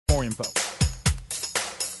more info.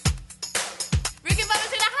 Rick and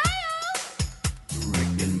Bubba's in Ohio.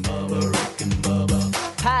 Rick and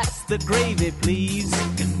Bubba. Pass the gravy, please.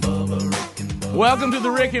 Rick and Bubba. Welcome to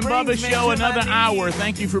the Rick and Bubba Show, another hour.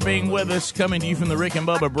 Thank you for being with us, coming to you from the Rick and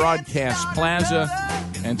Bubba Broadcast Plaza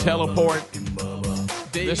and Teleport.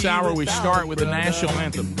 This hour we start with the national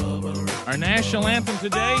anthem. Our national anthem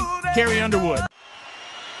today, Carrie Underwood.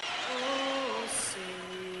 Oh, say,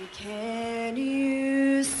 can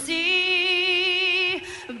you see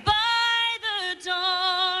by the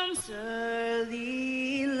dawn's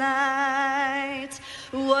early light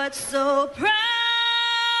what so proudly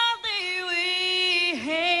we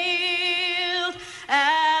hailed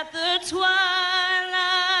at the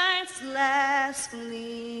twilight's last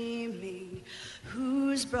gleaming,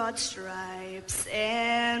 whose broad stripes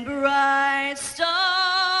and bright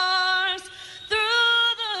stars through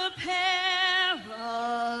the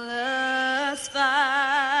perilous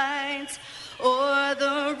fight o'er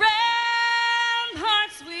the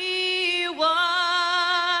ramparts we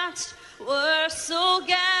watched were so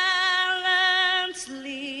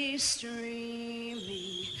gallantly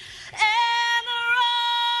streaming, and the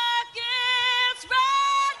rocket's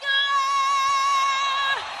red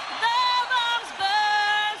glare, the bombs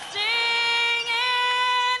bursting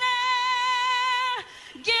in air,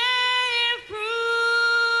 gave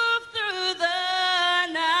proof through the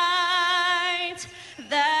night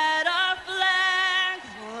that our flag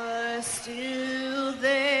was still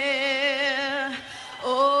there.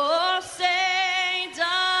 Oh, say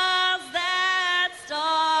does that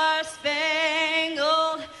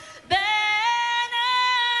star-spangled banner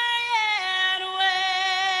yet wave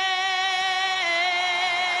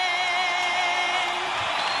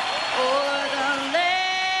o'er the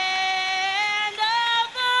land of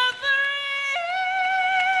the free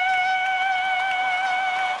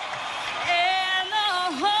and the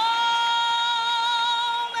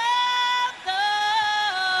home of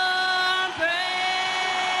the brave.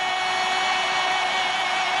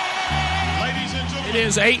 Ladies and gentlemen. It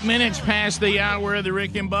is 8 minutes past the hour of the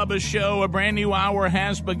Rick and Bubba Show. A brand new hour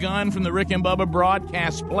has begun from the Rick and Bubba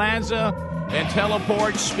Broadcast Plaza and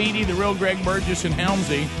Teleport. Speedy, the real Greg Burgess, and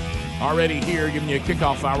Helmsy already here, giving you a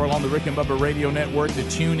kickoff hour along the Rick and Bubba Radio Network. The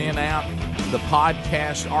TuneIn app, the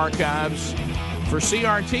podcast archives. For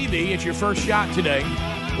CRTV, it's your first shot today.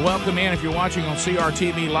 Welcome in if you're watching on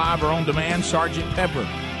CRTV Live or on demand. Sergeant Pepper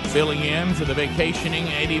filling in for the vacationing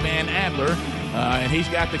Eddie Van Adler, and he's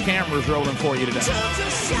got the cameras rolling for you today.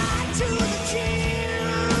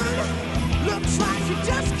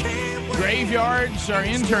 Graveyard's our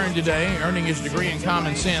intern today, earning his degree in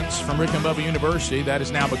common sense from Rick and Bubba University. That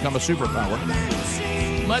has now become a superpower.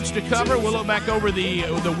 Much to cover. We'll look back over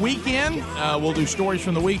the weekend. We'll do stories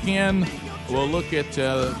from the weekend. We'll look at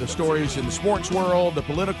the stories in the sports world, the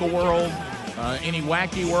political world, any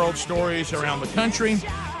wacky world stories around the country.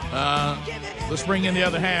 Let's bring in the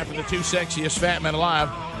other half of the two sexiest fat men alive.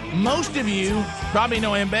 Most of you probably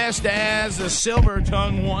know him best as the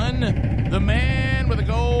Silver-Tongue One, the man with a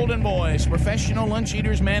golden voice, professional lunch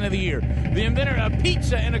eater's man of the year, the inventor of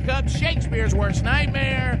pizza in a cup, Shakespeare's worst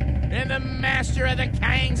nightmare, and the master of the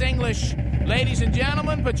King's English. Ladies and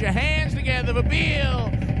gentlemen, put your hands together for Bill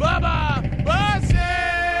Bubba Bussey!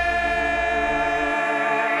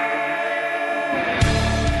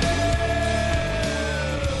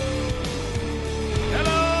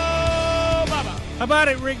 How about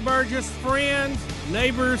it, Rick Burgess? Friends,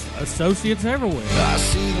 neighbors, associates everywhere. I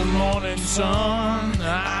see the morning sun,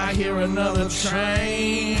 I hear another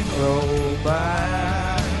train roll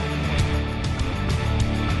by.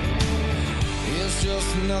 It's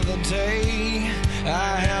just another day.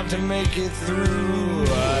 I have to make it through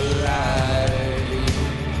alive.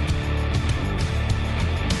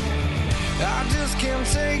 I just can't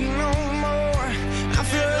take no more. I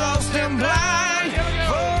feel lost and blind.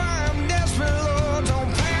 For I'm desperate, Lord,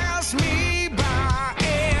 don't pass me by.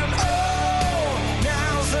 And oh,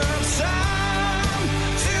 now's the time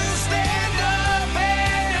to stand up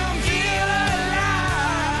and feel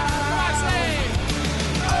alive.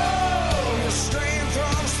 Oh, your strength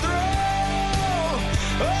runs through.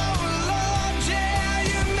 Oh, Lord, yeah,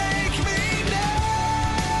 you make me know.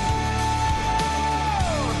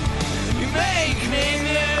 You make me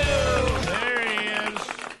new. There he is.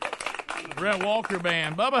 The Brett Walker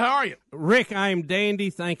Band. Bubba, how are you? Rick, I am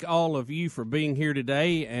dandy. Thank all of you for being here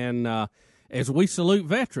today. And as we salute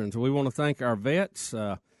veterans, we want to thank our vets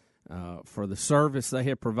for the service they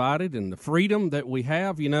have provided and the freedom that we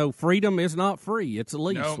have. You know, freedom is not free. It's a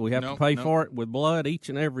lease. We have to pay for it with blood each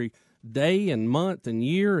and every day and month and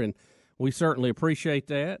year, and we certainly appreciate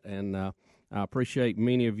that. And I appreciate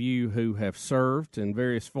many of you who have served in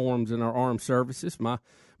various forms in our armed services.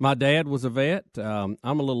 My dad was a vet. I'm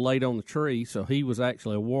a little late on the tree, so he was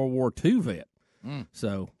actually a World War II vet.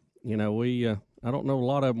 So, we I don't know a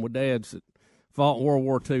lot of them with dads that fought in World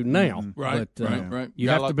War II now. Right, but, right. You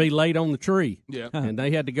have to be late on the tree. Yeah. And they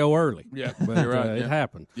had to go early. Yeah, But you're right. it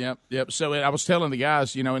happened. Yep. So I was telling the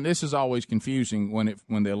guys, and this is always confusing when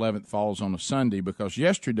the 11th falls on a Sunday, because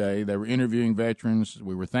yesterday they were interviewing veterans,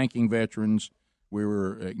 we were thanking veterans, we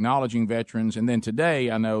were acknowledging veterans, and then today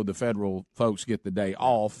I know the federal folks get the day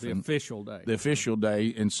off, The and official day. the official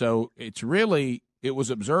day, and so it was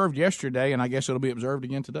observed yesterday, and I guess it'll be observed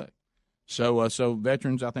again today. So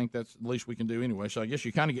veterans, I think that's the least we can do anyway. So I guess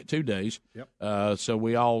you kind of get 2 days. Yep. So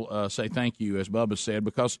we all say thank you, as Bubba said,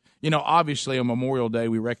 because, obviously on Memorial Day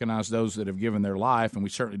we recognize those that have given their life, and we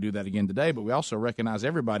certainly do that again today, but we also recognize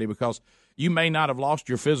everybody, because you may not have lost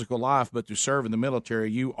your physical life, but to serve in the military,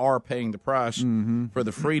 you are paying the price for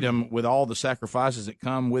the freedom with all the sacrifices that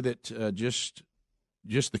come with it, just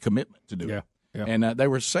the commitment to do it. Yeah. And they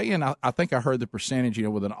were saying, I think I heard the percentage,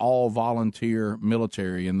 with an all-volunteer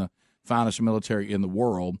military and the finest military in the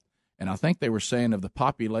world, and I think they were saying of the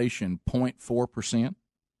population, 0.4%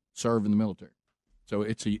 serve in the military. So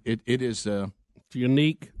it is a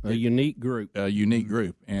unique group. A unique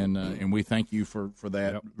group, and we thank you for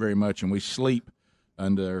that very much, and we sleep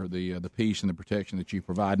under the peace and the protection that you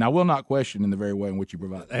provide. Now, we'll not question in the very way in which you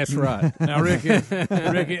provide. That's right. Now, Ricky,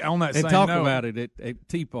 on that And same talk note, about it at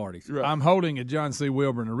tea parties. I'm holding a John C.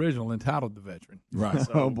 Wilburn original entitled "The Veteran." Right.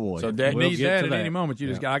 Oh boy. So Dad We'll needs get That to at that. any moment.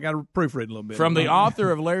 I got to proofread a little bit. from the author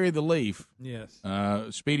of Larry the Leaf. Yes.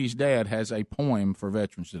 Speedy's dad has a poem for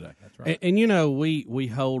veterans today. That's right. And we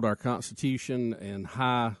hold our Constitution in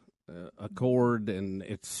high accord, and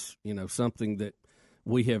it's something that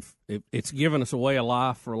we have. It's given us a way of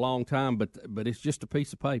life for a long time, but it's just a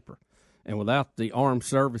piece of paper, and without the armed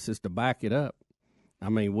services to back it up, I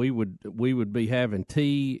mean, we would be having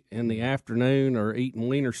tea in the afternoon or eating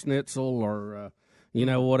Wiener Schnitzel or.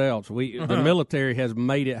 What else? The military has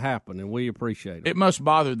made it happen, and we appreciate it. It must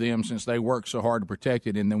bother them since they work so hard to protect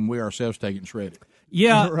it, and then we ourselves take it and shred it.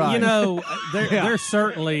 Yeah, Right. they're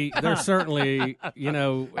certainly,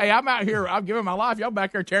 Hey, I'm out here. I'm giving my life. Y'all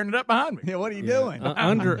back there tearing it up behind me. Yeah, what are you doing?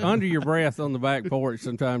 under your breath on the back porch.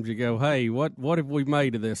 Sometimes you go, "Hey, what have we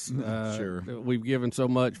made of this? Sure. We've given so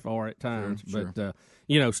much for at times, Sure. but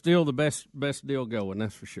still the best deal going.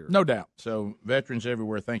 That's for sure. No doubt. So, veterans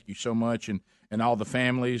everywhere, thank you so much, and all the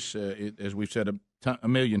families. As we've said a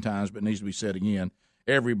million times, but it needs to be said again.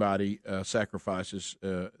 Everybody sacrifices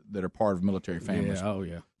that are part of military families. Yeah, oh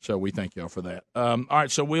yeah. So we thank y'all for that. All right,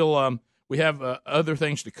 so we have other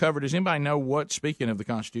things to cover. Does anybody know what? Speaking of the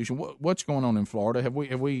Constitution, what's going on in Florida? Have we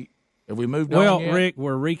moved on? Well, yet? Rick,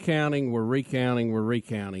 we're recounting.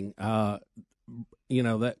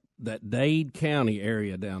 That Dade County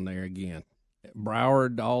area down there again,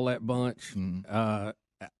 Broward, all that bunch. I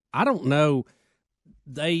don't know.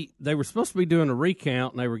 They were supposed to be doing a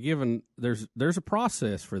recount, and they were given there's a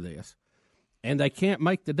process for this, and they can't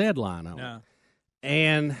make the deadline on it.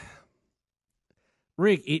 And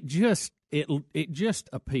Rick, it just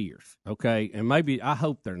appears, okay, and maybe I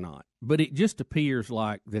hope they're not, but it just appears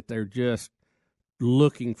like that they're just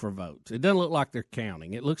looking for votes. It doesn't look like they're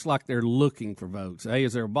counting. It looks like they're looking for votes. Hey,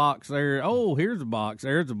 is there a box there? Oh, here's a box.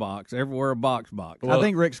 There's a box. Everywhere a box. I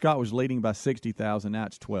think Rick Scott was leading by 60,000. Now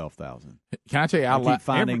it's 12,000. Can I tell you? I keep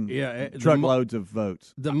finding truckloads of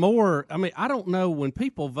votes. The more, I don't know, when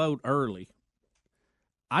people vote early,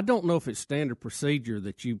 I don't know if it's standard procedure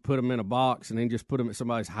that you put them in a box and then just put them at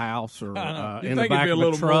somebody's house or in the back of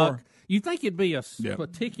a truck. You think it'd be a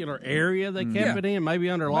particular area they kept it in,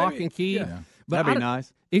 maybe under lock and key. Yeah. But That'd be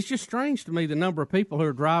nice. It's just strange to me the number of people who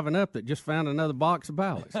are driving up that just found another box of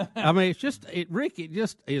ballots. It's just Rick. It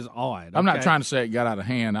just is odd. I'm not trying to say it got out of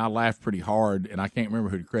hand. I laughed pretty hard, and I can't remember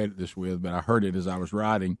who to credit this with, but I heard it as I was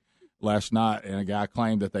riding last night, and a guy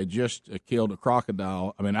claimed that they just killed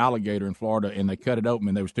alligator in Florida, and they cut it open,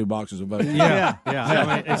 and there was 2 boxes of votes. Yeah.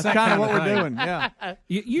 It's kind of what we're doing. Yeah.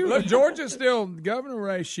 Look, Georgia's still governor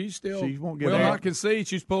race. She won't give will up. not concede.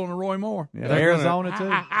 She's pulling a Roy Moore. Yeah, Arizona too.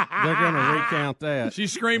 They're going to recount that.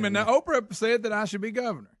 She's screaming. Now, Oprah said that I should be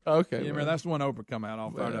governor. Okay, You remember that's the one Oprah come out all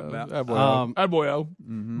fired up about. That boy.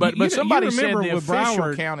 But You somebody said remember the with official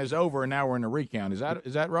Broward- count is over, and now we're in a recount. Is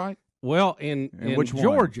that right? Well, in which one?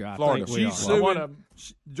 Georgia, Florida. I think we She's are. suing.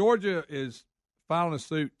 Georgia is filing a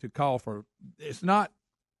suit to call for. It's not.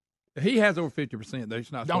 He has over 50%. Though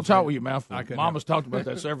it's not. Don't supposed to talk be. with your mouth full. I couldn't Mama's help talked about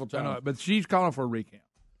that several I know, times. but she's calling for a recount.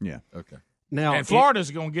 Yeah. Okay. Now, And Florida's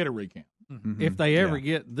going to get a recount if they ever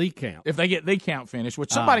get the count. if they get the count finished.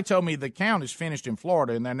 Which somebody told me the count is finished in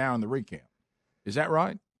Florida, and they're now in the recount. Is that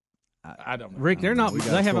right? I don't know. Rick, they're not. We got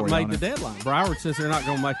They a haven't story made on the deadline. Broward says they're not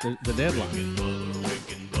going to make the deadline.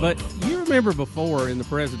 But you remember before in the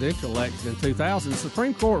presidential election in 2000, the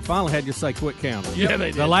Supreme Court finally had to say quit counting. Yeah, they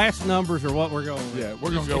did. The last numbers are what we're going with. Yeah, we're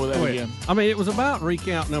going to go with that Quit. again. I mean, it was about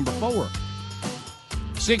recount number 4.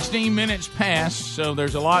 16 minutes past, so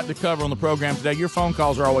there's a lot to cover on the program today. Your phone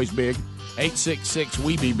calls are always big.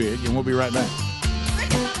 866-WE-BE-BIG, and we'll be right back.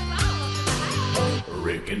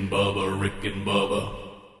 Rick and Bubba, Rick and Bubba.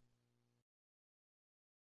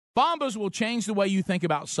 Bombas will change the way you think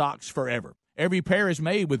about socks forever. Every pair is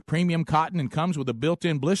made with premium cotton and comes with a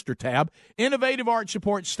built-in blister tab, innovative arch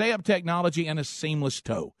support, stay-up technology, and a seamless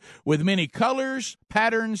toe. With many colors,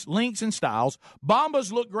 patterns, lengths, and styles,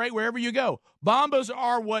 Bombas look great wherever you go. Bombas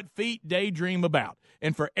are what feet daydream about.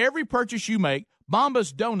 And for every purchase you make,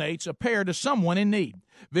 Bombas donates a pair to someone in need.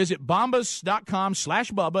 Visit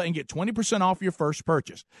bombas.com/Bubba and get 20% off your first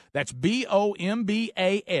purchase. That's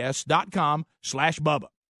BOMBAS.com/Bubba.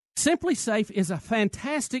 Simply Safe is a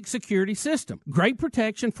fantastic security system. Great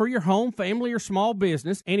protection for your home, family, or small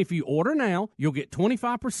business. And if you order now, you'll get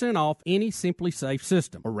 25% off any Simply Safe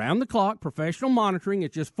system. Around the clock, professional monitoring is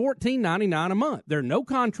just $14.99 a month. There are no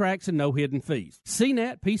contracts and no hidden fees.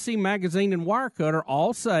 CNET, PC Magazine, and Wirecutter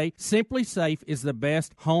all say Simply Safe is the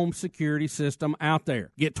best home security system out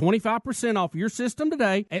there. Get 25% off your system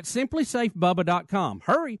today at simplysafebubba.com.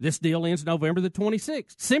 Hurry, this deal ends November the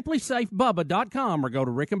 26th. Simplysafebubba.com or go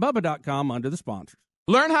to rickandbubba.com under the sponsors.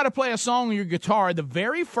 Learn how to play a song on your guitar the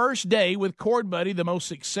very first day with Chord Buddy, the most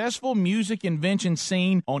successful music invention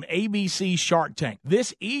scene on ABC Shark Tank.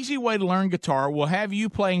 This easy way to learn guitar will have you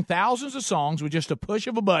playing thousands of songs with just a push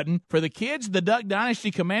of a button. For the kids, the Duck Dynasty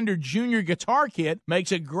Commander Junior Guitar Kit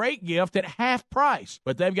makes a great gift at half price.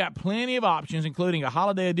 But they've got plenty of options, including a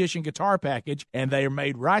holiday edition guitar package, and they are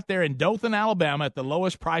made right there in Dothan, Alabama at the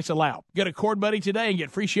lowest price allowed. Go to Chord Buddy today and get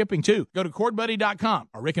free shipping, too. Go to chordbuddy.com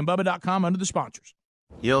or rickandbubba.com under the sponsors.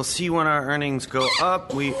 You'll see when our earnings go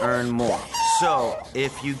up, we earn more. So,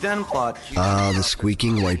 if you then plot... the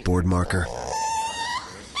squeaking whiteboard marker.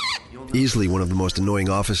 Easily one of the most annoying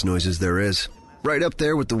office noises there is. Right up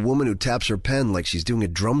there with the woman who taps her pen like she's doing a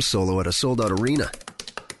drum solo at a sold-out arena.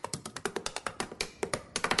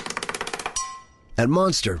 At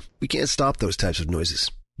Monster, we can't stop those types of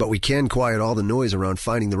noises. But we can quiet all the noise around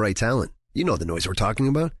finding the right talent. You know the noise we're talking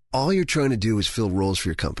about. All you're trying to do is fill roles for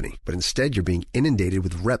your company, but instead you're being inundated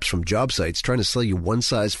with reps from job sites trying to sell you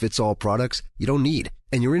one-size-fits-all products you don't need.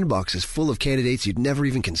 And your inbox is full of candidates you'd never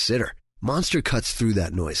even consider. Monster cuts through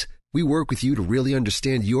that noise. We work with you to really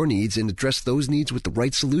understand your needs and address those needs with the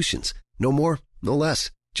right solutions. No more, no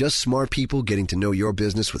less. Just smart people getting to know your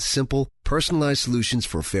business with simple, personalized solutions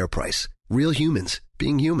for a fair price. Real humans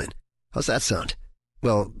being human. How's that sound?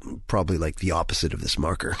 Well, probably like the opposite of this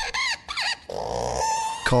marker.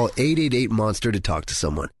 Call 888-MONSTER to talk to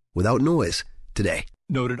someone without noise today.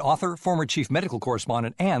 Noted author, former chief medical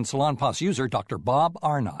correspondent, and Salonpas user Dr. Bob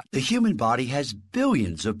Arnott. The human body has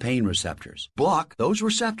billions of pain receptors. Block those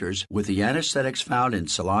receptors with the anesthetics found in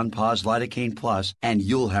Salonpas Lidocaine Plus, and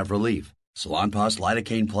you'll have relief. Salonpas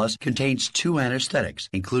Lidocaine Plus contains 2 anesthetics,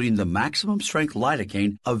 including the maximum strength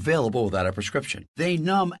lidocaine available without a prescription. They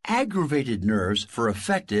numb aggravated nerves for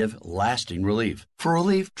effective, lasting relief. For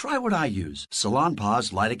relief, try what I use,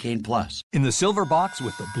 Salonpas Lidocaine Plus. In the silver box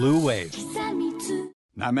with the blue wave.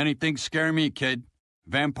 Not many things scare me, kid.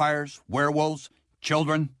 Vampires, werewolves,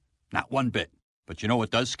 children, not one bit. But you know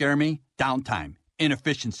what does scare me? Downtime,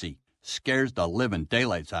 inefficiency, scares the living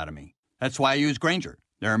daylights out of me. That's why I use Grainger.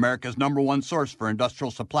 They're America's #1 source for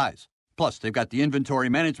industrial supplies. Plus, they've got the inventory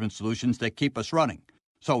management solutions that keep us running.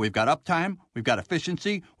 So we've got uptime, we've got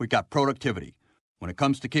efficiency, we've got productivity. When it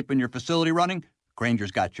comes to keeping your facility running,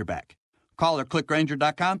 Grainger's got your back. Call or click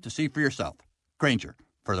Grainger.com to see for yourself. Grainger,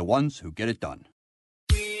 for the ones who get it done.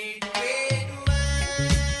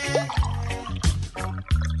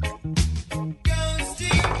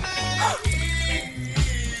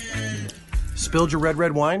 Spilled your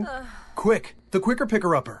red wine? Quick, the Quicker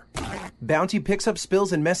Picker-Upper. Bounty picks up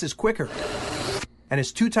spills and messes quicker and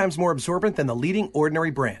is 2 times more absorbent than the leading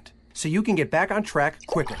Ordinary brand, so you can get back on track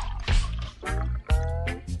quicker.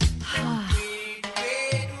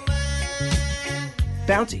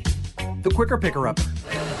 Bounty, the Quicker Picker-Upper.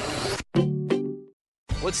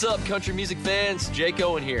 What's up, country music fans? Jake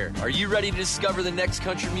Owen here. Are you ready to discover the next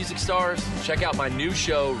country music stars? Check out my new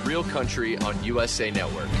show, Real Country, on USA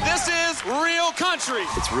Network. This is Real Country.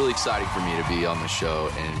 It's really exciting for me to be on the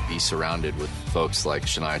show and be surrounded with folks like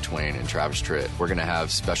Shania Twain and Travis Tritt. We're going to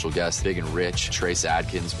have special guests, Big and Rich, Trace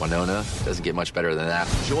Adkins, Winona. Doesn't get much better than that.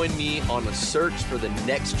 Join me on the search for the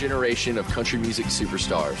next generation of country music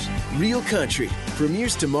superstars. Real Country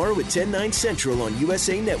premieres tomorrow at 10/9 Central on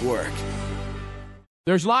USA Network.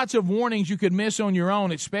 There's lots of warnings you could miss on your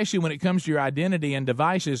own, especially when it comes to your identity and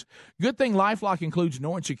devices. Good thing LifeLock includes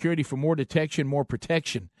Norton Security for more detection, more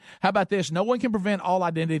protection. How about this? No one can prevent all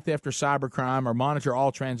identity theft or cybercrime or monitor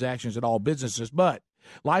all transactions at all businesses, but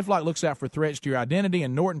LifeLock looks out for threats to your identity,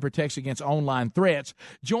 and Norton protects against online threats.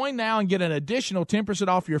 Join now and get an additional 10%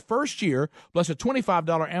 off your first year, plus a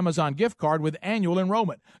 $25 Amazon gift card with annual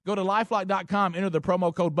enrollment. Go to LifeLock.com, enter the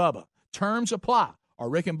promo code BUBBA. Terms apply. Or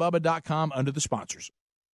rickandbubba.com under the sponsors.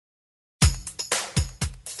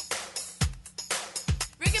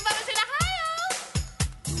 Rick and Bubba's in Ohio.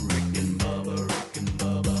 Rick and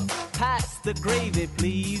Bubba. Pass the gravy,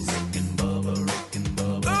 please. Rick and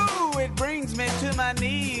Bubba. Ooh, it brings me to my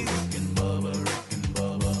knees. Rick and Bubba.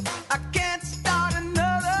 I can't start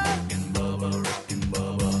another Rick and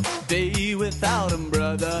Bubba. Day without 'em,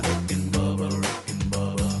 brother. Rick and Bubba.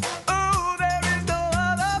 Ooh, there is no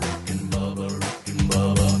other. Rick and Bubba.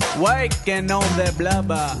 Working on their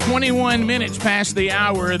blubber. 21 minutes past the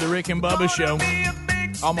hour of the Rick and Bubba Show.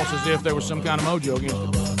 Almost as if there was some kind of mojo against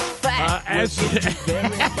it. As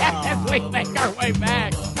we make our way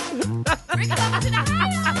back. Rick and Bubba's in Ohio.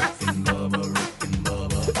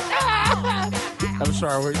 I'm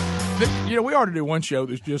sorry. We ought to do one show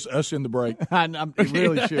that's just us in the break. It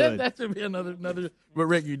really should. That should be another. But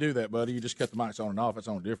Rick, you do that, buddy. You just cut the mics on and off. It's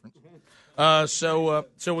on a difference. So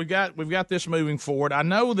we've got this moving forward. I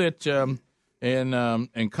know that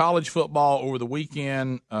in college football over the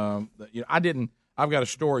weekend, I've got a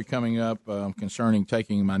story coming up concerning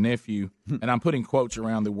taking my nephew, and I'm putting quotes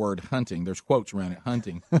around the word hunting. There's quotes around it,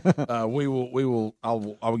 hunting. I will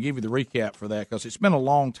give you the recap for that because it's been a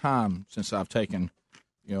long time since I've taken,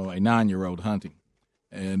 a 9-year-old hunting,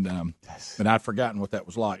 and I'd forgotten what that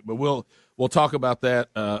was like. But we'll talk about that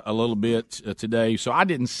a little bit today. So I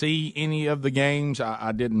didn't see any of the games.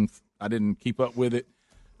 I didn't keep up with it.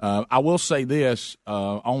 I will say this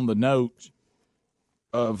on the note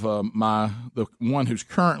of the one who's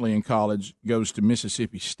currently in college goes to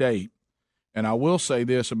Mississippi State, and I will say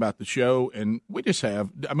this about the show, and we just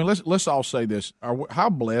have. I mean, let's all say this: how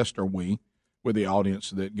blessed are we with the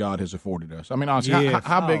audience that God has afforded us? I mean, honestly,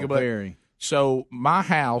 how big of a very. So my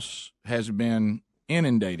house has been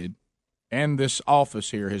inundated, and this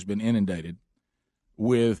office here has been inundated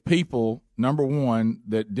with people. Number one,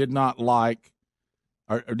 that did not like.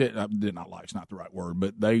 Or did not like, it's not the right word,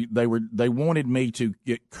 but they wanted me to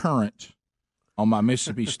get current on my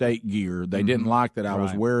Mississippi State gear. They didn't like that I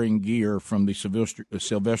was wearing gear from the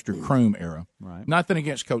Sylvester Croom era. Right. Nothing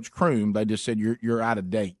against Coach Croom. They just said you're out of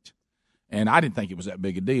date, and I didn't think it was that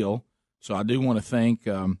big a deal. So I do want to thank.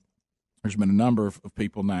 There's been a number of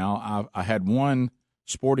people now. I had one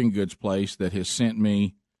sporting goods place that has sent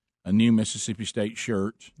me a new Mississippi State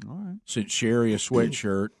shirt, sent Sherry a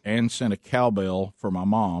sweatshirt, and sent a cowbell for my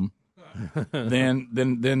mom. then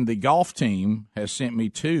the golf team has sent me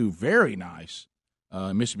 2 very nice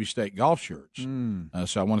Mississippi State golf shirts.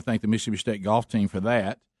 So I want to thank the Mississippi State golf team for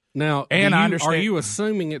that. Now, and I understand. Are you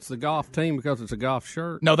assuming it's the golf team because it's a golf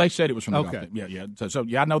shirt? No, they said it was from the golf team. Yeah. So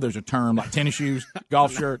I know there's a term like tennis shoes,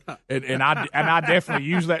 golf shirt, and I definitely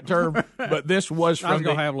use that term. But this was from I was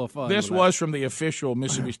gonna have a little fun. This was from the official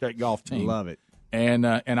Mississippi State golf team. Love it. And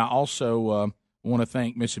I also want to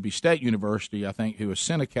thank Mississippi State University, I think, who has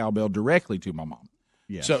sent a cowbell directly to my mom.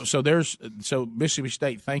 Yes. So Mississippi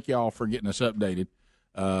State, thank y'all for getting us updated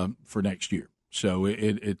for next year. So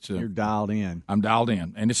it's you're dialed in. I'm dialed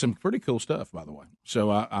in, and it's some pretty cool stuff, by the way. So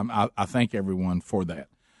I thank everyone for that.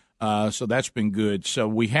 So that's been good. So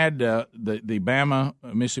we had the Bama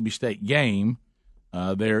Mississippi State game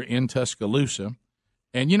there in Tuscaloosa,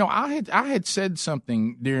 and I had said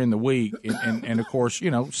something during the week, and of course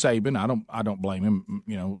Saban, I don't blame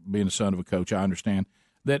him. Being the son of a coach, I understand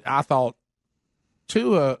that. I thought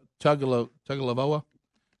Tua Tagovailoa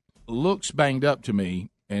looks banged up to me.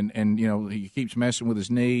 And he keeps messing with his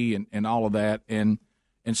knee and all of that, and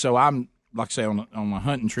so I'm, like I say, on a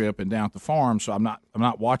hunting trip and down at the farm, so I'm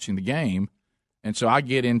not watching the game, and so I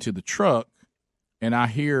get into the truck and I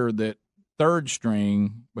hear that third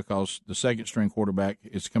string, because the second string quarterback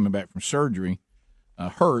is coming back from surgery,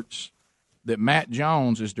 Hurts, that Matt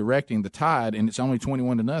Jones is directing the Tide, and it's only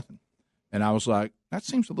 21-0. And I was like, that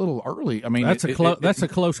seems a little early. I mean, that's a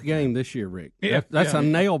close game this year, Rick. That's a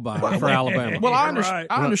nail biter for Alabama. Well, I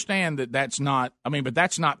understand that that's not. I mean, but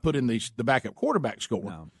that's not put in the backup quarterback score.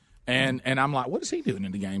 No. And I'm like, what is he doing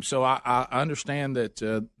in the game? So I understand that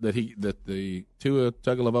the Tua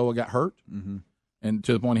Tagovailoa got hurt, and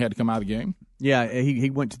to the point he had to come out of the game. Yeah, he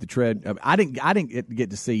went to the tread. I didn't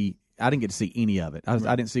get to see any of it.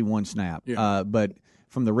 I didn't see one snap. Yeah. But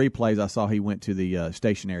from the replays, I saw he went to the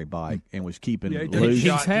stationary bike and was keeping loose. He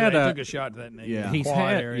took a shot to that knee.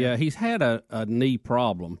 Yeah, he's had a knee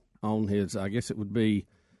problem on his. I guess it would be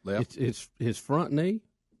left. It's his front knee.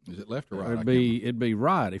 Is it left or right? It'd be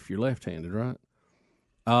right if you're left-handed, right?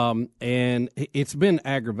 And it's been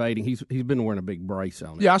aggravating. He's been wearing a big brace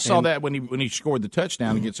on it. Yeah, I saw that when he scored the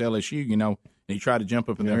touchdown against LSU. You know, and he tried to jump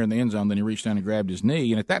up in the air in the end zone. Then he reached down and grabbed his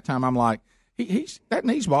knee. And at that time, I'm like, that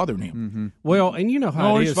knee's bothering him. Well, and you know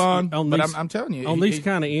how it is. Fun, but I'm telling you, on these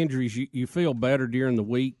kind of injuries, you feel better during the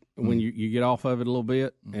week when you get off of it a little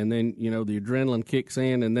bit, and then the adrenaline kicks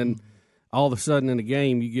in, and then all of a sudden in the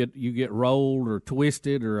game you get rolled or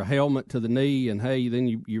twisted or a helmet to the knee, and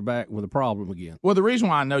then you're back with a problem again. Well, the reason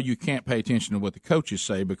why I know you can't pay attention to what the coaches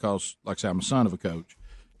say, because, like I say, I'm a son of a coach,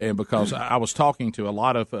 and because I was talking to a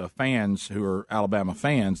lot of fans who are Alabama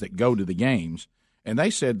fans that go to the games, and they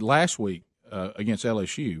said last week against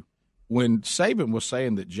LSU, when Saban was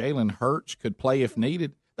saying that Jalen Hurts could play if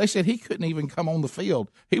needed, they said he couldn't even come on the field.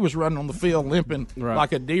 He was running on the field limping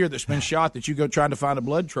like a deer that's been shot that you go trying to find a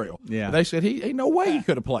blood trail. Yeah. They said he ain't no way he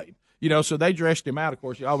could have played. So they dressed him out, of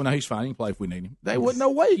course. Oh, no, he's fine. He can play if we need him. They wouldn't no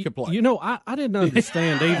way he could play. I didn't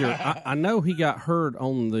understand either. I know he got hurt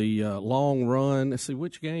on the long run. Let's see,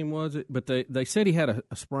 which game was it? But they said he had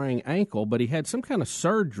a sprained ankle, but he had some kind of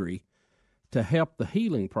surgery to help the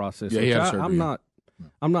healing process. Yeah, he had surgery.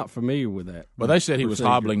 I'm not familiar with that. Well, they said he was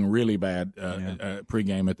hobbling really bad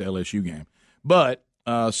pregame at the LSU game. But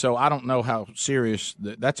so I don't know how serious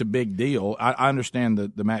that's a big deal. I understand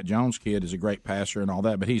that the Matt Jones kid is a great passer and all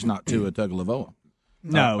that, but he's not Tua Tagovailoa.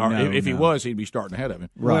 If he was, he'd be starting ahead of him.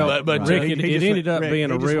 Right. But Rick, it ended up being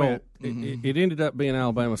a real. It ended up being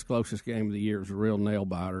Alabama's closest game of the year. It was a real nail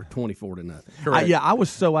biter, 24-0. Correct. I was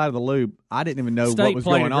so out of the loop. I didn't even know what was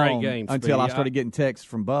going on until I started getting texts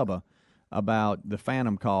from Bubba about the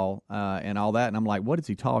Phantom call and all that, and I'm like, what is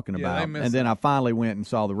he talking about? And then I finally went and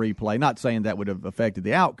saw the replay. Not saying that would have affected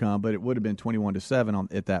the outcome, but it would have been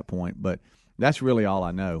 21-7 at that point. But that's really all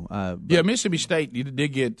I know. Mississippi State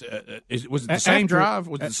did get. Was it the same drive?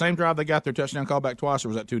 Was it the same drive they got their touchdown call back twice, or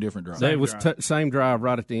was that two different drives? It was same drive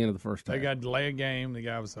right at the end of the first half. They got to delay a game. The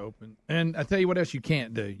guy was open. And I tell you what else you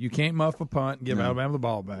can't do. You can't muff a punt and give Alabama the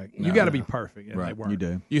ball back. You got to be perfect. And right, you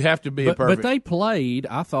do. You have to be perfect. But they played,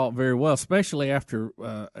 I thought, very well, especially after.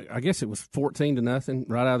 I guess it was 14-0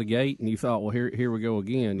 right out of the gate, and you thought, well, here we go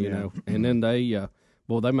again, you know. And then they.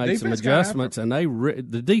 They made some adjustments, and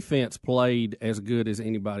the defense played as good as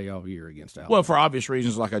anybody all year against Alabama. Well, for obvious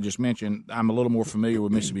reasons, like I just mentioned, I'm a little more familiar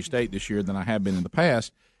with Mississippi State this year than I have been in the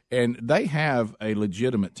past, and they have a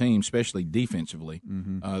legitimate team, especially defensively.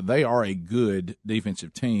 They are a good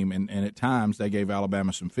defensive team, and at times they gave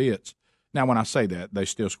Alabama some fits. Now, when I say that, they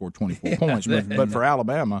still scored 24 points, but for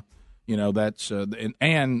Alabama, that's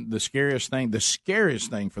and the scariest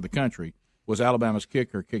thing for the country was Alabama's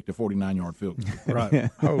kicker kicked a 49-yard field goal. Right.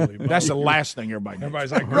 Holy That's the last thing everybody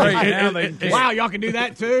knows. Everybody's like, great. Wow, y'all can do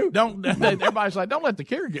that too? Everybody's like, don't let the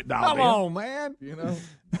kicker get dialed in. Come on, man.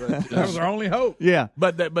 That was our only hope. Yeah.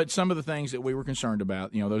 But some of the things that we were concerned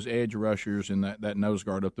about, those edge rushers and that nose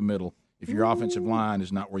guard up the middle, if your offensive line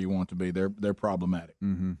is not where you want to be, they're problematic.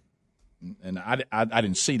 Mm-hmm. And I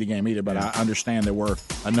didn't see the game either, but I understand there were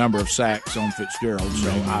a number of sacks on Fitzgerald,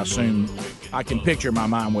 so I assume I can picture in my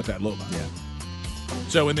mind what that looked like. Yeah.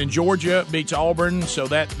 So, and then Georgia beats Auburn, so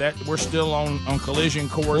that we're still on collision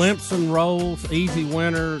course. Clemson rolls, easy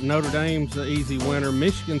winner. Notre Dame's an easy winner.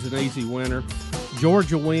 Michigan's an easy winner.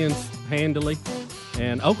 Georgia wins handily.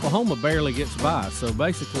 And Oklahoma barely gets by, so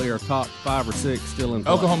basically our top 5 or 6 still in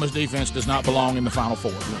play. Oklahoma's defense does not belong in the Final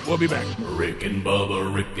Four. We'll be back. Rick and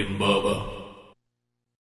Bubba, Rick and Bubba.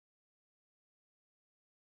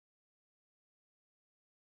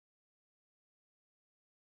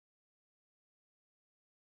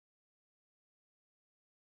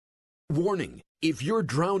 Warning. If you're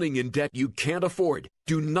drowning in debt you can't afford,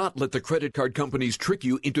 do not let the credit card companies trick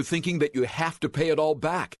you into thinking that you have to pay it all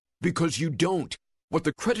back, because you don't. What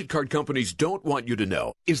the credit card companies don't want you to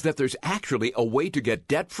know is that there's actually a way to get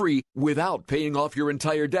debt-free without paying off your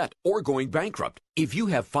entire debt or going bankrupt. If you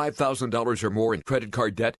have $5,000 or more in credit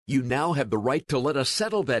card debt, you now have the right to let us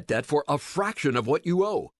settle that debt for a fraction of what you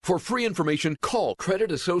owe. For free information, call Credit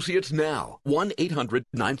Associates now.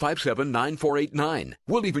 1-800-957-9489.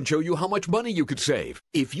 We'll even show you how much money you could save.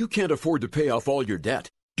 If you can't afford to pay off all your debt,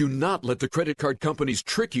 do not let the credit card companies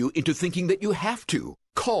trick you into thinking that you have to.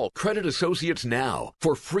 Call Credit Associates now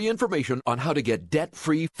for free information on how to get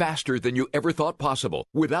debt-free faster than you ever thought possible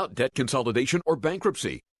without debt consolidation or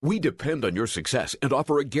bankruptcy. We depend on your success and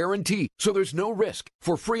offer a guarantee, so there's no risk.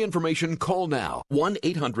 For free information, call now.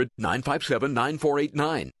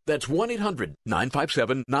 1-800-957-9489. That's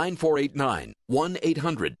 1-800-957-9489.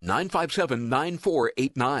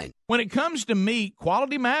 1-800-957-9489. When it comes to meat,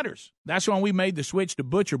 quality matters. That's why we made the switch to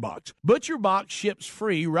ButcherBox. ButcherBox ships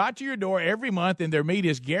free right to your door every month, and their meat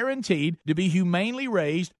is guaranteed to be humanely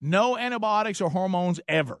raised, no antibiotics or hormones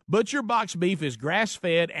ever. ButcherBox beef is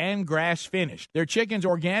grass-fed and grass-finished. Their chicken's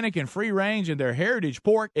organic and free-range, and their heritage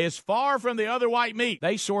pork is far from the other white meat.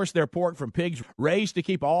 They source their pork from pigs raised to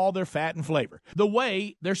keep all their fat and flavor the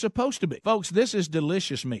way they're supposed to be. Folks, this is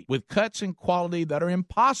delicious meat with cuts and quality that are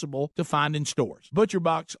impossible to find in stores.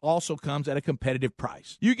 ButcherBox also comes at a competitive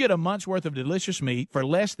price. You get a month's worth of delicious meat for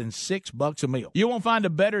less than $6 a meal. You won't find a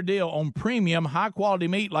better deal on premium, high-quality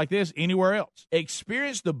meat like this anywhere else.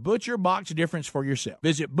 Experience the ButcherBox difference for yourself.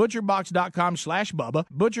 Visit ButcherBox.com/Bubba,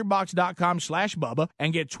 ButcherBox.com/Bubba,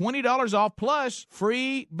 and get $20 off plus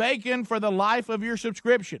free bacon for the life of your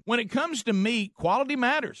subscription. When it comes to meat, quality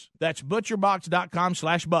matters. That's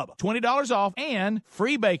ButcherBox.com/Bubba. $20 off and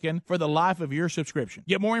free bacon for the life of your subscription.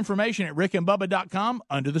 Get more information at rickandbubba.com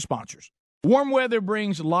under the sponsors. Warm weather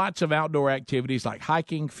brings lots of outdoor activities like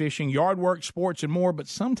hiking, fishing, yard work, sports, and more, but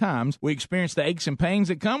sometimes we experience the aches and pains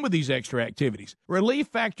that come with these extra activities. Relief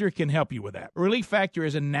Factor can help you with that. Relief Factor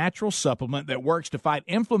is a natural supplement that works to fight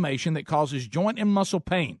inflammation that causes joint and muscle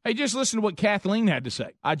pain. Hey, just listen to what Kathleen had to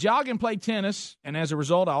say. I jog and play tennis, and as a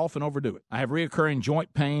result, I often overdo it. I have reoccurring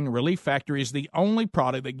joint pain. Relief Factor is the only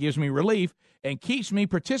product that gives me relief and keeps me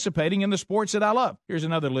participating in the sports that I love. Here's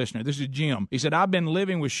another listener. This is Jim. He said, I've been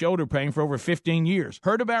living with shoulder pain for over 15 years.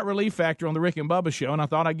 Heard about Relief Factor on the Rick and Bubba show, and I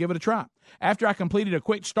thought I'd give it a try. After I completed a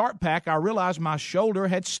quick start pack, I realized my shoulder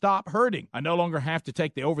had stopped hurting. I no longer have to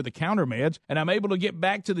take the over-the-counter meds, and I'm able to get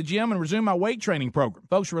back to the gym and resume my weight training program.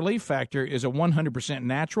 Folks, Relief Factor is a 100%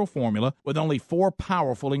 natural formula with only 4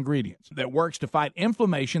 powerful ingredients that works to fight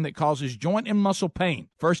inflammation that causes joint and muscle pain.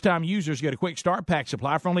 First-time users get a quick start pack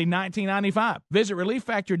supply for only $19.95. Visit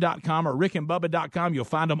ReliefFactor.com or rickandbubba.com. You'll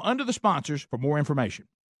find them under the sponsors for more information.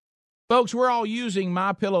 Folks, we're all using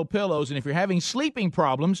MyPillow pillows, and if you're having sleeping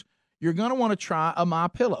problems, you're going to want to try a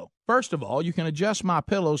MyPillow. First of all, you can adjust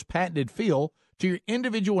MyPillow's patented feel to your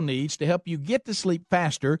individual needs to help you get to sleep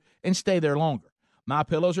faster and stay there longer.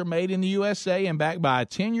 MyPillows are made in the USA and backed by a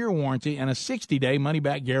 10-year warranty and a 60-day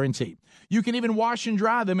money-back guarantee. You can even wash and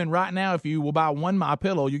dry them, and right now, if you will buy one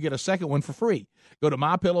MyPillow, you get a second one for free. Go to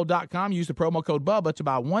MyPillow.com, use the promo code BUBBA to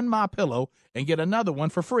buy one MyPillow and get another one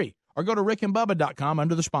for free. Or go to rickandbubba.com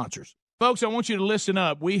under the sponsors. Folks, I want you to listen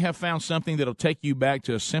up. We have found something that'll take you back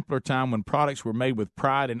to a simpler time when products were made with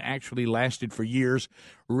pride and actually lasted for years.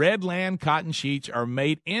 Redland cotton sheets are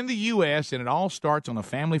made in the U.S., and it all starts on a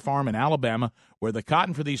family farm in Alabama where the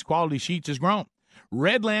cotton for these quality sheets is grown.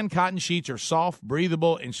 Redland cotton sheets are soft,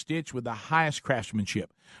 breathable, and stitched with the highest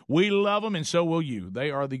craftsmanship. We love them, and so will you.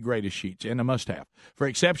 They are the greatest sheets and a must-have. For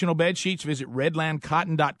exceptional bed sheets, visit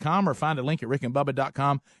redlandcotton.com or find a link at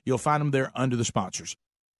rickandbubba.com. You'll find them there under the sponsors.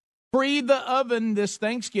 Free the oven this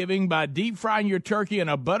Thanksgiving by deep frying your turkey in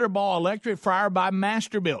a Butterball electric fryer by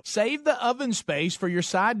Masterbuilt. Save the oven space for your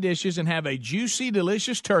side dishes and have a juicy,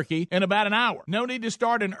 delicious turkey in about an hour. No need to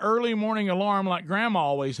start an early morning alarm like Grandma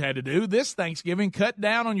always had to do. This Thanksgiving, cut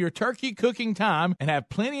down on your turkey cooking time and have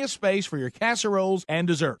plenty of space for your casseroles and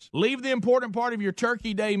desserts. Leave the important part of your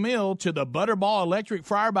Turkey Day meal to the Butterball electric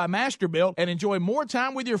fryer by Masterbuilt and enjoy more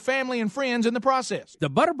time with your family and friends in the process. The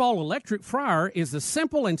Butterball electric fryer is the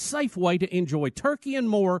simple and safe way to enjoy turkey and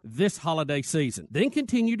more this holiday season. Then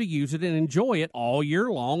continue to use it and enjoy it all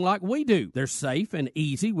year long like we do. They're safe and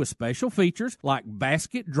easy with special features like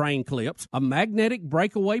basket drain clips, a magnetic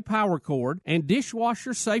breakaway power cord, and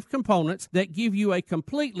dishwasher-safe components that give you a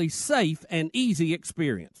completely safe and easy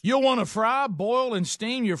experience. You'll want to fry, boil, and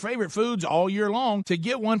steam your favorite foods all year long. To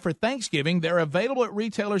get one for Thanksgiving, they're available at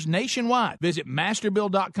retailers nationwide. Visit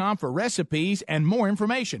Masterbuilt.com for recipes and more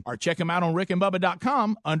information, or check them out on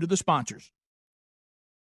rickandbubba.com under the sponsors.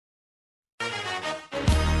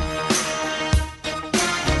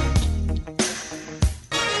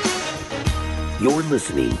 You're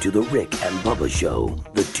listening to The Rick and Bubba Show,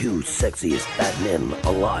 the two sexiest fat men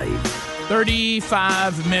alive.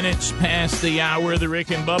 35 minutes past the hour of The Rick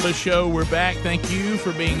and Bubba Show. We're back. Thank you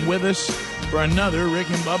for being with us for another Rick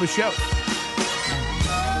and Bubba Show.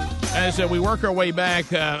 As we work our way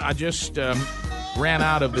back, I just ran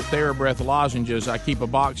out of the TheraBreath lozenges. I keep a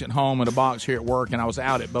box at home and a box here at work, and I was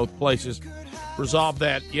out at both places. Resolved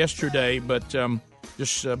that yesterday, but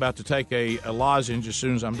just about to take a lozenge as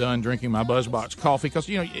soon as I'm done drinking my BuzzBox coffee, because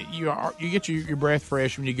you get your breath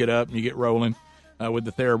fresh when you get up and you get rolling with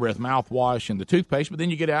the TheraBreath mouthwash and the toothpaste. But then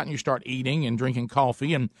you get out and you start eating and drinking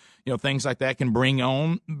coffee, and things like that can bring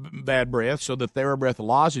on bad breath. So the TheraBreath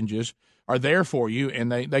lozenges are there for you,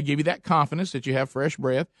 and they give you that confidence that you have fresh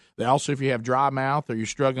breath. They also, if you have dry mouth or you're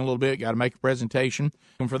struggling a little bit, got to make a presentation.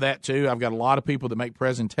 And for that too, I've got a lot of people that make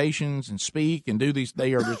presentations and speak and do these.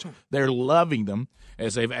 They're loving them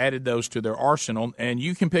as they've added those to their arsenal. And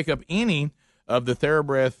you can pick up any of the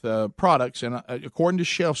TheraBreath products, and according to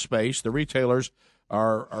Shelf Space, the retailers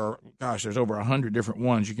are there's over 100 different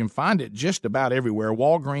ones. You can find it just about everywhere.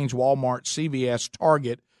 Walgreens, Walmart, CVS,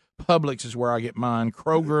 Target, Publix is where I get mine,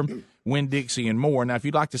 Kroger, Winn-Dixie, and more. Now, if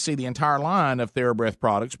you'd like to see the entire line of TheraBreath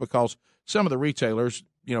products, because some of the retailers,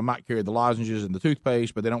 might carry the lozenges and the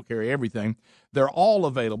toothpaste, but they don't carry everything, they're all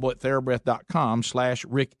available at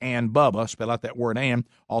TheraBreath.com/RickandBubba. Spell out that word and.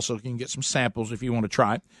 Also, you can get some samples if you want to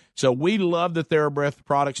try it. So we love the TheraBreath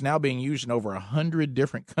products now being used in over 100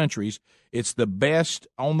 different countries. It's the best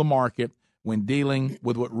on the market when dealing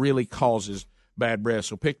with what really causes bad breath.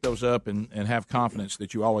 So pick those up and have confidence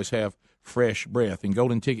that you always have fresh breath. And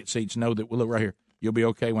Golden Ticket seats know that, look right here, you'll be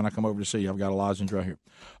okay when I come over to see you. I've got a lozenge right here.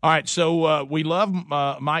 All right, so we love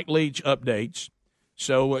Mike Leach updates.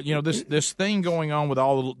 So, this thing going on with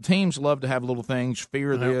all the teams love to have little things,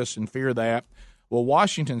 fear this and fear that. Well,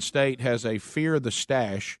 Washington State has a fear the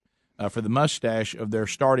stash for the mustache of their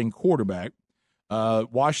starting quarterback.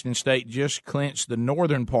 Washington State just clinched the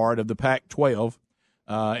northern part of the Pac-12.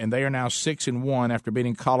 And they are now 6-1 after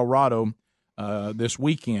beating Colorado this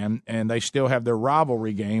weekend, and they still have their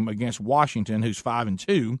rivalry game against Washington, who's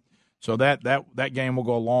 5-2. So that game will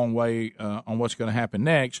go a long way on what's going to happen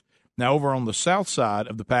next. Now, over on the south side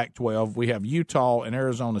of the Pac-12, we have Utah and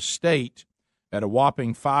Arizona State at a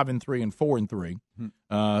whopping 5-3 and 4-3.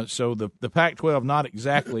 So the Pac-12 not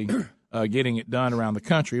exactly getting it done around the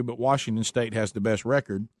country, but Washington State has the best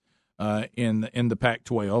record in the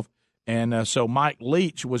Pac-12. And so Mike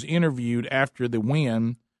Leach was interviewed after the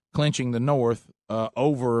win, clinching the North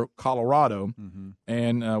over Colorado.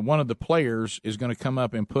 And one of the players is going to come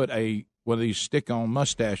up and put one of these stick-on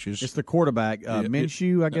mustaches. It's the quarterback,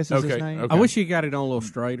 Minshew, I guess is his name. Okay. I wish he got it on a little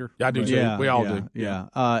straighter. I do, too. Yeah, we all do. Yeah.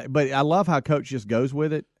 But I love how Coach just goes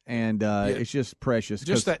with it, and it's just precious.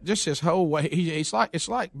 Just his whole way. It's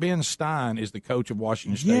like Ben Stein is the coach of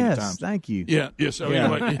Washington State. Yes, at times. Thank you. Yeah. So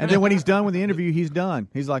anyway. And then when he's done with the interview, he's done.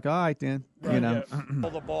 He's like, all right, then. Right,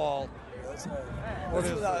 Pull the ball. What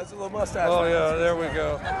is that? It's a little mustache. Oh, yeah, there we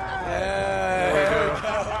go.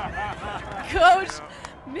 Coach,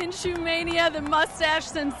 Minshew Mania, the mustache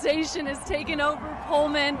sensation, has taken over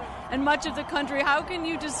Pullman and much of the country. How can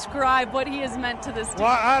you describe what he has meant to this team?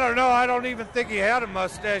 Well, I don't know. I don't even think he had a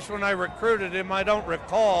mustache when I recruited him. I don't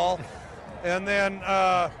recall. And then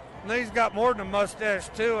he's got more than a mustache,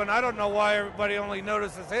 too, and I don't know why everybody only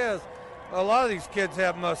notices his. A lot of these kids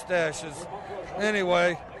have mustaches.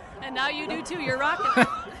 Anyway. And now you do, too. You're rocking.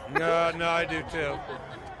 No, I do, too.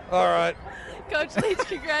 All right. Coach Leach,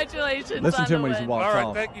 congratulations. Listen to him when he walks off.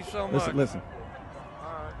 All right, thank you so much. Listen.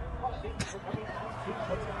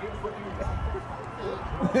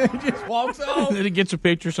 He just walks off. Then he gets a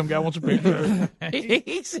picture. Some guy wants a picture.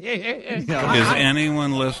 Is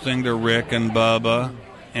anyone listening to Rick and Bubba?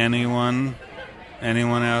 Anyone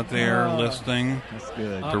out there listening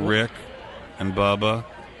to Rick and Bubba?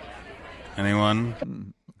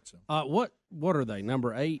 Anyone? What are they?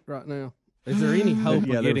 Number 8 right now? Is there any hope of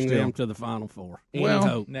getting them to the Final Four? Any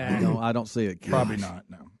hope? Nah. No, I don't see it. Probably not.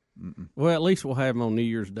 No. Mm-mm. Well, at least we'll have them on New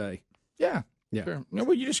Year's Day. Yeah. Sure. No,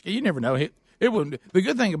 well, you never know. It wouldn't. The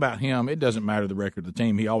good thing about him, it doesn't matter the record of the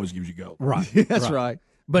team. He always gives you gold. Right. That's right.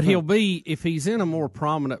 But he'll be, if he's in a more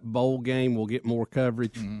prominent bowl game, we'll get more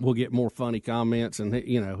coverage. Mm-hmm. We'll get more funny comments, and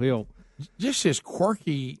he'll. Just his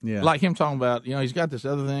quirky, like him talking about, he's got this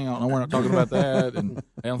other thing. I don't know, we're not talking about that. And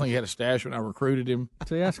I don't think he had a stash when I recruited him.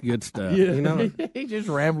 See, that's good stuff. He's just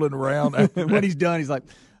rambling around. When he's done, he's like,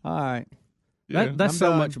 all right. That's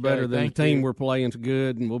so much better than the team we're playing's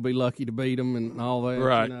good, and we'll be lucky to beat them and all that.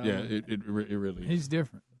 Right, yeah, it really is. He's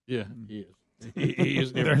different. Yeah, he is. He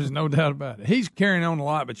is different. There's no doubt about it. He's carrying on a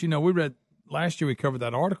lot, but we read last year, we covered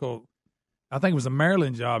that article I think it was a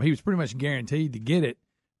Maryland job. He was pretty much guaranteed to get it.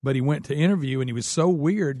 But he went to interview, and he was so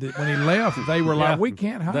weird that when he left, they were like, "We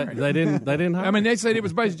can't hire him." They didn't hire him. I mean, they said it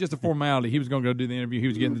was basically just a formality. He was going to go do the interview. He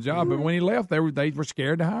was getting the job. But when he left, they were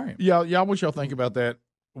scared to hire him. Yeah, y'all wish y'all think about that.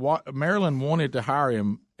 Maryland wanted to hire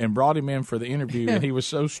him and brought him in for the interview, and he was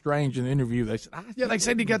so strange in the interview. They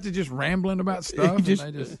said he got to just rambling about stuff.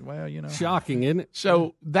 Shocking, isn't it?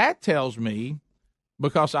 So that tells me,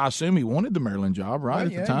 because I assume he wanted the Maryland job,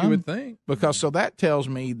 right, at the time. You would think. So that tells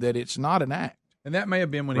me that it's not an act. And that may have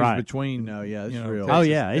been when he was between. No, yeah, it's real. Oh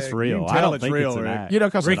yeah, it's real. I don't think it's an act.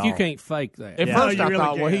 Because Rick, you can't fake that. At first, I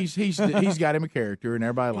thought, well, he's got him a character, and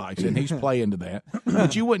everybody likes it, and he's playing to that.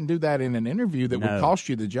 But you wouldn't do that in an interview that would cost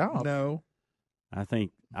you the job. No, I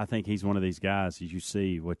think he's one of these guys. You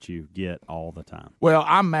see what you get all the time. Well,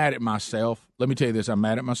 I'm mad at myself. Let me tell you this: I'm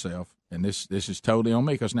mad at myself, and this is totally on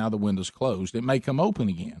me because now the window's closed. It may come open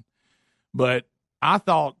again, but I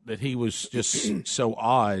thought that he was just so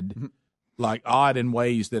odd. Like odd in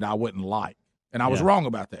ways that I wouldn't like. And I was wrong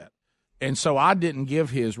about that. And so I didn't give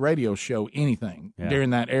his radio show anything during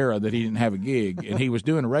that era that he didn't have a gig. And he was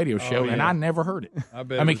doing a radio show, and I never heard it.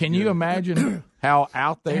 I mean, can you imagine how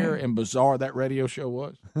out there and bizarre that radio show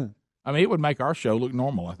was? I mean, it would make our show look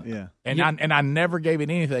normal, I think. Yeah. And I never gave it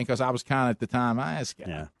anything because I was kind of, at the time, I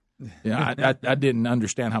didn't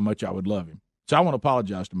understand how much I would love him. So I want to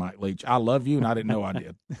apologize to Mike Leach. I love you, and I didn't know I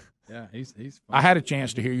did. Yeah, he's fun. I had a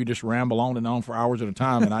chance to hear you just ramble on and on for hours at a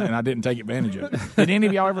time, and I didn't take advantage of it. Did any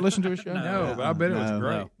of y'all ever listen to his show? No, but I bet it was great.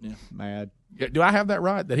 No. Yeah. Mad. Do I have that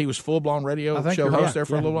right? That he was full-blown radio show host there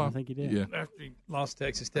for a little while? I think he did. Yeah. After he lost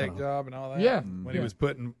Texas Tech job and all that. Yeah. When he was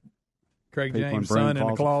putting Craig People James' in broom son in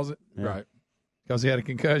the closet. Yeah. Right. Because he had a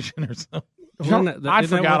concussion or something. I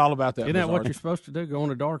forgot all about that. Isn't that what you're supposed to do? Go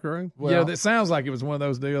in a dark room? Well, yeah, that sounds like it was one of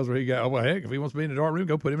those deals where he got, well, heck, if he wants to be in a dark room,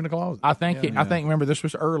 go put him in the closet. I think. Remember, this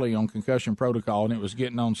was early on concussion protocol, and it was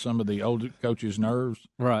getting on some of the older coaches' nerves.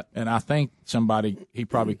 Right. And I think he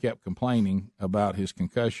probably kept complaining about his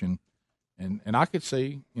concussion, and I could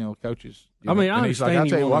see, coaches. I mean, I he's like, I'll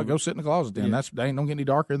tell you what, go sit in the closet. Then they ain't don't get any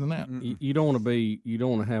darker than that. You don't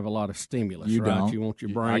want to have a lot of stimulus. You right? don't. You want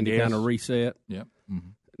your brain to kind of reset. Yep. Mm-hmm.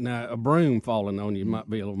 Now, a broom falling on you might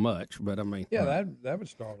be a little much, but I mean, that would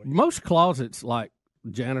startle you. Most closets, like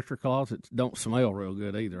janitor closets, don't smell real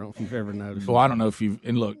good either. I don't know if you've ever noticed. Well, I don't know if you've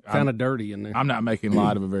look kind of dirty in there. I'm not making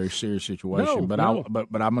light of a very serious situation, but I'm just going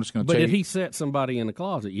to tell you. But did he set somebody in the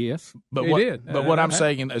closet? Yes, but he did. But what I'm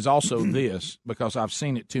saying is also this, because I've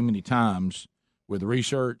seen it too many times with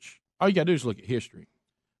research. All you got to do is look at history.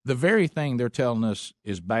 The very thing they're telling us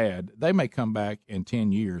is bad, they may come back in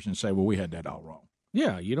 10 years and say, "Well, we had that all wrong."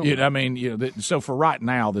 Yeah, you don't. I mean, so for right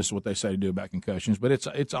now, this is what they say to do about concussions, but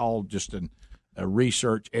it's all just a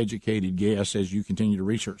research educated guess as you continue to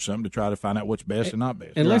research something to try to find out what's best and not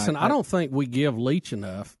best. And listen, I don't think we give Leach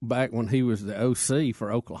enough back when he was the OC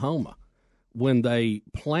for Oklahoma, when they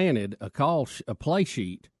planted a play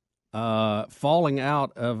sheet falling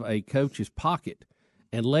out of a coach's pocket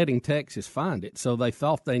and letting Texas find it, so they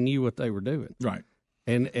thought they knew what they were doing. Right.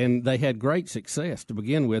 And they had great success to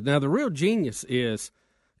begin with. Now, the real genius is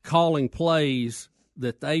calling plays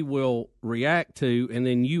that they will react to, and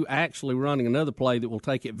then you actually running another play that will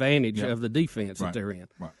take advantage of the defense that they're in.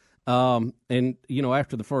 Right. And,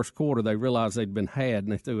 after the first quarter, they realized they'd been had,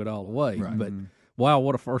 and they threw it all away. Right. But, wow,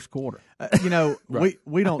 what a first quarter. We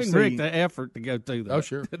don't see Rick, the effort to go through that. Oh,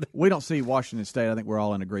 sure. We don't see Washington State. I think we're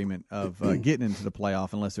all in agreement of getting into the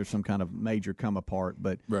playoff unless there's some kind of major come apart.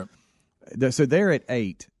 But so they're at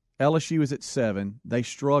 8. LSU is at 7. They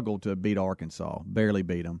struggled to beat Arkansas, barely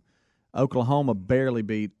beat them. Oklahoma barely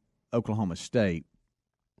beat Oklahoma State.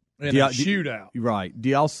 In a shootout. Right. Do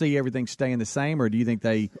y'all see everything staying the same, or do you think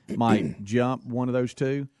they might jump one of those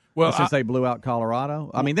two? Well, since they blew out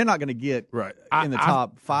Colorado? I mean, they're not going to get in the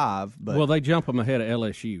top 5. But well, they jump them ahead of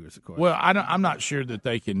LSU is the question. Well, I'm not sure that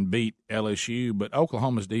they can beat LSU, but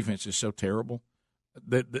Oklahoma's defense is so terrible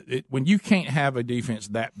that when you can't have a defense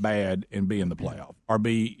that bad and be in the playoff, or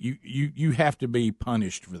you have to be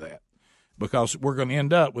punished for that, because we're going to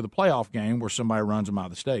end up with a playoff game where somebody runs them out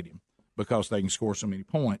of the stadium because they can score so many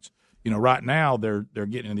points. Right now they're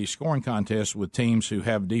getting in these scoring contests with teams who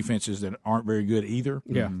have defenses that aren't very good either.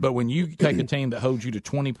 Yeah. But when you take a team that holds you to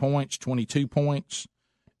 20 points, 22 points,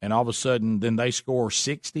 and all of a sudden then they score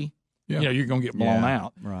 60, you're going to get blown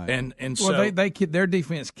out. Right. And so their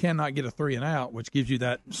defense cannot get a 3 and out, which gives you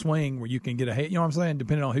that swing where you can get ahead. You know what I'm saying?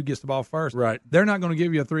 Depending on who gets the ball first. Right. They're not going to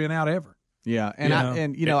give you a 3 and out ever. Yeah, and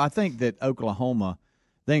I think that Oklahoma,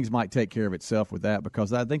 things might take care of itself with that,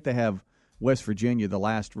 because I think they have West Virginia the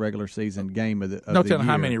last regular season game of the no the telling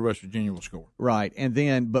year. How many West Virginia will score. Right, and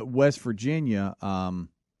then but West Virginia,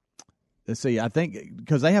 Let's see. I think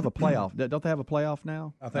because they have a playoff. Don't they have a playoff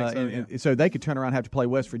now? I think so. Yeah. So they could turn around and have to play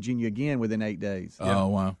West Virginia again within 8 days. Oh,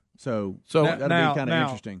 wow. So that'll be kind of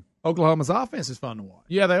interesting. Oklahoma's offense is fun to watch.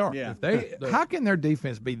 Yeah, they are. Yeah. How can their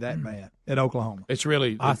defense be that bad at Oklahoma? It's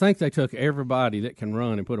really. I think they took everybody that can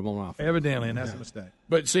run and put them on offense. Evidently, and that's a mistake.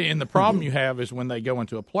 But see, and the problem you have is when they go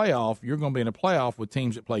into a playoff, you're going to be in a playoff with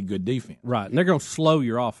teams that play good defense. Right, and they're going to slow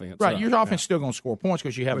your offense. Right, your offense is still going to score points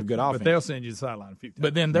because you have a good offense. But they'll send you to the sideline a few times.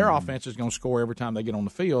 But then their offense is going to score every time they get on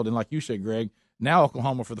the field. And like you said, Greg, now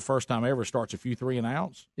Oklahoma for the first time ever starts a few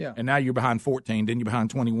 3-and-outs. Yeah. And now you're behind 14, then you're behind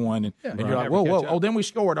 21, and you're like, whoa. Oh, then we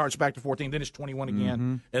scored. All right, it's back to 14. Then it's 21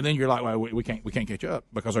 again, and then you're like, well, we can't catch up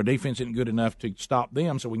because our defense isn't good enough to stop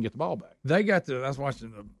them, so we can get the ball back. I was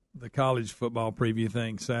watching the college football preview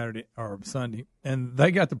thing Saturday or Sunday, and they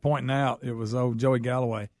got to pointing out it was Joey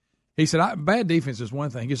Galloway. He said, bad defense is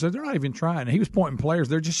one thing. He said, they're not even trying. And he was pointing players.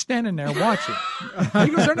 They're just standing there watching. He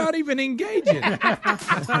goes, they're not even engaging.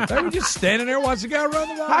 They were just standing there watching the guy run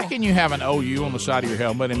the ball. How can you have an OU on the side of your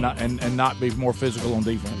helmet and not be more physical on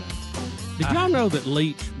defense? Did y'all know that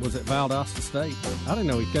Leach was at Valdosta State? I didn't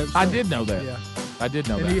know he coached. I did know that. Yeah. I did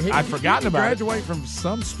know that. I'd forgotten about it. He graduated from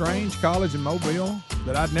some strange college in Mobile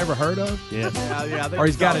that I'd never heard of. Yeah. Or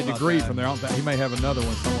he's got a degree from there. He may have another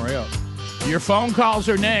one somewhere else. Your phone calls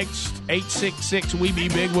are next.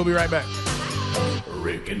 866-WE-BE-BIG. We'll be right back.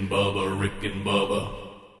 Rick and Bubba, Rick and Bubba.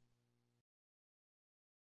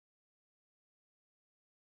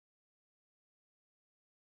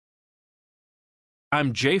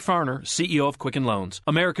 I'm Jay Farner, CEO of Quicken Loans,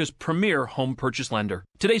 America's premier home purchase lender.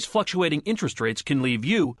 Today's fluctuating interest rates can leave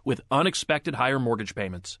you with unexpected higher mortgage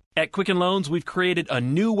payments. At Quicken Loans, we've created a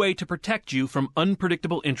new way to protect you from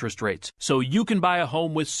unpredictable interest rates so you can buy a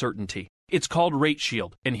home with certainty. It's called Rate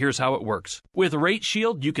Shield, and here's how it works. With Rate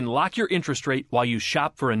Shield, you can lock your interest rate while you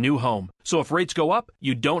shop for a new home. So if rates go up,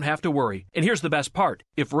 you don't have to worry. And here's the best part.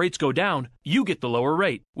 If rates go down, you get the lower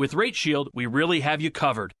rate. With Rate Shield, we really have you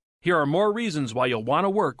covered. Here are more reasons why you'll want to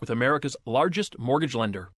work with America's largest mortgage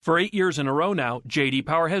lender. For 8 years in a row now, J.D.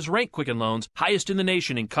 Power has ranked Quicken Loans highest in the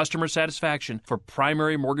nation in customer satisfaction for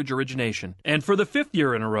primary mortgage origination. And for the 5th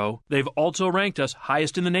year in a row, they've also ranked us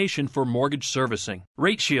highest in the nation for mortgage servicing.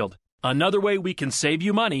 Rate Shield. Another way we can save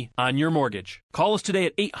you money on your mortgage. Call us today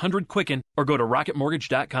at 800-QUICKEN or go to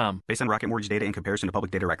rocketmortgage.com. Based on Rocket Mortgage data in comparison to public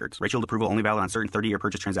data records. Rate Shield approval only valid on certain 30-year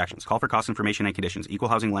purchase transactions. Call for cost information and conditions. Equal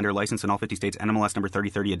housing lender licensed in all 50 states. NMLS number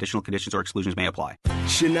 3030. Additional conditions or exclusions may apply.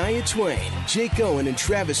 Shania Twain, Jake Owen, and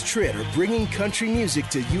Travis Tritt are bringing country music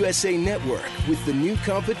to USA Network with the new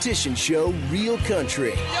competition show, Real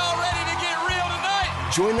Country. Y'all ready to get real tonight?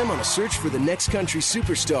 Join them on a search for the next country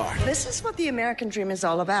superstar. This is what the American dream is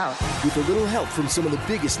all about. With a little help from some of the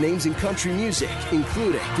biggest names in country music,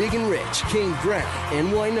 including Big and Rich, Kane Brown,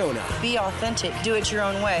 and Winona. Be authentic. Do it your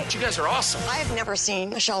own way. You guys are awesome. I have never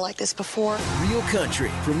seen a show like this before. Real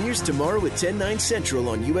Country premieres tomorrow at 10/9 Central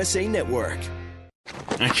on USA Network.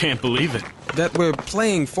 I can't believe it. That we're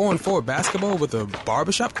playing 4-on-4 basketball with a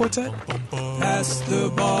barbershop quartet? Pass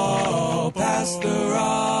the ball, pass the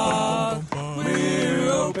rock. We're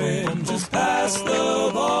open, just pass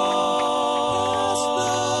the ball.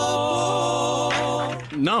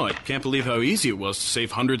 No, I can't believe how easy it was to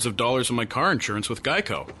save hundreds of dollars on my car insurance with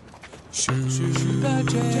Geico.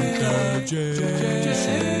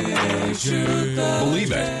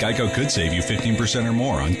 Believe it, Geico could save you 15% or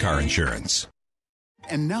more on car insurance.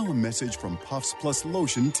 And now a message from Puffs Plus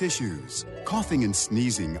Lotion Tissues. Coughing and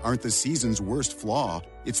sneezing aren't the season's worst flaw.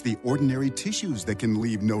 It's the ordinary tissues that can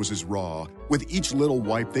leave noses raw. With each little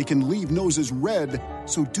wipe, they can leave noses red.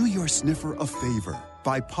 So do your sniffer a favor.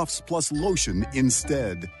 Buy Puffs Plus Lotion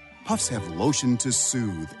instead. Puffs have lotion to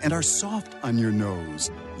soothe and are soft on your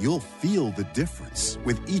nose. You'll feel the difference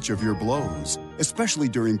with each of your blows. Especially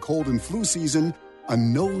during cold and flu season, a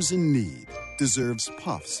nose in need deserves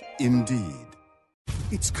Puffs indeed.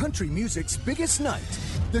 It's country music's biggest night,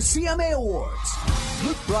 the CMA Awards.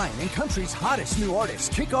 Luke Bryan and country's hottest new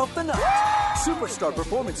artists kick off the night. Superstar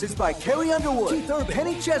performances by Carrie Underwood, Keith Urban,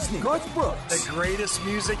 Kenny Chesney, Garth Brooks. The greatest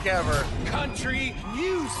music ever. Country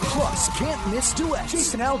music. Plus, can't miss duets.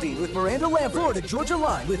 Jason Aldean with Miranda Lambert, Florida Georgia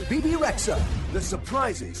Line with BB Rexa. The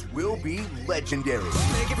surprises will be legendary.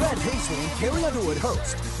 Brad Paisley and Carrie Underwood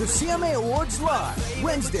host the CMA Awards live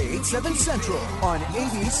Wednesday, 8/7 Central on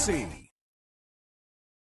ABC.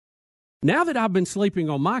 Now that I've been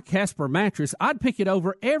sleeping on my Casper mattress, I'd pick it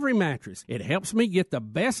over every mattress. It helps me get the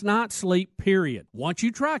best night's sleep, period. Once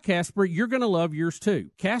you try Casper, you're going to love yours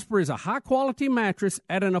too. Casper is a high-quality mattress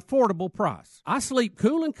at an affordable price. I sleep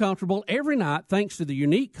cool and comfortable every night thanks to the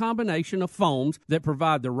unique combination of foams that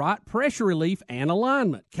provide the right pressure relief and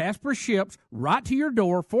alignment. Casper ships right to your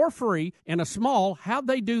door for free in a small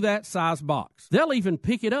how'd-they-do-that size box. They'll even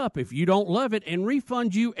pick it up if you don't love it and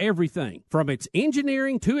refund you everything. From its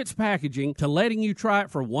engineering to its packaging, to letting you try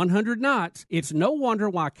it for 100 nights, it's no wonder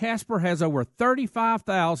why Casper has over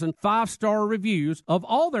 35,000 five-star reviews of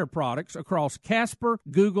all their products across Casper,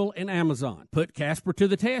 Google, and Amazon. Put Casper to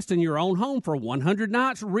the test in your own home for 100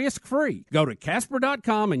 nights risk-free. Go to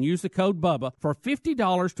Casper.com and use the code BUBBA for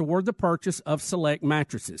 $50 toward the purchase of select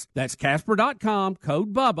mattresses. That's Casper.com,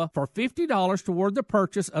 code BUBBA for $50 toward the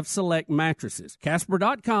purchase of select mattresses.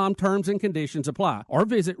 Casper.com, terms and conditions apply. Or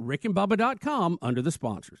visit rickandbubba.com under the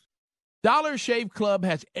sponsors. Dollar Shave Club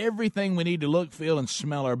has everything we need to look, feel, and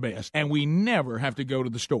smell our best, and we never have to go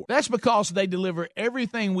to the store. That's because they deliver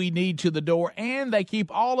everything we need to the door, and they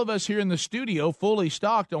keep all of us here in the studio fully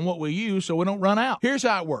stocked on what we use so we don't run out. Here's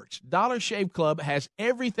how it works. Dollar Shave Club has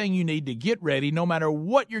everything you need to get ready no matter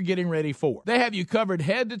what you're getting ready for. They have you covered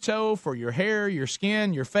head to toe for your hair, your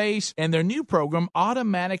skin, your face, and their new program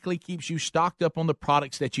automatically keeps you stocked up on the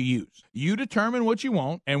products that you use. You determine what you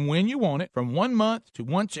want and when you want it from 1 month to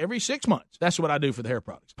once every 6 months. That's what I do for the hair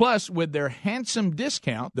products. Plus, with their handsome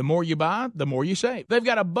discount, the more you buy, the more you save. They've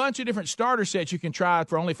got a bunch of different starter sets you can try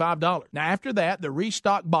for only $5. Now, after that, the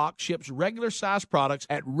restock box ships regular size products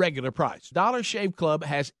at regular price. Dollar Shave Club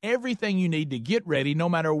has everything you need to get ready no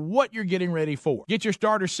matter what you're getting ready for. Get your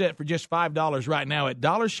starter set for just $5 right now at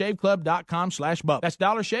dollarshaveclub.com/Bubba. That's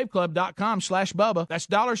dollarshaveclub.com/Bubba. That's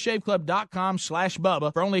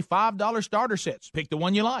dollarshaveclub.com/Bubba for only $5 starter sets. Pick the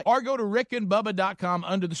one you like. Or go to rickandbubba.com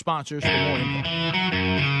under the sponsors for more info.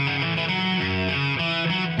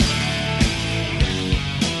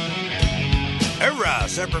 Hurrah!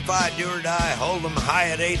 Semper Fi, do or die, hold 'em high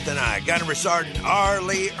at 8th and I. Gunnery Sergeant R.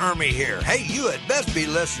 Lee Ermey here. Hey, you had best be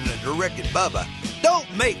listening to Rick and Bubba. Don't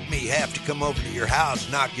make me have to come over to your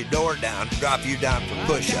house, knock your door down, drop you down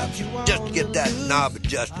for push-ups, just to get that knob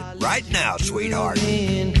adjusted. Right now, sweetheart.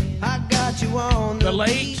 The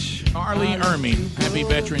late R. Lee Ermey. Happy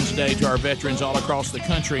Veterans Day to our veterans all across the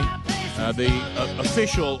country. The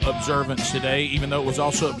official observance today, even though it was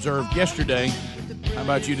also observed yesterday. How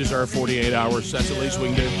about you deserve 48 hours? That's the least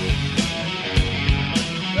we can do.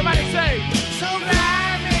 Somebody say, so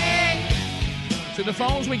to the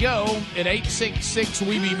phones we go at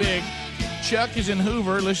 866-WE-BE-BIG. Chuck is in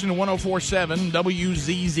Hoover, listening to 104.7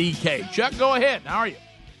 WZZK. Chuck, go ahead. How are you?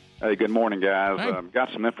 Hey, good morning, guys. Hey.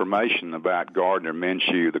 Got some information about Gardner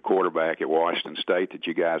Minshew, the quarterback at Washington State, that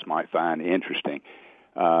you guys might find interesting.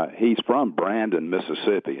 He's from Brandon,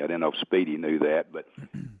 Mississippi. I didn't know if Speedy knew that, but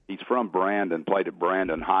he's from Brandon, played at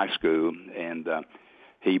Brandon High School, and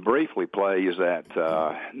he briefly plays at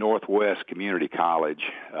Northwest Community College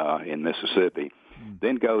in Mississippi,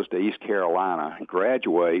 then goes to East Carolina,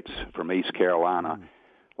 graduates from East Carolina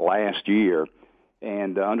last year,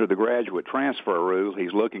 and under the graduate transfer rule,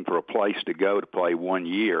 he's looking for a place to go to play 1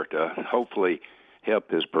 year to hopefully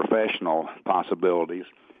help his professional possibilities.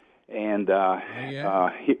 And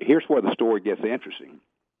here's where the story gets interesting.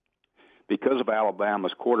 Because of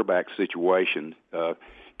Alabama's quarterback situation,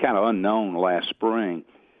 kind of unknown last spring,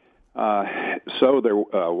 so their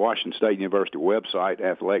Washington State University website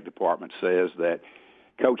athletic department says that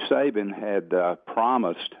Coach Saban had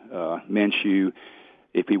promised Minshew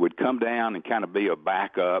if he would come down and kind of be a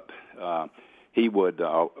backup, he would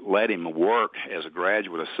let him work as a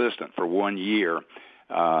graduate assistant for 1 year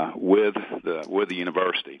with the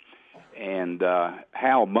university. And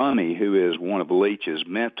Hal Mumme, who is one of Leach's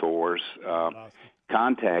mentors,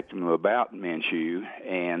 contacted him about Minshew.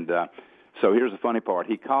 And so here's the funny part.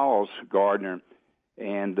 He calls Gardner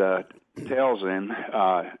and tells him,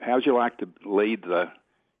 how'd you like to lead the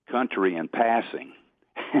country in passing?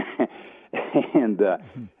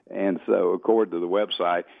 And so according to the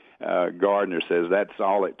website, Gardner says that's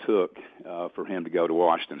all it took for him to go to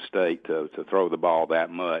Washington State to throw the ball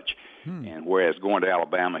that much. And whereas going to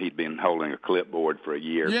Alabama, he'd been holding a clipboard for a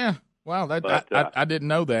year. Yeah. Wow, I didn't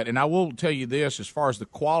know that. And I will tell you this, as far as the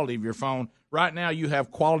quality of your phone, right now you have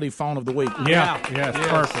quality phone of the week. Yeah.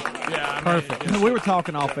 Perfect. Yeah, perfect. We were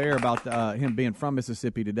talking off air about him being from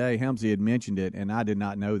Mississippi today. Helmsy had mentioned it, and I did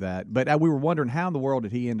not know that. But we were wondering how in the world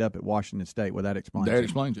did he end up at Washington State? Well, that explains it. That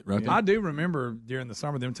explains it, right there. I do remember during the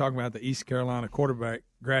summer them talking about the East Carolina quarterback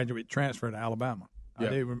graduate transfer to Alabama.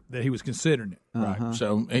 that he was considering it. Right.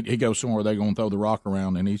 So he goes somewhere they're going to throw the rock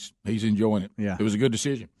around, and he's enjoying it. Yeah. It was a good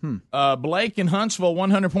decision. Blake in Huntsville,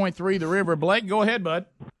 100.3 The River. Blake, go ahead, bud.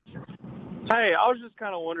 Hey, I was just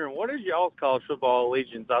kind of wondering, what is y'all's college football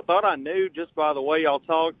allegiance? I thought I knew just by the way y'all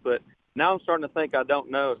talked, but now I'm starting to think I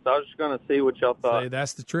don't know. So I was just going to see what y'all thought. See,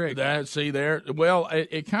 that's the trick. See there. Well,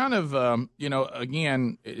 it kind of,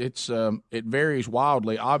 again, it varies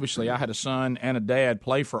wildly. Obviously, I had a son and a dad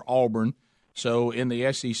play for Auburn. So in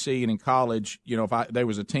the SEC and in college, if there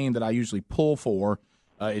was a team that I usually pull for,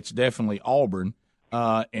 it's definitely Auburn.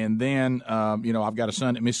 And then, I've got a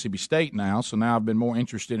son at Mississippi State now, so now I've been more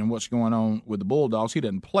interested in what's going on with the Bulldogs. He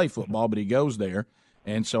doesn't play football, but he goes there.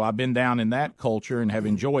 And so I've been down in that culture and have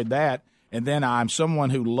enjoyed that. And then I'm someone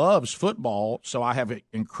who loves football, so I have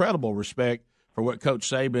incredible respect for what Coach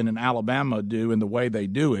Saban and Alabama do and the way they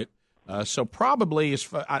do it. So probably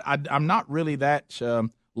I'm not really that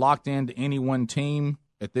locked into any one team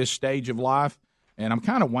at this stage of life. And I'm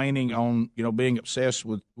kind of waning on, being obsessed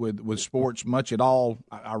with sports much at all.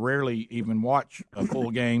 I rarely even watch full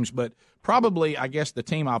games, but probably, I guess, the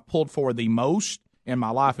team I've pulled for the most in my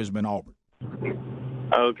life has been Auburn.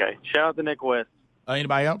 Okay. Shout out to Nick West.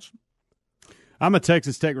 Anybody else? I'm a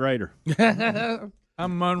Texas Tech Raider.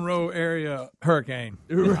 I'm Monroe area Hurricane.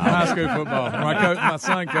 High school football. My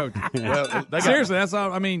son coached. Well, seriously, that's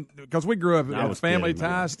all. I mean, because we grew up with family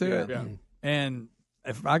ties to it. Yeah. And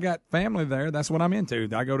if I got family there, that's what I'm into.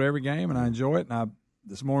 I go to every game and I enjoy it, and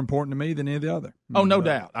it's more important to me than any of the other. Oh, no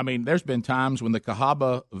doubt. I mean, there's been times when the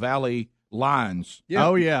Cahaba Valley Lions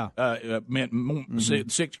meant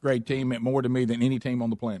sixth grade team meant more to me than any team on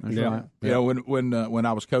the planet. That's right. When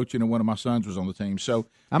I was coaching and one of my sons was on the team. So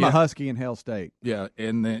I'm a Husky in Hell State. Yeah,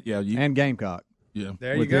 and then and Gamecock. Yeah,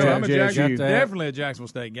 there you go. I'm definitely a Jacksonville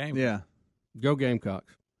State Gamecock. Yeah, go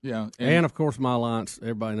Gamecocks. Yeah, and of course my alliance,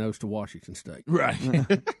 everybody knows, to Washington State. Right.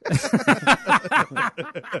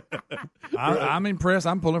 I'm impressed.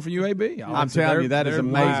 I'm pulling for UAB. I'm telling you, that is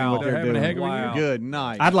amazing what they're doing. A heck of a year. Good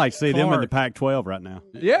night. I'd like to see them in the Pac-12 right now.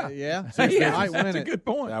 Yeah. That's a good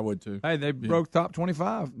point. I would too. Hey, they broke top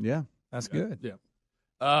 25. Yeah, that's good.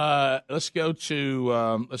 Yeah. Let's go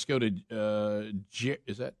to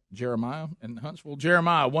is that Jeremiah in Huntsville?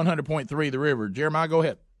 Jeremiah, 100.3 The River. Jeremiah, go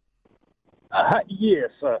ahead. Yes.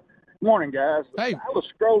 Morning, guys. Hey. I was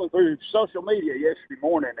scrolling through social media yesterday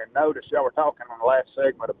morning and noticed y'all were talking on the last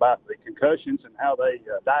segment about the concussions and how they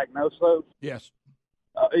diagnose those. Yes.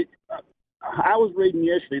 I was reading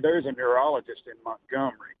yesterday there's a neurologist in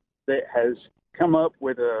Montgomery that has come up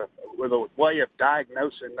with a way of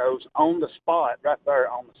diagnosing those on the spot right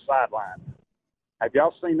there on the sideline. Have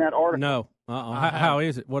y'all seen that article? No. How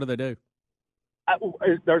is it? What do they do?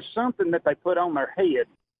 There's something that they put on their head.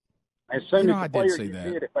 As soon as the player gets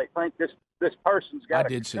hit, if they think this person's got a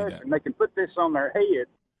concussion, they can put this on their head,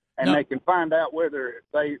 and they can find out whether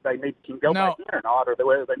they can go back in or not, or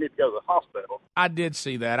whether they need to go to the hospital. I did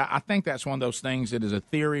see that. I think that's one of those things that is a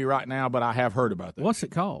theory right now, but I have heard about that. What's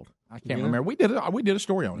it called? I can't remember. We did a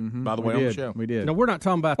story on it, by the way, on the show. We did. No, we're not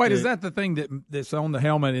talking about. Wait, is that the thing that's on the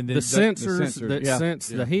helmet and the sensors that sense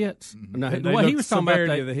the hits? Mm-hmm. No, the way he was talking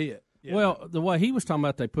about the hit. Yeah. Well, the way he was talking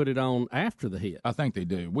about, they put it on after the hit. I think they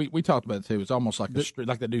do. We talked about it too. It's almost like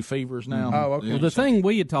like they do fevers now. Oh, okay. Well, the thing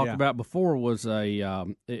we had talked about before was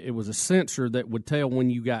it was a sensor that would tell when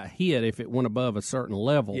you got hit if it went above a certain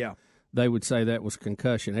level. Yeah, they would say that was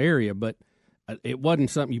concussion area, but it wasn't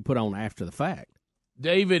something you put on after the fact.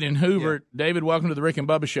 David in Hoover. Yeah. David, welcome to the Rick and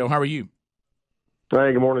Bubba Show. How are you?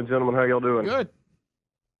 Hey, good morning, gentlemen. How y'all doing? Good.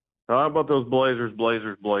 How about those Blazers,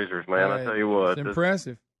 man? I tell you what, it's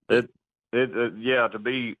impressive. To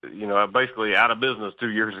be, basically out of business 2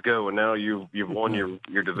 years ago, and now you've won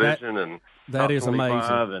your division, that is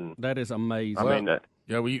amazing. And that is amazing. I mean that.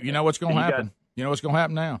 Yeah, well, you know what's going to happen. You know what's going to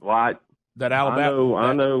happen now. Right. That Alabama,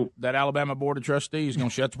 I know. That Alabama Board of Trustees is going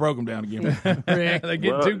to shut the program down again. They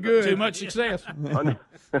get too good, too much success.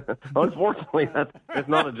 Unfortunately, it's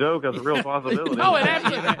not a joke. It's a real possibility. No, it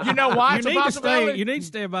absolutely. You know why it's a possibility? You need to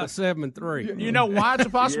stay about 7-3. You know why it's a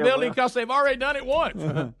possibility? Because they've already done it once.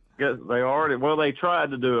 They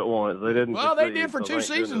tried to do it once. They didn't. Well, they did for 2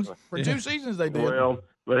 seasons. For 2 seasons, they did. Well,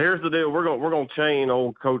 but here's the deal: we're going to chain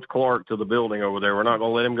old Coach Clark to the building over there. We're not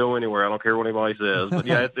going to let him go anywhere. I don't care what anybody says. But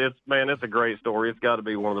yeah, it's a great story. It's got to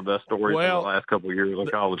be one of the best stories in the last couple of years in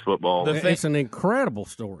college football. It's an incredible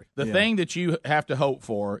story. The thing that you have to hope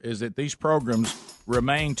for is that these programs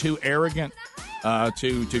remain too arrogant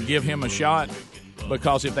to give him a shot.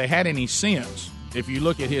 Because if they had any sense, if you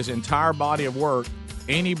look at his entire body of work,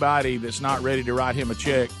 anybody that's not ready to write him a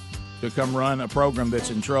check to come run a program that's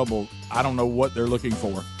in trouble, I don't know what they're looking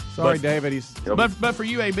for. Sorry, David. But for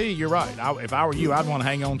you, AB, you're right. If I were you, I'd want to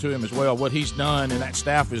hang on to him as well. What he's done and that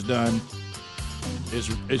staff has done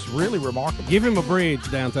is really remarkable. Give him a bridge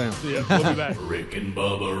downtown. Yeah, we'll be back. Rick and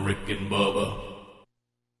Bubba.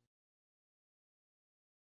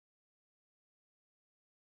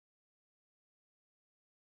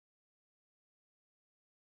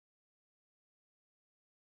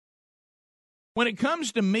 When it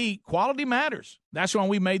comes to meat, quality matters. That's why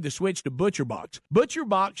we made the switch to ButcherBox.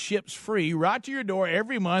 ButcherBox ships free right to your door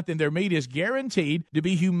every month, and their meat is guaranteed to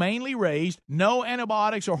be humanely raised, no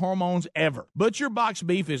antibiotics or hormones ever. ButcherBox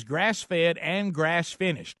beef is grass-fed and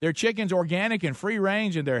grass-finished. Their chicken's organic and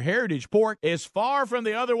free-range, and their heritage pork is far from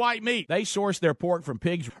the other white meat. They source their pork from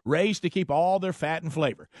pigs raised to keep all their fat and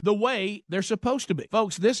flavor the way they're supposed to be.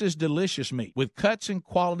 Folks, this is delicious meat with cuts and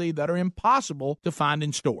quality that are impossible to find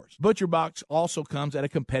in stores. ButcherBox also comes at a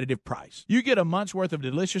competitive price. You get a month's worth of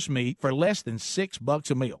delicious meat for less than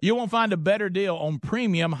 $6 a meal. You won't find a better deal on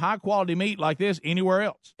premium, high-quality meat like this anywhere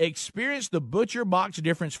else. Experience the ButcherBox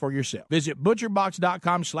difference for yourself. Visit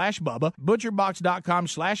ButcherBox.com/Bubba,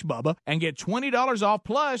 ButcherBox.com/Bubba, and get $20 off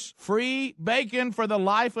plus free bacon for the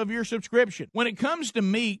life of your subscription. When it comes to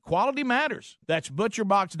meat, quality matters. That's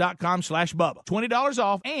ButcherBox.com/Bubba. $20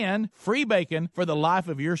 off and free bacon for the life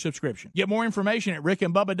of your subscription. Get more information at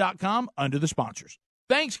RickandBubba.com under the sponsors.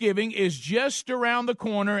 Thanksgiving is just around the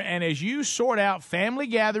corner, and as you sort out family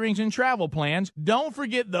gatherings and travel plans, don't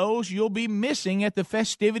forget those you'll be missing at the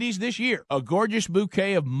festivities this year. A gorgeous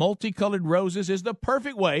bouquet of multicolored roses is the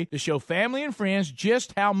perfect way to show family and friends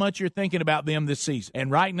just how much you're thinking about them this season.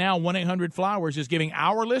 And right now, 1-800-Flowers is giving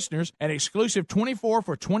our listeners an exclusive 24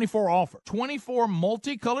 for 24 offer. 24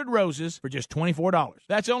 multicolored roses for just $24.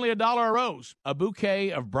 That's only $1 a rose. A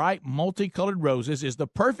bouquet of bright multicolored roses is the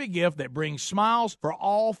perfect gift that brings smiles for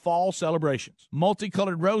all fall celebrations.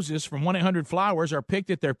 Multicolored roses from 1-800-Flowers are picked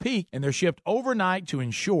at their peak, and they're shipped overnight to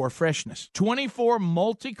ensure freshness. 24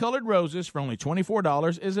 multicolored roses for only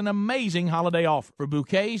 $24 is an amazing holiday offer. For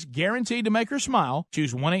bouquets guaranteed to make her smile,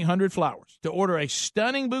 choose 1-800-Flowers. To order a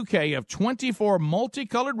stunning bouquet of 24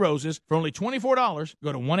 multicolored roses for only $24,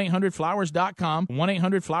 go to 1-800-Flowers.com,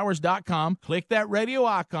 1-800-Flowers.com, click that radio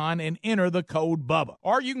icon, and enter the code BUBBA.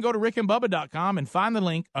 Or you can go to rickandbubba.com and find the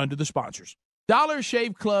link under the sponsors. Dollar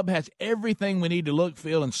Shave Club has everything we need to look,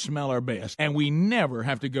 feel, and smell our best, and we never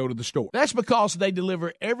have to go to the store. That's because they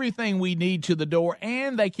deliver everything we need to the door,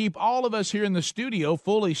 and they keep all of us here in the studio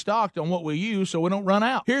fully stocked on what we use so we don't run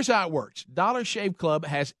out. Here's how it works. Dollar Shave Club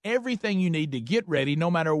has everything you need to get ready no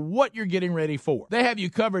matter what you're getting ready for. They have you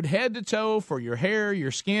covered head to toe for your hair,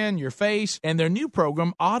 your skin, your face, and their new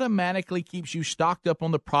program automatically keeps you stocked up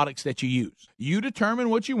on the products that you use. You determine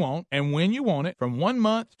what you want and when you want it from 1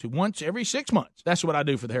 month to once every 6 months. That's what I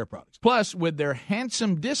do for the hair products. Plus, with their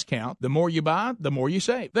handsome discount, the more you buy, the more you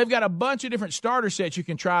save. They've got a bunch of different starter sets you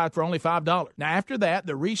can try for only $5. Now, after that,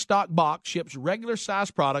 the restock box ships regular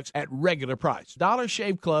size products at regular price. Dollar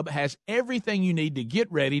Shave Club has everything you need to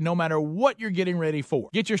get ready no matter what you're getting ready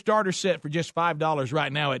for. Get your starter set for just $5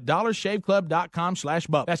 right now at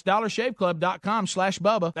dollarshaveclub.com/Bubba. That's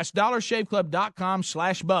dollarshaveclub.com/Bubba. That's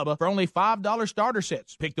dollarshaveclub.com/Bubba for only $5 starter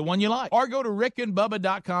sets. Pick the one you like. Or go to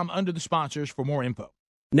rickandbubba.com under the sponsors for more info.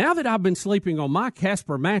 Now that I've been sleeping on my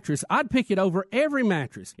Casper mattress, I'd pick it over every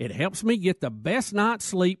mattress. It helps me get the best night's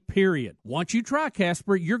sleep, period. Once you try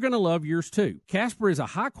Casper, you're going to love yours too. Casper is a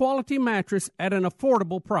high-quality mattress at an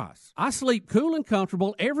affordable price. I sleep cool and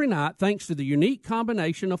comfortable every night thanks to the unique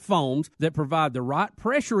combination of foams that provide the right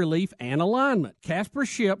pressure relief and alignment. Casper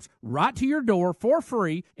ships right to your door for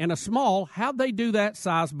free in a small how'd they do that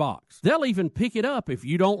size box. They'll even pick it up if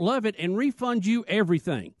you don't love it and refund you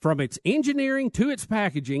everything. From its engineering to its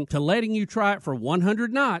packaging to letting you try it for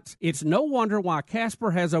 100 nights, it's no wonder why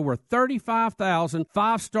Casper has over 35,000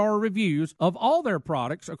 five-star reviews of all their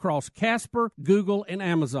products across Casper, Google, and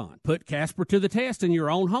Amazon. Put Casper to the test in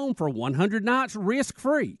your own home for 100 nights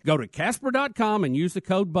risk-free. Go to Casper.com and use the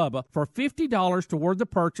code BUBBA for $50 toward the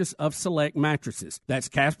purchase of select mattresses. That's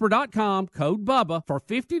Casper.com, code BUBBA for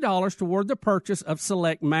 $50 toward the purchase of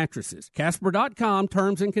select mattresses. Casper.com,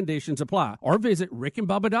 terms and conditions apply. Or visit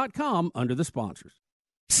rickandbubba.com under the sponsors.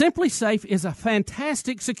 SimpliSafe is a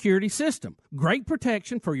fantastic security system. Great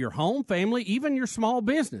protection for your home, family, even your small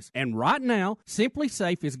business. And right now,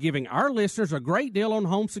 SimpliSafe is giving our listeners a great deal on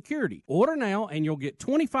home security. Order now and you'll get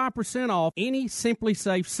 25% off any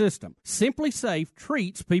SimpliSafe system. SimpliSafe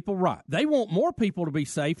treats people right. They want more people to be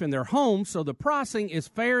safe in their homes, so the pricing is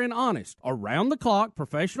fair and honest. Around-the-clock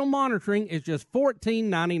professional monitoring is just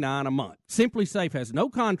 $14.99 a month. SimpliSafe has no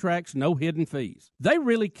contracts, no hidden fees. They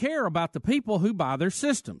really care about the people who buy their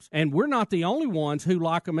system. systems. And we're not the only ones who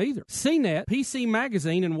like them either. CNET, PC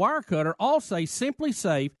Magazine, and Wirecutter all say Simply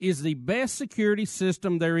Safe is the best security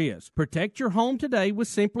system there is. Protect your home today with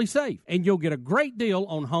Simply Safe, and you'll get a great deal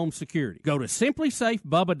on home security. Go to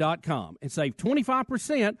simplysafebubba.com and save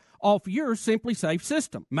 25% off your Simply Safe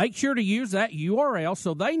system. Make sure to use that URL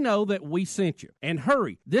so they know that we sent you. And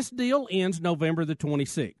hurry, this deal ends November the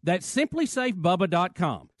 26th. That's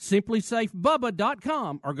simplysafebubba.com.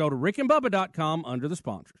 simplysafebubba.com, or go to rickandbubba.com under the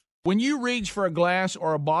sponsors. When you reach for a glass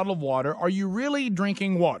or a bottle of water, are you really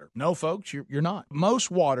drinking water? No, folks, you're not.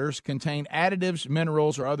 Most waters contain additives,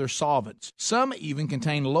 minerals, or other solvents. Some even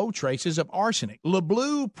contain low traces of arsenic.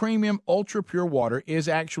 LeBlue Premium Ultra Pure Water is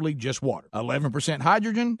actually just water. 11%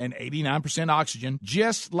 hydrogen and 89% oxygen,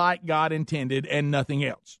 just like God intended and nothing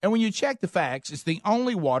else. And when you check the facts, it's the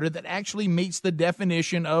only water that actually meets the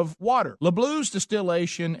definition of water. LeBlue's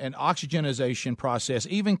distillation and oxygenization process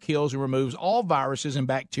even kills and removes all viruses and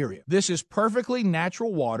bacteria. This is perfectly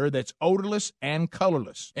natural water that's odorless and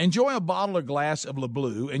colorless. Enjoy a bottle or glass of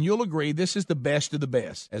LeBlue, and you'll agree this is the best of the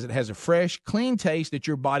best, as it has a fresh, clean taste that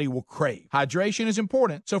your body will crave. Hydration is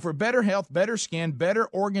important, so for better health, better skin, better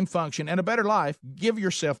organ function, and a better life, give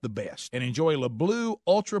yourself the best and enjoy LeBlue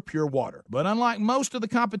Ultra Pure Water. But unlike most of the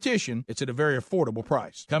competition, it's at a very affordable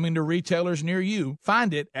price. Coming to retailers near you,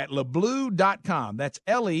 find it at leblue.com. That's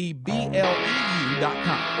LEBLEU.com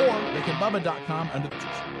or rickandbubba.com under the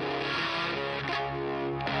description.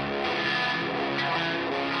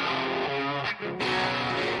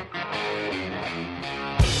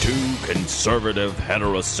 Two conservative,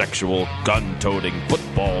 heterosexual, gun-toting,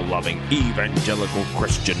 football-loving, evangelical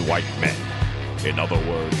Christian white men. In other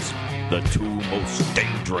words, the two most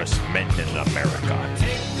dangerous men in America.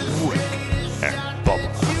 Rick and Bubba.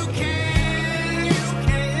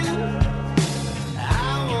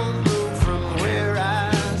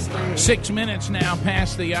 6 minutes now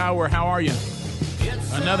past the hour. How are you?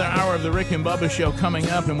 Another hour of the Rick and Bubba Show coming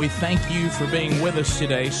up, and we thank you for being with us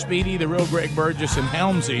today. Speedy, the real Greg Burgess, and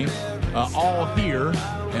Helmsy all here,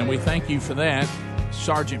 and we thank you for that.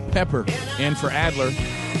 Sergeant Pepper in for Adler.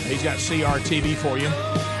 He's got CRTV for you.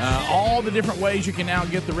 All the different ways you can now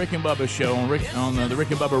get the Rick and Bubba Show on the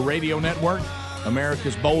Rick and Bubba Radio Network,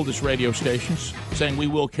 America's boldest radio stations, saying we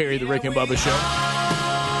will carry the Rick and Bubba Show.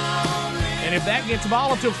 And if that gets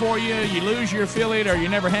volatile for you, you lose your affiliate or you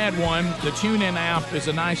never had one, the TuneIn app is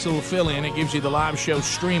a nice little fill-in. It gives you the live show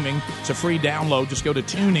streaming. It's a free download. Just go to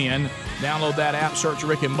TuneIn, download that app, search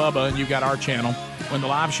Rick and Bubba, and you've got our channel. When the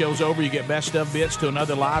live show's over, you get best of bits to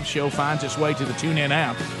another live show, finds its way to the TuneIn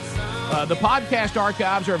app. The podcast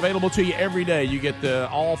archives are available to you every day. You get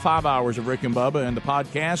all 5 hours of Rick and Bubba and the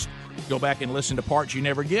podcast. Go back and listen to parts you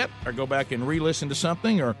never get, or go back and re-listen to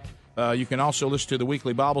something, or you can also listen to the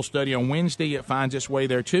weekly Bible study on Wednesday. It finds its way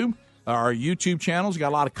there, too. Our YouTube channel's got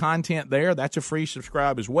a lot of content there. That's a free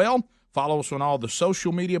subscribe as well. Follow us on all the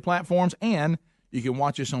social media platforms, and you can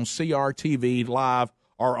watch us on CRTV live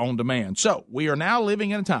or on demand. So we are now living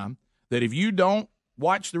in a time that if you don't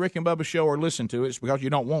watch the Rick and Bubba Show or listen to it, it's because you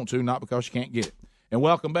don't want to, not because you can't get it. And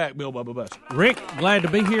welcome back, Bill Bubba Bussey. Rick, glad to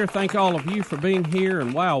be here. Thank all of you for being here.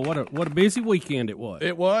 And wow, what a busy weekend it was.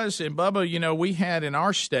 It was. And Bubba, we had in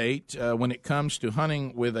our state, when it comes to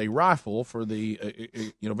hunting with a rifle for the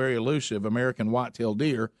very elusive American white-tailed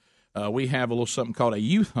deer, we have a little something called a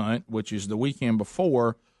youth hunt, which is the weekend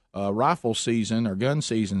before rifle season or gun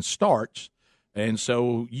season starts. And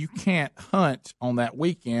so you can't hunt on that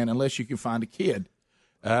weekend unless you can find a kid.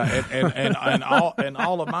 And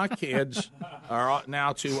all of my kids are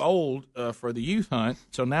now too old for the youth hunt,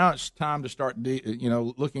 so now it's time to start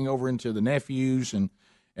looking over into the nephews and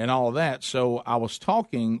all of that. So I was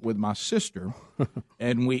talking with my sister,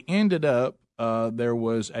 and we ended up there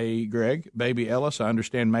was a baby Ellis, I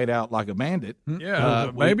understand, made out like a bandit.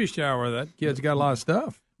 Yeah, baby shower. That kid's got a lot of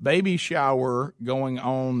stuff. Baby shower going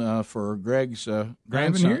on for Greg's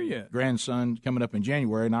grandson coming up in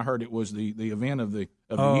January, and I heard it was the event of the year.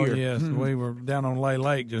 Oh, yes. We were down on Lay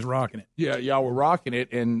Lake just rocking it. Yeah, y'all were rocking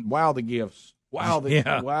it, and wow, the gifts. Wow, the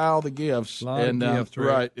gifts. And gifts,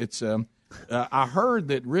 right. It's I heard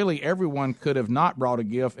that really everyone could have not brought a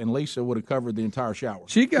gift, and Lisa would have covered the entire shower.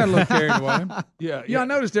 She got a little carried away. Yeah. I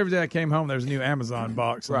noticed every day I came home, there's a new Amazon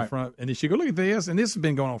box in the front, and she go, look at this, and this has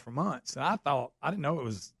been going on for months. And I didn't know it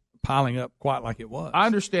was piling up quite like it was. I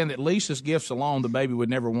understand that Lisa's gifts alone, the baby would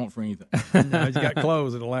never want for anything. No, he's got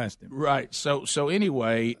clothes that'll last him. Right. So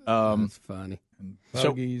anyway, that's funny.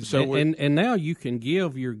 And now you can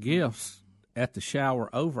give your gifts at the shower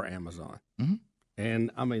over Amazon. Mm-hmm.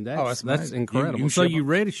 And I mean that's incredible. You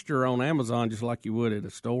register on Amazon just like you would at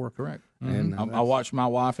a store. Correct. And I watched my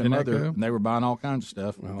wife and mother, cool? And they were buying all kinds of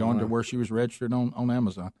stuff, going to where she was registered on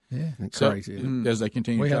Amazon. Yeah, crazy. As they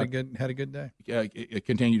continue, we had a good day. It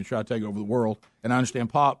continued to try to take over the world. And I understand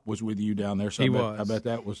Pop was with you down there. So I bet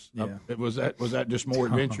that was was that just more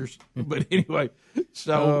adventures. But anyway,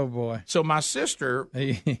 oh boy. So my sister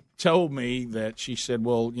told me that she said,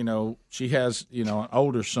 well, she has an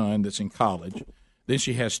older son that's in college. Then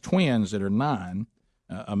she has twins that are 9,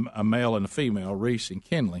 a male and a female, Reese and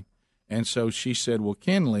Kenley. And so she said, well,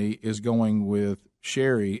 Kenley is going with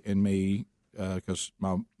Sherry and me because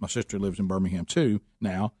my sister lives in Birmingham, too,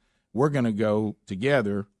 now. We're going to go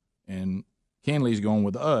together, and Kenley's going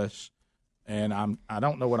with us, and I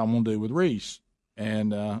don't know what I'm going to do with Reese.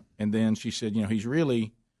 And then she said, he's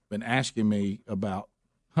really been asking me about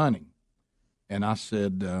hunting. And I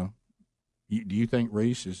said, do you think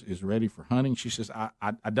Reese is ready for hunting? She says,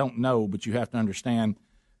 I don't know, but you have to understand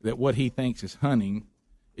that what he thinks is hunting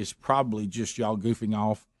is probably just y'all goofing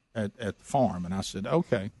off at the farm. And I said,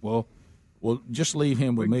 okay, well, just leave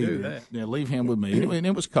him with me. Do that. Yeah, leave him with me. And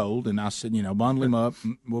it was cold, and I said, bundle him up,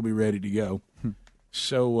 and we'll be ready to go.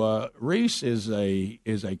 So Reese is a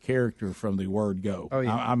character from the word go. Oh,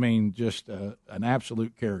 yeah. I mean, just an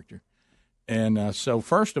absolute character. And so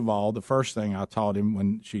first of all, the first thing I taught him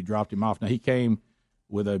when she dropped him off, now he came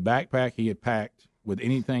with a backpack he had packed with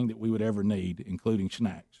anything that we would ever need, including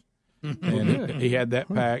snacks. And he had that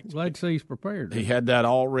packed. Glad to see he's prepared. He had that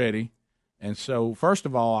all ready. And so, first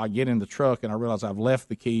of all, I get in the truck and I realize I've left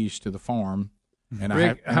the keys to the farm. And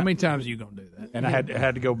Rick, how many times are you going to do that? And I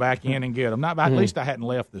had to go back in and get them. At least I hadn't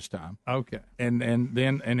left this time. Okay. And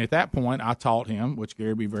at that point, I taught him, which Gary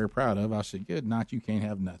would be very proud of. I said, "Good night, you can't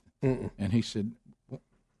have nothing." And he said,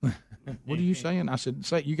 "What are you saying?" I said,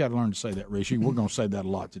 "You got to learn to say that, Reese. We're going to say that a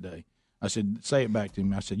lot today." I said, "Say it back to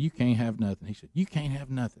him." I said, "You can't have nothing." He said, "You can't have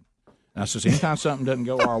nothing." And I said, anytime something doesn't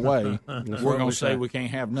go our way, we're going to say we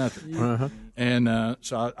can't have nothing. Uh-huh. And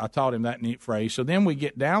so I taught him that neat phrase. So then we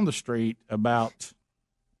get down the street about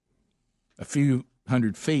a few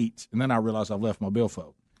hundred feet, and then I realized I've left my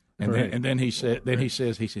billfold. And then he says,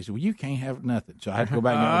 well, you can't have nothing. So I had to go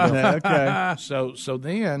back and get my billfold. Okay. So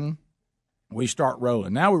then we start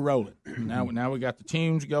rolling. Now we're rolling. Now we got the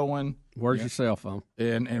teams going. Where's your cell phone?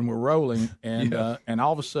 And we're rolling, and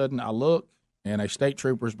all of a sudden I look. And a state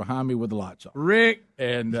trooper's behind me with the lights on. Rick,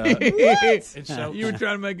 and so you were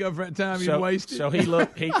trying to make up for that time you wasted. So he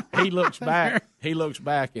looks back. He looks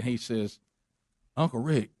back and he says, "Uncle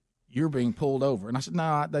Rick, you're being pulled over." And I said,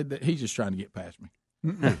 "No, he's just trying to get past me."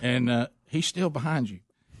 And he's still behind you.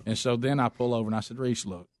 And so then I pull over and I said, "Reese,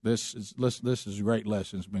 look, this is great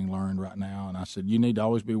lessons being learned right now." And I said, "You need to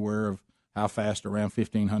always be aware of how fast around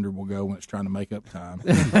 1,500 will go when it's trying to make up time,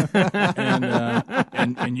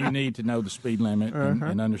 and you need to know the speed limit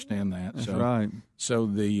and understand that." That's right. So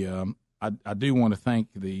I do want to thank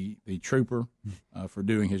the trooper for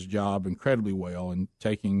doing his job incredibly well and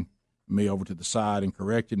taking me over to the side and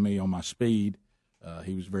corrected me on my speed.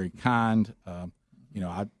 He was very kind.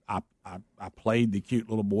 I played the cute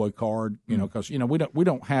little boy card, because we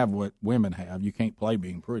don't have what women have. You can't play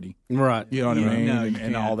being pretty, right? You know what I mean, no,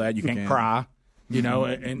 and all that. You can't cry,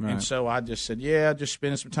 and so I just said, just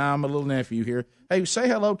spending some time with a little nephew here. Hey, say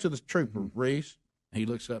hello to the trooper, Reese. He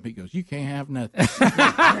looks up. He goes, "You can't have nothing."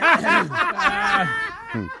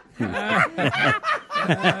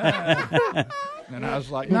 And I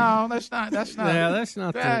was like, "No, that's not. Yeah, that's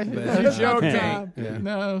not the best. It's joking. Yeah.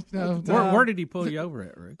 No. Where did he pull you over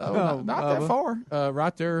at, Rick? Not that far.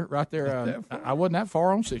 Right there. I wasn't that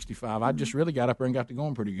far on 65. I just really got up there and got to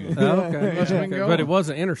going pretty good. Okay. But it was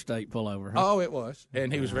an interstate pullover. Huh? Oh, it was.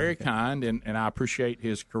 And he was very kind, and I appreciate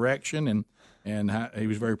his correction, and he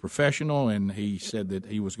was very professional, and he said that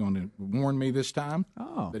he was going to warn me this time,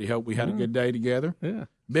 that he hoped we had a good day together. Yeah.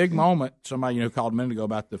 Big moment. Somebody called a minute ago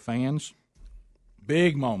about the fans.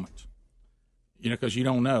 Big moment, because you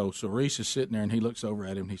don't know. So Reese is sitting there, and he looks over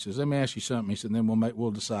at him. And he says, "Let me ask you something." He said, "Then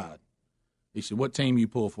we'll decide." He said, "What team you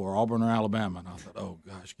pull for, Auburn or Alabama?" And I thought, "Oh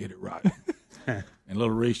gosh, get it right." And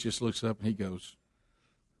little Reese just looks up and he goes,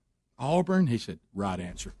 "Auburn?" He said, "Right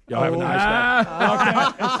answer." Y'all have a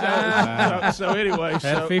nice day. So anyway,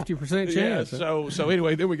 had a 50% chance. Yeah, so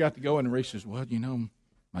anyway, then we got to go, and Reese says, "Well,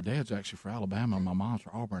 my dad's actually for Alabama, and my mom's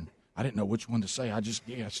for Auburn. I didn't know which one to say. I just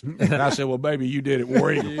guessed." And I said, "Well, baby, you did it,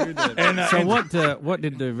 War Eagle." So what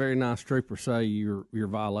did the very nice trooper say your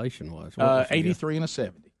violation was? 83 and a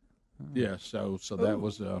 70. Yeah, so that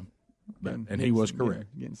was and he was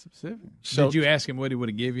correct. Getting specific. So, did you ask him what he would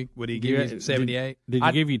have give you? Would he give you 78? Did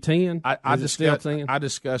he give you 10? I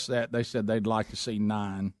discussed that. They said they'd like to see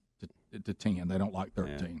 9 to 10. They don't like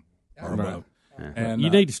 13 or above. And you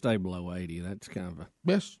need to stay below 80. That's kind of a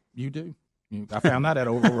yes, you do. I found that out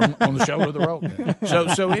over on the shoulder of the road.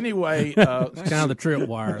 So anyway, it's kind of the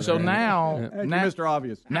tripwire. So now, Mr.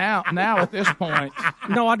 Obvious. Now at this point,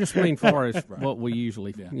 no, I just mean far as what we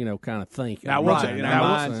usually, kind of think. Now, what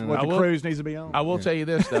the cruise needs to be on. I will tell you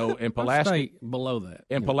this though, in Pulaski, below that,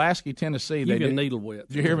 in Pulaski, Tennessee, they needle width.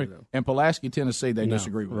 Did you hear me? In Pulaski, Tennessee, they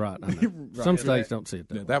disagree with right. Some states don't see it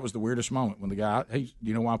that way. That was the weirdest moment when the guy, hey,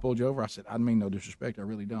 you know why I pulled you over? I said, I mean no disrespect, I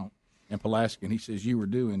really don't. In Pulaski, and he says, you were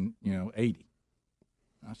doing, 80.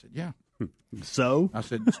 I said, yeah. So? I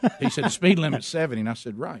said, he said, the speed limit's 70. And I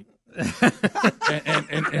said, right.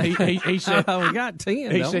 and he said, we got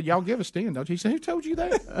 10. He said, y'all give us 10, don't you? He said, who told you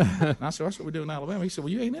that? And I said, that's what we do in Alabama. He said,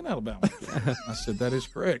 well, you ain't in Alabama. I said, that is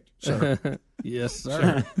correct, sir. Yes,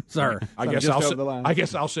 sir. Sir. I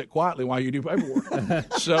guess I'll sit quietly while you do paperwork.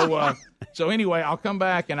 So anyway, I'll come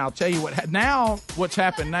back and I'll tell you what's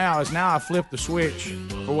happened now is now I flipped the switch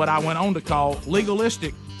for what I went on to call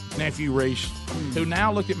legalistic nephew Reese, who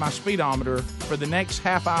now looked at my speedometer for the next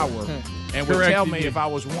half hour and would tell me if I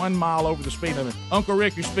was 1 mile over the speed limit. Uncle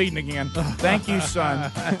Rick, you're speeding again. Thank you,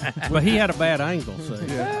 son. But he had a bad angle, so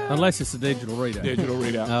unless it's a digital readout. Digital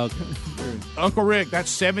readout. Okay. Uncle Rick, that's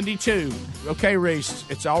 72. Okay, Reese,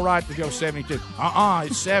 it's all right to go 72.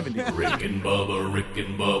 It's 70. Rick and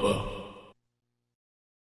Bubba.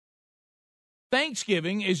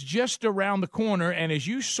 Thanksgiving is just around the corner, and as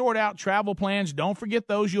you sort out travel plans, don't forget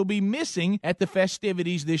those you'll be missing at the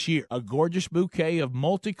festivities this year. A gorgeous bouquet of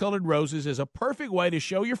multicolored roses is a perfect way to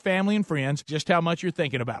show your family and friends just how much you're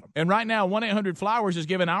thinking about them. And right now, 1-800-Flowers is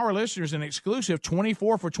giving our listeners an exclusive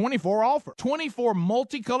 24 for 24 offer. 24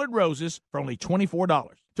 multicolored roses for only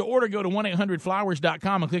 $24. To order, go to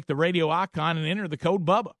 1-800-Flowers.com and click the radio icon and enter the code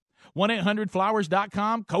BUBBA.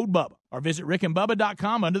 1-800-Flowers.com, code BUBBA. Or visit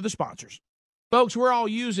rickandbubba.com under the sponsors. Folks, we're all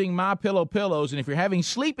using MyPillow pillows, and if you're having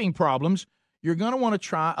sleeping problems, you're going to want to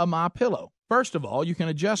try a MyPillow. First of all, you can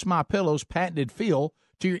adjust MyPillow's patented feel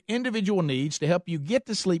to your individual needs to help you get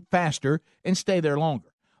to sleep faster and stay there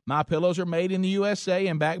longer. MyPillows are made in the USA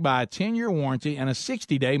and backed by a 10-year warranty and a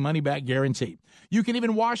 60-day money-back guarantee. You can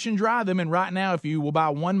even wash and dry them, and right now, if you will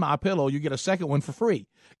buy one MyPillow, you get a second one for free.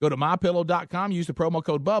 Go to MyPillow.com, use the promo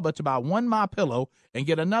code BUBBA to buy one MyPillow and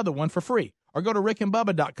get another one for free. Or go to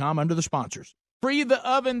rickandbubba.com under the sponsors. Free the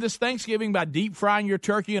oven this Thanksgiving by deep frying your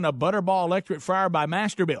turkey in a Butterball electric fryer by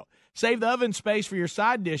Masterbuilt. Save the oven space for your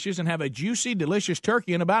side dishes and have a juicy, delicious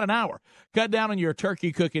turkey in about an hour. Cut down on your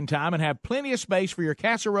turkey cooking time and have plenty of space for your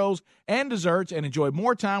casseroles and desserts and enjoy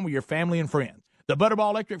more time with your family and friends. The Butterball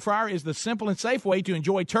electric fryer is the simple and safe way to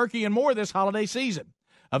enjoy turkey and more this holiday season.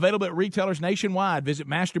 Available at retailers nationwide. Visit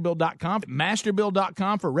Masterbuilt.com,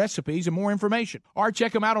 Masterbuilt.com for recipes and more information. Or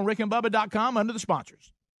check them out on rickandbubba.com under the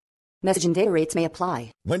sponsors. Message and data rates may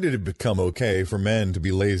apply. When did it become okay for men to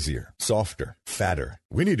be lazier, softer, fatter?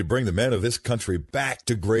 We need to bring the men of this country back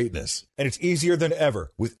to greatness. And it's easier than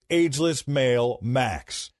ever with Ageless Male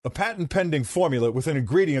Max, a patent-pending formula with an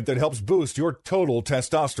ingredient that helps boost your total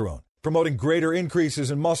testosterone, promoting greater increases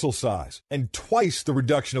in muscle size and twice the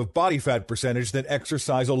reduction of body fat percentage than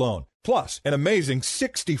exercise alone. Plus, an amazing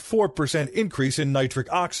 64% increase in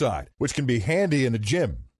nitric oxide, which can be handy in the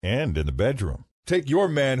gym and in the bedroom. Take your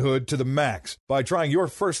manhood to the max by trying your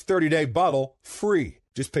first 30-day bottle free.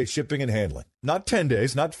 Just pay shipping and handling. Not 10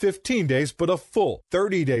 days, not 15 days, but a full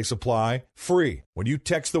 30-day supply free when you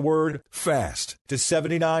text the word FAST to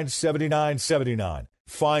 797979.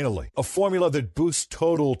 Finally, a formula that boosts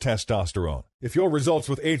total testosterone. If your results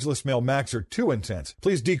with Ageless Male Max are too intense,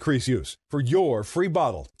 please decrease use. For your free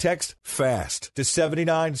bottle, text FAST to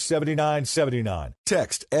 797979.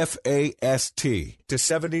 Text FAST to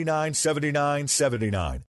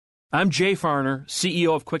 797979. I'm Jay Farner,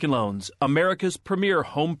 CEO of Quicken Loans, America's premier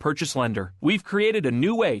home purchase lender. We've created a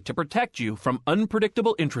new way to protect you from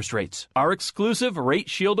unpredictable interest rates. Our exclusive Rate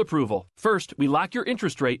Shield approval. First, we lock your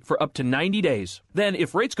interest rate for up to 90 days. Then,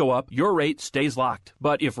 if rates go up, your rate stays locked.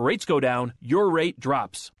 But if rates go down, your rate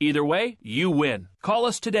drops. Either way, you win. Call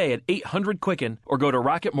us today at 800-QUICKEN or go to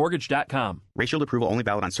rocketmortgage.com. Rate Shield approval only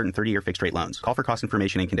valid on certain 30-year fixed-rate loans. Call for cost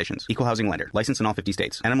information and conditions. Equal housing lender. Licensed in all 50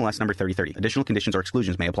 states. NMLS number 3030. Additional conditions or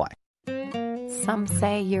exclusions may apply. Some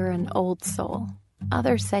say you're an old soul.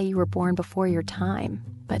 Others say you were born before your time.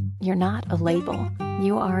 But you're not a label.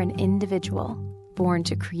 You are an individual, born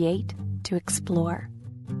to create, to explore.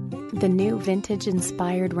 The new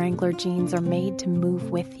vintage-inspired Wrangler jeans are made to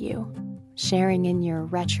move with you, sharing in your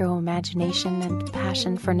retro imagination and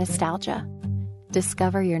passion for nostalgia.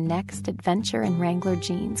 Discover your next adventure in Wrangler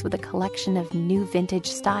jeans with a collection of new vintage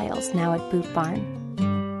styles now at Boot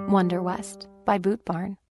Barn. Wonder West by Boot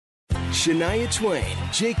Barn. Shania Twain,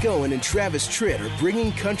 Jake Owen, and Travis Tritt are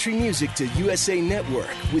bringing country music to USA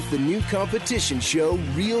Network with the new competition show,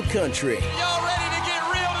 Real Country. Y'all ready to get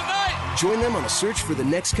real tonight? Join them on a search for the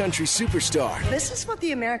next country superstar. This is what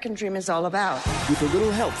the American dream is all about. With a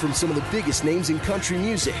little help from some of the biggest names in country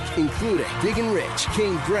music, including Big and Rich,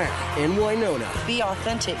 Kane Brown, and Winona. Be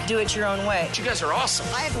authentic. Do it your own way. You guys are awesome.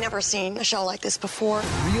 I have never seen a show like this before.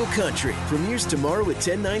 Real Country premieres tomorrow at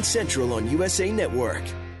 10/9 Central on USA Network.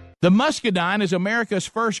 The muscadine is America's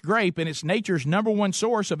first grape, and it's nature's #1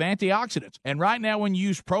 source of antioxidants. And right now, when you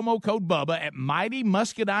use promo code BUBBA at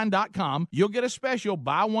MightyMuscadine.com, you'll get a special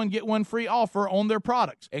buy one, get one free offer on their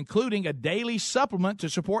products, including a daily supplement to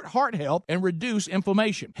support heart health and reduce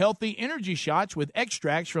inflammation. Healthy energy shots with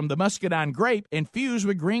extracts from the muscadine grape infused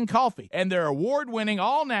with green coffee. And their award-winning,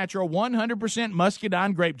 all-natural, 100%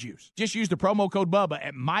 muscadine grape juice. Just use the promo code BUBBA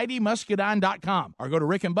at MightyMuscadine.com or go to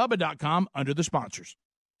RickandBubba.com under the sponsors.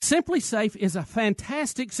 Simply Safe is a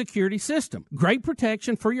fantastic security system. Great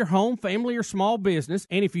protection for your home, family, or small business.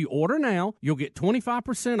 And if you order now, you'll get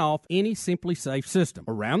 25% off any Simply Safe system.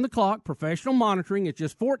 Around the clock, professional monitoring is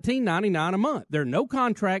just $14.99 a month. There are no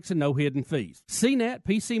contracts and no hidden fees. CNET,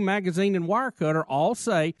 PC Magazine, and Wirecutter all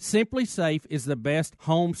say Simply Safe is the best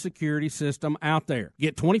home security system out there.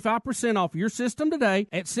 Get 25% off your system today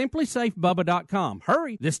at simplysafebubba.com.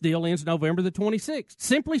 Hurry, this deal ends November the 26th.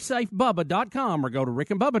 Simplysafebubba.com or go to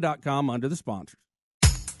rickandbubba.com under the sponsors.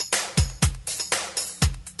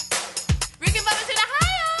 Rick and Bubba's in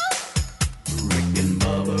Ohio. Rick and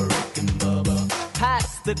Bubba.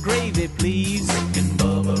 Pass the gravy, please. Rick and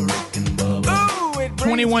Bubba. Ooh,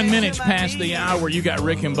 21 minutes past the hour. You got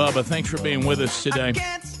Rick and Bubba. Thanks for being with us today.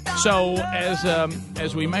 So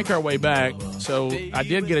as we make our way back, so I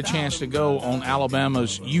did get a chance to go on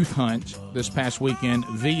Alabama's youth hunt this past weekend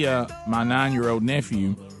via my 9-year-old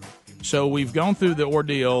nephew. So we've gone through the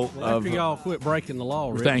ordeal after y'all quit breaking the law,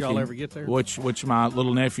 Rick, y'all ever get there? Which my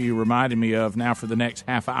little nephew reminded me of now for the next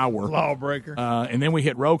half hour. Lawbreaker. And then we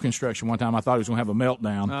hit road construction one time. I thought he was going to have a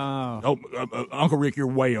meltdown. Uncle Rick, you're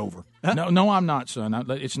way over. No, I'm not, son.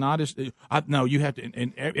 It's not as. No, you have to.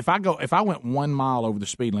 And if I went 1 mile over the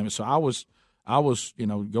speed limit, so I was,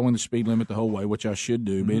 going the speed limit the whole way, which I should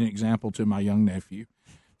do, be an example to my young nephew.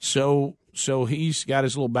 So he's got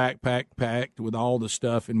his little backpack packed with all the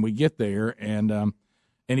stuff, and we get there, and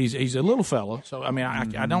he's a little fella. So I mean,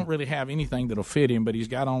 I don't really have anything that'll fit him, but he's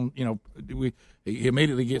got on. He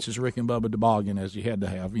immediately gets his Rick and Bubba toboggan as he had to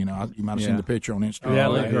have. You might have seen the picture on Instagram. Yeah,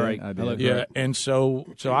 look great. I did. Yeah, and so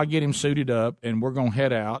I get him suited up, and we're gonna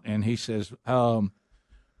head out, and he says, "Well,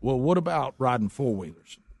 what about riding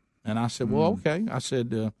 4-wheelers?" And I said, "Well, okay." I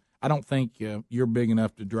said. I don't think you're big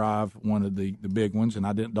enough to drive one of the big ones, and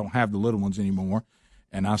I don't have the little ones anymore.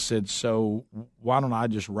 And I said, so why don't I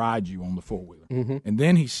just ride you on the 4-wheeler? Mm-hmm. And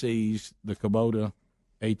then he sees the Kubota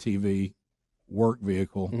ATV work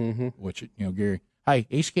vehicle, which, Gary, hey,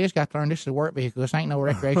 East Kids got to learn this is a work vehicle. This ain't no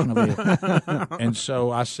recreational vehicle. And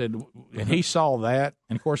so I said, and he saw that.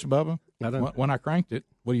 And, of course, Bubba, when I cranked it,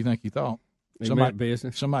 what do you think he thought? Somebody meant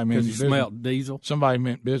business. Somebody meant business. Smelled diesel. Somebody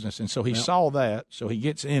meant business, and so he saw that. So he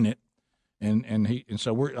gets in it, and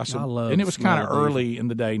so I said, and it was kind of early in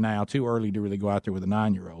the day now, too early to really go out there with a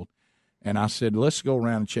 9-year-old. And I said, let's go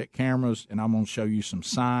around and check cameras, and I'm going to show you some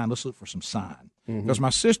sign. Let's look for some sign because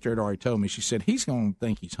my sister had already told me. She said he's going to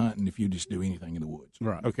think he's hunting if you just do anything in the woods.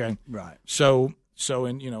 Right. Okay. Right. So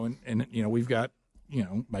and we've got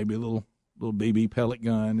maybe a little BB pellet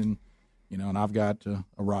gun and. And I've got a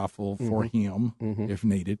rifle for him if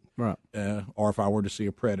needed. Right. Or if I were to see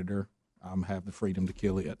a predator, I have the freedom to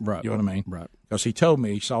kill it. Right. You know what I mean? Right. Because he told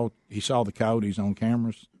me he saw the coyotes on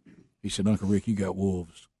cameras. He said, Uncle Rick, you got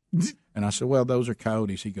wolves. And I said, well, those are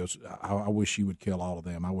coyotes. He goes, I wish you would kill all of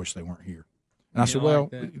them. I wish they weren't here. And I said, well,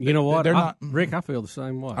 you know what? They're not. Rick, I feel the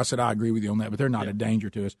same way. I said, I agree with you on that, but they're not a danger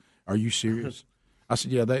to us. Are you serious? I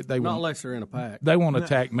said, yeah, they not unless they're in a pack. They won't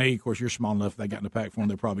attack me. Of course, you're small enough. If they got in a pack for them,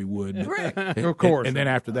 they probably would. Of course. And then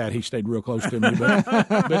after that, he stayed real close to me.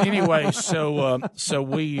 But anyway, so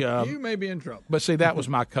we. You may be in trouble. But see, that was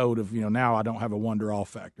my code of now I don't have a wonder off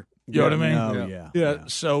factor. You know what I mean? No, yeah.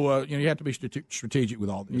 So you have to be strategic with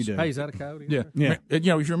all this. You do. Hey, is that a coyote? Yeah. If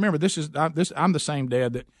you remember, I'm the same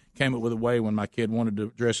dad that came up with a way when my kid wanted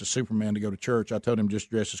to dress as Superman to go to church. I told him just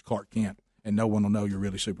dress as Clark Kent. And no one will know you're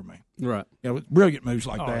really Superman. Right. Brilliant moves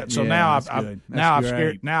like that. So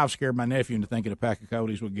I've scared my nephew into thinking a pack of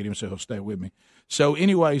coyotes would get him, so he'll stay with me. So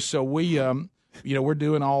anyway, so we, we're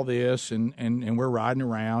doing all this and we're riding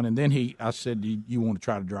around. And then I said, do you want to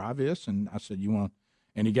try to drive this? And I said, you want?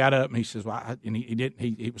 And he got up and he says, well, and he didn't.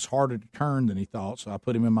 It was harder to turn than he thought. So I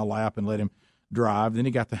put him in my lap and let him drive. Then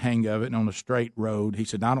he got the hang of it, and on a straight road, he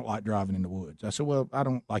said, I don't like driving in the woods. I said, well, I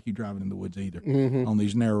don't like you driving in the woods either on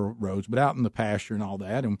these narrow roads, but out in the pasture and all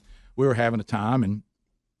that. And we were having a time, and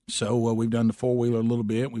so we've done the four-wheeler a little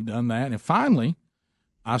bit. We've done that. And finally,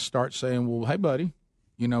 I start saying, well, hey, buddy,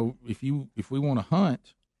 if we want to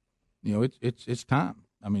hunt, it's time.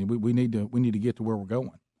 I mean, we need to get to where we're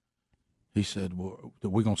going. He said, well,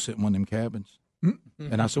 we're going to sit in one of them cabins.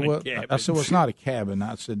 And I said, well, it's not a cabin.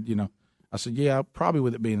 I said, yeah, probably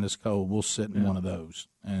with it being this cold, we'll sit in one of those.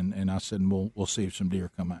 And I said, we'll see if some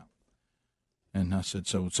deer come out. And I said,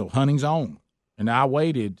 so hunting's on. And I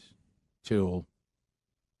waited till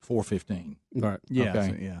 4:15. Right. Yeah. Okay?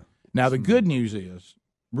 So, yeah. Now, the good news is,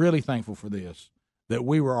 really thankful for this, that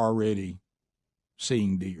we were already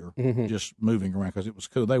seeing deer just moving around because it was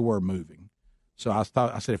cool. They were moving. So I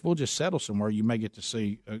said, if we'll just settle somewhere, you may get to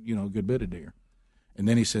see, a good bit of deer. And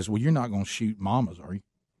then he says, well, you're not going to shoot mamas, are you?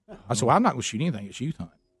 I said, well, I'm not going to shoot anything. It's youth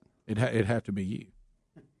hunt. It'd have to be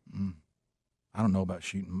you. I don't know about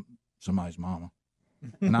shooting somebody's mama.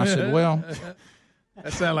 And I said, well.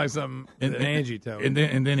 That sounds like something Angie told me.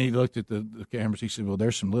 And then he looked at the cameras. He said, well,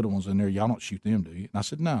 there's some little ones in there. Y'all don't shoot them, do you? And I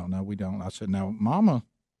said, no, we don't. I said, now, mama,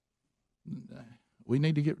 we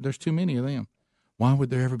need to there's too many of them. Why would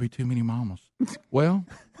there ever be too many mamas? Well,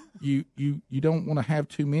 you don't want to have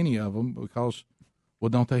too many of them because, well,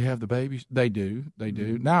 don't they have the babies? They do.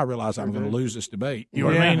 Now I realize I'm going to lose this debate. You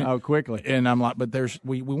know what I mean? Oh, quickly. And I'm like, but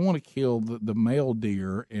we want to kill the male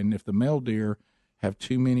deer, and if the male deer have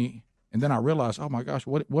too many, and then I realize, oh my gosh,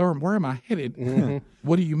 where am I headed?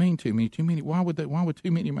 What do you mean too many? Too many? Why would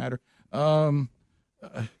too many matter? Because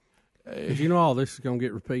all this is going to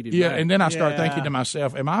get repeated. Yeah, back. And then I start thinking to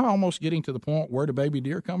myself, am I almost getting to the point where the baby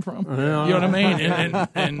deer come from? You know what I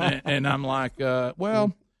mean? And I'm like,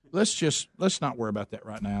 well, let's not worry about that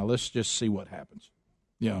right now. Let's just see what happens.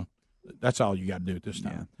 That's all you got to do at this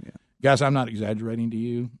time. Yeah. Guys, I'm not exaggerating to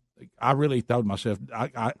you. I really thought to myself,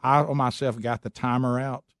 I myself got the timer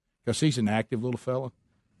out because he's an active little fella.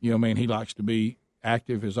 He likes to be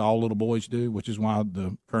active as all little boys do, which is why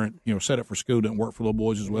the current setup for school doesn't work for little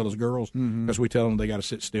boys as well as girls, because we tell them they got to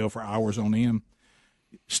sit still for hours on end.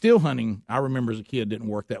 Still hunting, I remember as a kid, didn't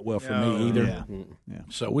work that well for me either. Yeah.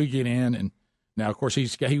 So we get in, and now of course he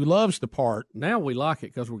loves the part. Now we like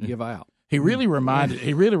it because we give out. He really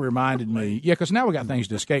reminded me, because now we got things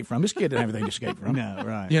to escape from. This kid didn't have anything to escape from. No,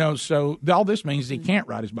 right. So all this means he can't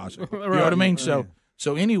ride his bicycle. You know what I mean?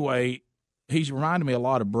 So anyway, he's reminded me a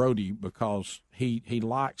lot of Brody because he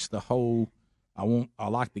likes the whole. I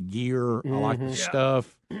like the gear. I like the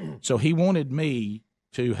stuff. So he wanted me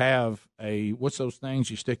to have what's those things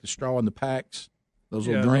you stick the straw in the packs. Those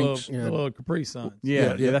little drinks, the little Capri Suns.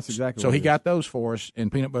 Yeah, that's exactly. So what he got those for us and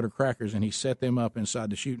peanut butter crackers, and he set them up inside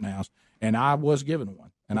the shooting house. And I was given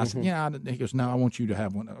one, and I said, "Yeah." He goes, "No, I want you to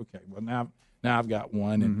have one." Okay, well now I've got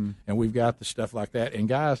one, and we've got the stuff like that. And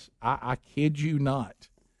guys, I kid you not,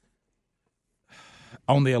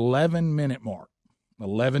 on the 11-minute mark,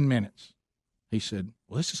 11 minutes, he said,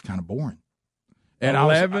 "Well, this is kind of boring." And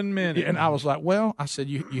 11 minutes. And I was like, well, I said,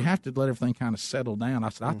 you have to let everything kind of settle down. I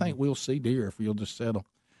said, I think we'll see deer if you'll just settle.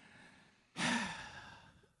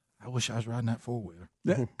 I wish I was riding that four-wheeler.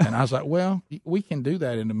 And I was like, well, we can do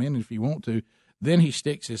that in a minute if you want to. Then he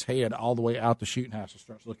sticks his head all the way out the shooting house and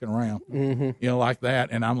starts looking around, like that.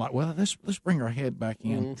 And I'm like, well, let's bring our head back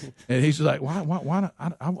in. And he's like, why not?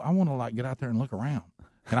 I want to get out there and look around.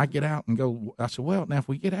 Can I get out and go? I said, well, now if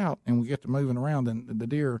we get out and we get to moving around, then the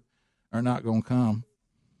deer are not going to come.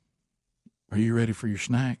 Are you ready for your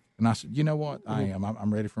snack? And I said, you know what? I am.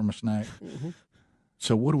 I'm ready for my snack.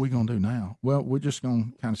 So what are we going to do now? Well, we're just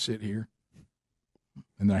going to kind of sit here.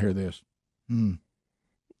 And I hear this. And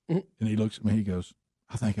he looks at me. He goes,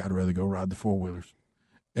 I think I'd rather go ride the four-wheelers.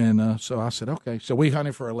 And so I said, okay. So we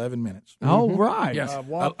hunted for 11 minutes. Oh, right. Yes,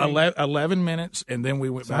 11 minutes, and then we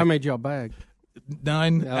went back. How made y'all bag?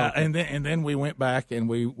 None, and then we went back and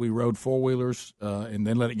we rode four-wheelers, and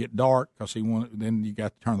then let it get dark because then you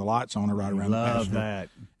got to turn the lights on and ride around the pasture. That.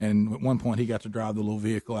 And at one point he got to drive the little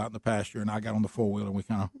vehicle out in the pasture, and I got on the four-wheeler, and we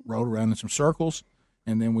kind of rode around in some circles,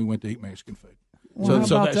 and then we went to eat Mexican food. Well,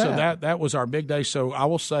 so that was our big day. So I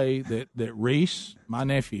will say that Reese, my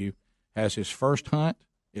nephew, has his first hunt.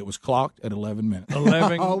 It was clocked at 11 minutes.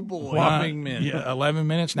 11 whopping minutes. Yeah, 11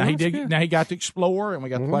 minutes. Now he got to explore, and we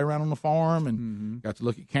got to play around on the farm, and got to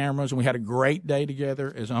look at cameras, and we had a great day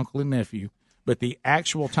together as uncle and nephew. But the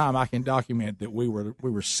actual time I can document that we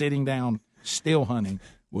were sitting down still hunting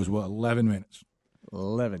was 11 minutes.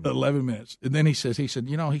 11 minutes. And then he said,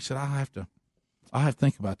 I have to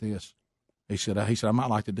think about this. He said, I might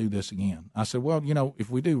like to do this again. I said, well, if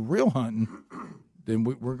we do real hunting, then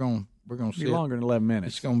we're going to see longer than 11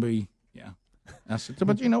 minutes. It's going to be I said,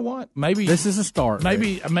 but you know what? Maybe this is a start.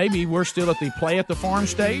 Maybe we're still at the play at the farm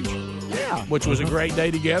stage. Yeah, which was a great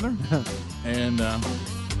day together, and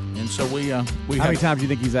so we. How many times do you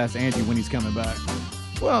think he's asked Angie when he's coming back?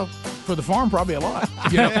 Well, for the farm, probably a lot.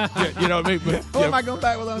 You know what I mean? But, am I going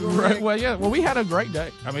back with Uncle Rick? Right, well, yeah. Well, we had a great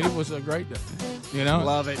day. I mean, it was a great day. You know,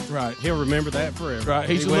 love it. Right, he'll remember that forever. Right,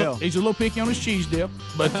 he's a little picky on his cheese dip,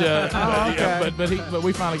 but but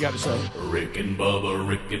we finally got to say it. Rick and Bubba,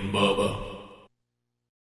 Rick and Bubba.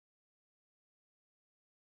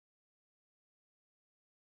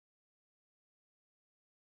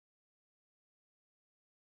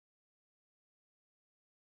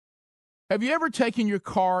 Have you ever taken your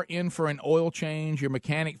car in for an oil change, your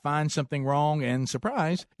mechanic finds something wrong, and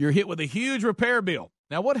surprise, you're hit with a huge repair bill?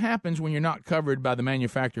 Now, what happens when you're not covered by the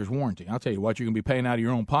manufacturer's warranty? I'll tell you what, you're going to be paying out of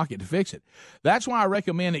your own pocket to fix it. That's why I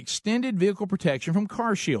recommend extended vehicle protection from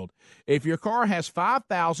CarShield. If your car has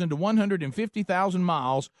 5,000 to 150,000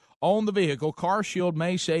 miles on the vehicle, CarShield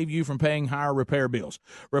may save you from paying higher repair bills.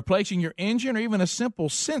 Replacing your engine or even a simple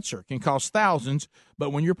sensor can cost thousands,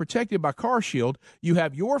 but when you're protected by CarShield, you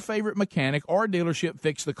have your favorite mechanic or dealership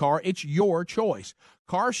fix the car. It's your choice.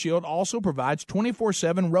 CarShield also provides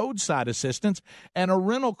 24/7 roadside assistance and a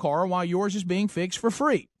rental car while yours is being fixed for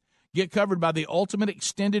free. Get covered by the ultimate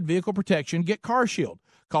extended vehicle protection. Get CarShield.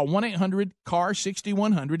 Call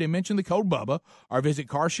 1-800-CAR-6100 and mention the code BUBBA, or visit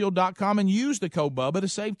carshield.com and use the code BUBBA to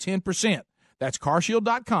save 10%. That's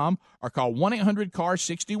carshield.com, or call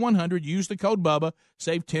 1-800-CAR-6100, use the code BUBBA,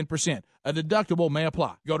 save 10%. A deductible may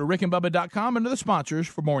apply. Go to rickandbubba.com under the sponsors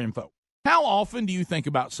for more info. How often do you think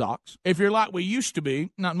about socks? If you're like we used to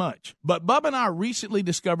be, not much. But Bubba and I recently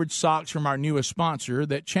discovered socks from our newest sponsor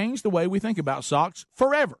that changed the way we think about socks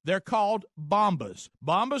forever. They're called Bombas.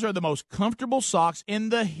 Bombas are the most comfortable socks in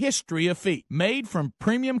the history of feet. Made from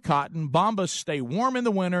premium cotton, Bombas stay warm in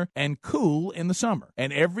the winter and cool in the summer.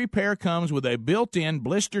 And every pair comes with a built-in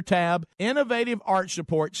blister tab, innovative arch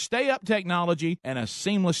support, stay-up technology, and a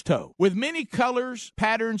seamless toe. With many colors,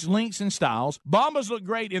 patterns, lengths, and styles, Bombas look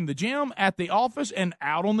great in the gym, at the office, and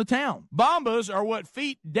out on the town. Bombas are what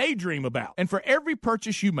feet daydream about. And for every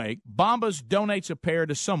purchase you make, Bombas donates a pair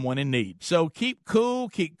to someone in need. So keep cool,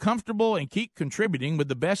 keep comfortable, and keep contributing with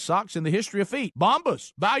the best socks in the history of feet.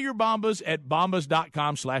 Bombas. Buy your Bombas at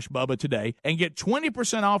bombas.com/Bubba today and get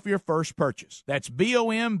 20% off your first purchase. That's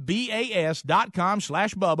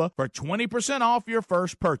BOMBAS.com/Bubba for 20% off your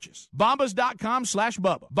first purchase.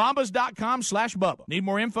 Bombas.com/Bubba. Bombas.com/Bubba. Need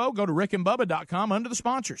more info? Go to rickandbubba.com under the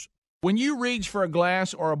sponsors. When you reach for a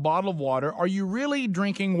glass or a bottle of water, are you really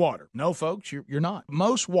drinking water? No, folks, you're not.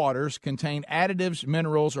 Most waters contain additives,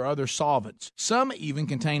 minerals, or other solvents. Some even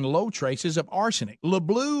contain low traces of arsenic.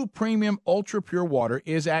 LeBlue Premium Ultra Pure Water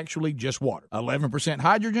is actually just water. 11%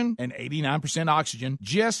 hydrogen and 89% oxygen,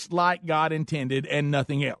 just like God intended and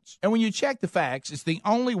nothing else. And when you check the facts, it's the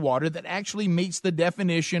only water that actually meets the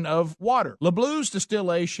definition of water. LeBlue's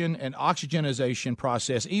distillation and oxygenization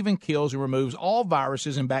process even kills and removes all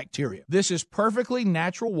viruses and bacteria. This is perfectly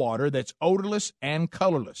natural water that's odorless and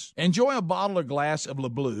colorless. Enjoy a bottle or glass of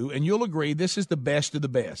LeBlue, and you'll agree this is the best of the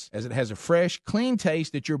best, as it has a fresh, clean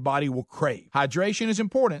taste that your body will crave. Hydration is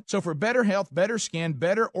important, so for better health, better skin,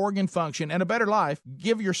 better organ function, and a better life,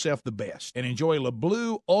 give yourself the best and enjoy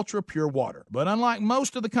LeBlue Ultra Pure Water. But unlike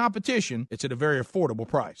most of the competition, it's at a very affordable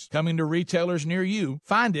price. Coming to retailers near you,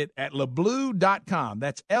 find it at leblue.com.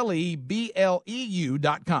 That's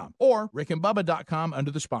LEBLEU.com or rickandbubba.com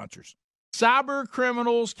under the sponsors. Cyber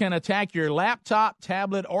criminals can attack your laptop,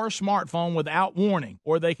 tablet, or smartphone without warning,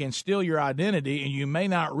 or they can steal your identity, and you may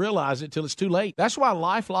not realize it till it's too late. That's why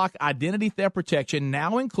LifeLock Identity Theft Protection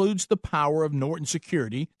now includes the power of Norton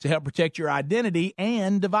Security to help protect your identity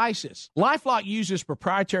and devices. LifeLock uses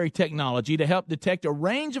proprietary technology to help detect a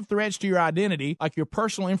range of threats to your identity, like your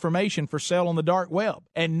personal information for sale on the dark web.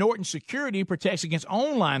 And Norton Security protects against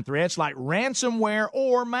online threats like ransomware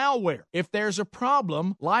or malware. If there's a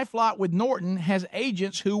problem, LifeLock with Norton has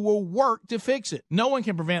agents who will work to fix it. No one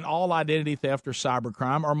can prevent all identity theft or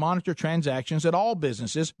cybercrime or monitor transactions at all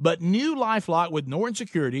businesses, but new LifeLock with Norton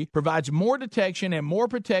Security provides more detection and more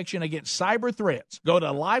protection against cyber threats. Go to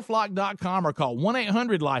LifeLock.com or call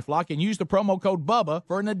 1-800-LifeLock and use the promo code BUBBA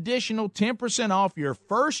for an additional 10% off your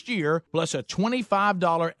first year plus a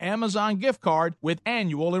 $25 Amazon gift card with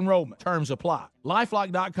annual enrollment. Terms apply.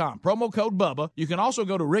 LifeLock.com, promo code Bubba. You can also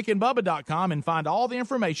go to rickandbubba.com and find all the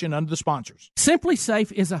information under the sponsors. Simply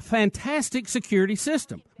Safe is a fantastic security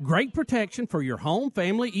system. Great protection for your home,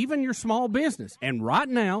 family, even your small business. And right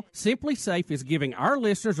now, Simply Safe is giving our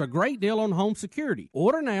listeners a great deal on home security.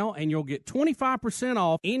 Order now and you'll get 25%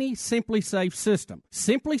 off any Simply Safe system.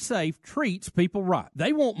 Simply Safe treats people right.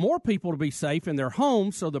 They want more people to be safe in their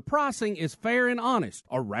homes, so the pricing is fair and honest.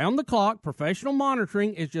 Around the clock, professional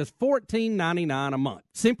monitoring is just $14.99 a month.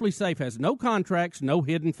 Simply Safe has no contracts, no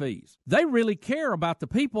hidden fees. They really care about the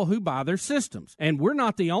people who buy their systems, and we're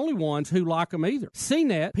not the only ones who like them either.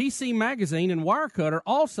 CNET, PC Magazine, and Wirecutter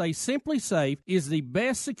all say Simply Safe is the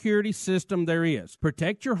best security system there is.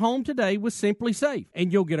 Protect your home today with Simply Safe,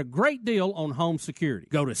 and you'll get a great deal on home security.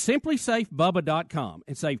 Go to simplysafebubba.com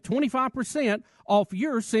and save 25% off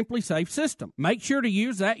your Simply Safe system. Make sure to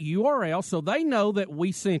use that URL so they know that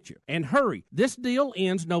we sent you. And hurry, this deal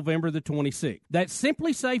ends November the 26th. That's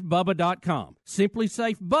simplysafebubba.com.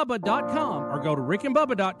 Simplysafebubba.com, or go to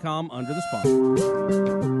rickandbubba.com under the sponsor.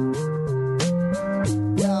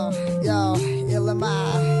 Yo,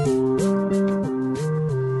 LMI.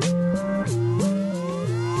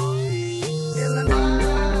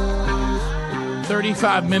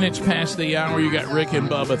 35 minutes past the hour. You got Rick and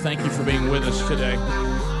Bubba. Thank you for being with us today.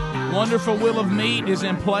 Wonderful Wheel of Meat is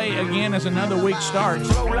in play again as another week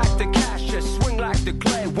starts. Flow like the cash, swing like the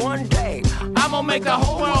clay. One day, I'm going to make the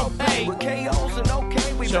whole world pay.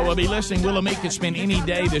 So we'll be listening. Wheel of Meat can spend any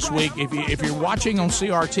day this week. If you're watching on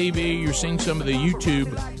CRTV, you're seeing some of the YouTube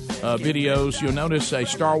videos, you'll notice a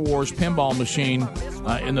Star Wars pinball machine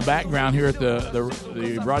in the background here at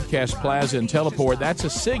the Broadcast Plaza and Teleport. That's a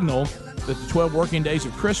signal that the 12 working days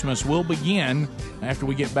of Christmas will begin after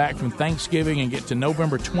we get back from Thanksgiving and get to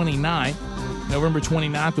November 29th. November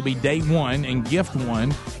 29th will be day one and gift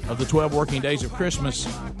one of the 12 working days of Christmas.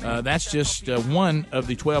 That's just one of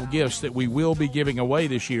the 12 gifts that we will be giving away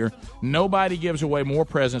this year. Nobody gives away more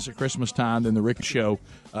presents at Christmas time than the Rick Show.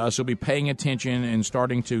 So be paying attention and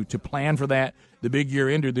starting to plan for that. The big year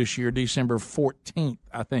ender this year, December 14th,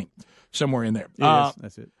 I think. Somewhere in there. Yes,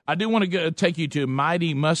 that's it. I do want to take you to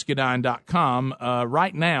MightyMuscadine.com.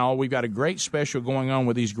 Right now, we've got a great special going on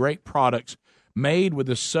with these great products made with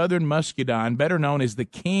the Southern Muscadine, better known as the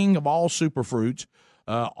king of all superfruits.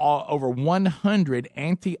 Over 100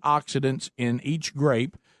 antioxidants in each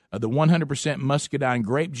grape. The 100% Muscadine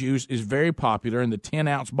grape juice is very popular in the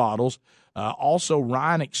 10-ounce bottles. Also,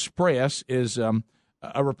 Ryan Express is a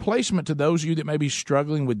replacement to those of you that may be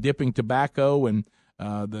struggling with dipping tobacco and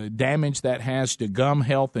the damage that has to gum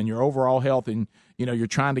health and your overall health, and you're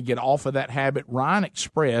trying to get off of that habit. Ryan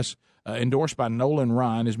Express, endorsed by Nolan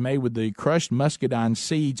Ryan, is made with the crushed muscadine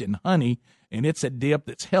seeds and honey, and it's a dip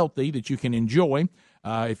that's healthy that you can enjoy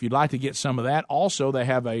if you'd like to get some of that. Also, they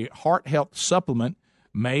have a heart health supplement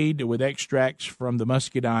made with extracts from the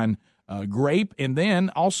muscadine grape, and then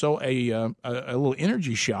also a little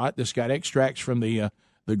energy shot that's got extracts from the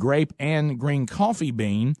grape and green coffee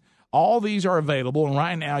bean. All these are available, and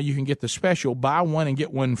right now you can get the special buy one and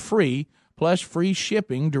get one free, plus free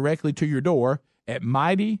shipping directly to your door at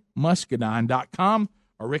MightyMuscadine.com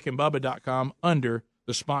or rickandbubba.com under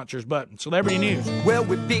the sponsors button. Celebrity news. Well,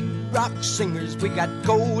 we're big rock singers. We got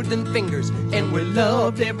golden fingers, and we're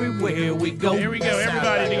loved everywhere we go. Here we go,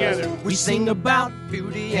 everybody together. We sing about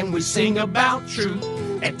beauty and we sing about truth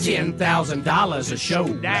at $10,000 a show.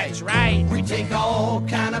 That's right. We take all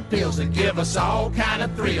kind of pills that give us all kind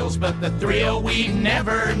of thrills, but the thrill we've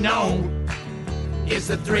never known is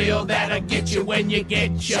the thrill that'll get you when you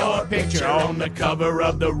get your picture on the cover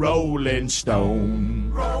of the Rolling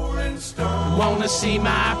Stone. Rolling Stone. Wanna see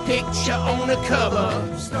my picture on the cover?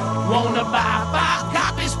 Wanna buy 5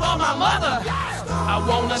 copies for my mother? I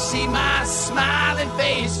wanna see my smiling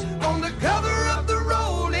face on the cover of the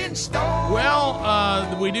Rolling Stone.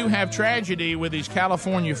 Well, we do have tragedy with these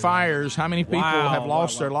California fires. How many people have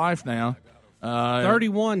lost their life now?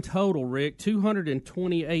 31 total, Rick.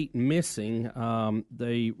 228 missing.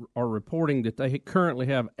 They are reporting that they currently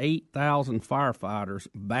have 8,000 firefighters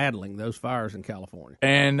battling those fires in California.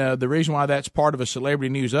 And the reason why that's part of a celebrity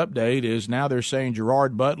news update is now they're saying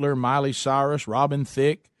Gerard Butler, Miley Cyrus, Robin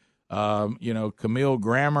Thicke, Camille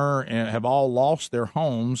Grammer have all lost their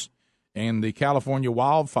homes in the California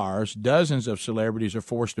wildfires. Dozens of celebrities are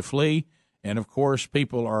forced to flee. And, of course,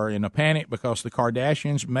 people are in a panic because the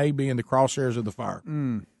Kardashians may be in the crosshairs of the fire.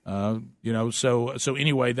 So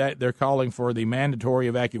anyway, that they're calling for the mandatory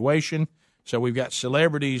evacuation. So we've got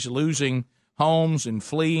celebrities losing homes and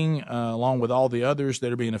fleeing, along with all the others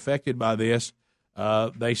that are being affected by this.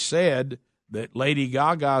 They said that Lady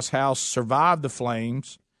Gaga's house survived the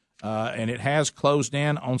flames, and it has closed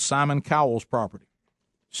in on Simon Cowell's property.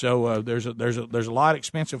 So there's a lot of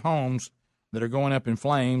expensive homes that are going up in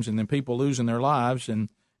flames, and then people losing their lives, and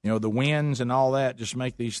the winds and all that just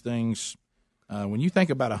make these things. When you think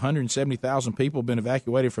about 170,000 people been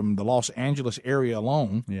evacuated from the Los Angeles area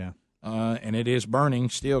alone, and it is burning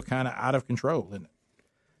still kind of out of control, isn't it?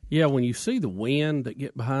 Yeah, when you see the wind that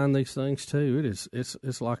get behind these things too,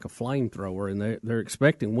 it's like a flamethrower, and they're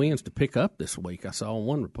expecting winds to pick up this week. I saw on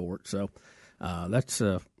one report, so that's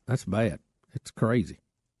bad. It's crazy.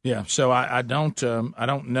 Yeah, so I don't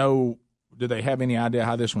know. Do they have any idea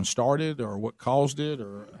how this one started, or what caused it,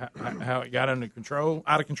 or how it got under control?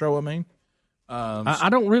 Out of control, I mean. I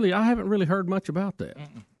haven't really heard much about that.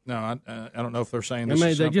 No, I don't know if they're saying this. I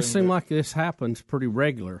mean, they just seem like this happens pretty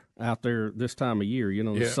regular out there this time of year.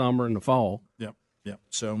 The summer and the fall. Yep.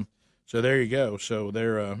 So there you go. So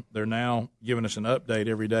they're now giving us an update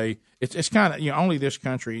every day. It's kind of only this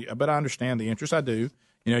country, but I understand the interest. I do.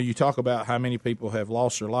 You talk about how many people have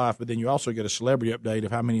lost their life, but then you also get a celebrity update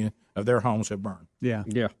of how many of their homes have burned. Yeah.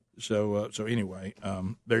 So anyway,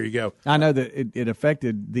 there you go. I know that it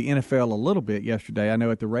affected the NFL a little bit yesterday. I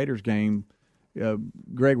know at the Raiders game,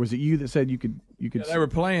 Greg, was it you that said you could? Yeah, they were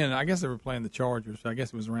playing. I guess they were playing the Chargers. I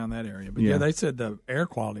guess it was around that area. But they said the air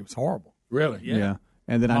quality was horrible. Really? Yeah.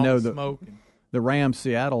 And then all I know the Rams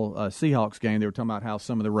Seattle Seahawks game. They were talking about how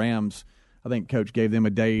some of the Rams. I think Coach gave them a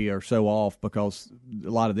day or so off because a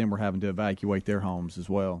lot of them were having to evacuate their homes as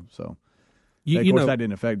well. So, of course, that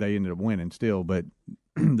didn't affect. They ended up winning still, but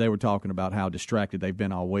they were talking about how distracted they've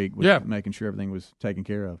been all week with making sure everything was taken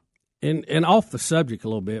care of. And off the subject a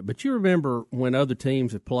little bit, but you remember when other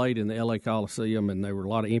teams had played in the L.A. Coliseum and there were a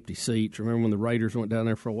lot of empty seats. Remember when the Raiders went down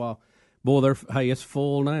there for a while? Boy, it's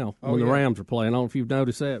full now when the Rams are playing. I don't know if you've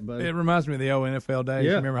noticed that. But it reminds me of the old NFL days.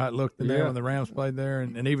 Yeah. Remember how it looked there when the Rams played there,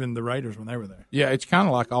 and even the Raiders when they were there. Yeah, it's kind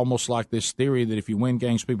of almost like this theory that if you win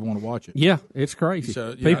games, people want to watch it. Yeah, it's crazy.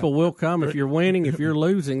 So, people will come if you're winning. If you're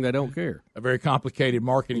losing, they don't care. A very complicated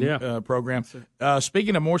marketing program.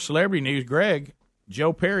 Speaking of more celebrity news, Greg,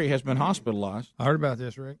 Joe Perry has been hospitalized. I heard about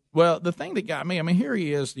this, Rick. Well, the thing that got me, I mean, here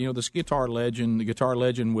he is, this guitar legend with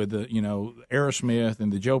the, Aerosmith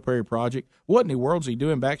and the Joe Perry Project. What in the world's he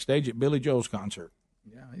doing backstage at Billy Joel's concert?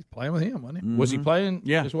 Yeah, he's playing with him, wasn't he? Mm-hmm. Was he playing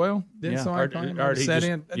as well?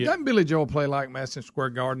 Doesn't Billy Joel play like Madison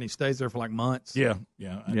Square Garden? He stays there for months. Yeah. He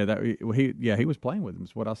was playing with him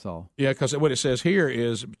is what I saw. Yeah, because what it says here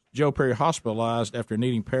is Joe Perry hospitalized after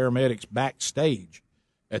needing paramedics backstage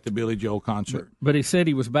at the Billy Joel concert. But he said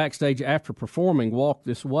he was backstage after performing Walk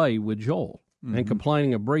This Way with Joel and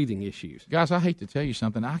complaining of breathing issues. Guys, I hate to tell you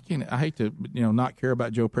something. I hate to not care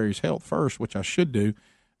about Joe Perry's health first, which I should do.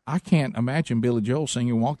 I can't imagine Billy Joel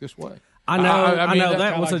singing Walk This Way. I know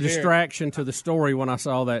that was a distraction to the story when I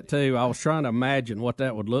saw that too. I was trying to imagine what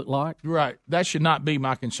that would look like. Right. That should not be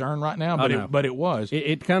my concern right now, but it was.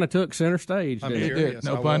 It kind of took center stage. It did.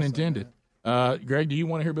 No pun intended. Greg, do you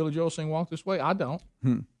want to hear Billy Joel sing Walk This Way? I don't.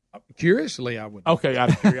 Curiously, I would. Okay, out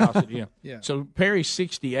of curiosity, yeah. So Perry's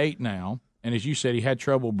 68 now, and as you said, he had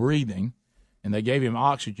trouble breathing, and they gave him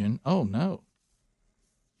oxygen. Oh, no.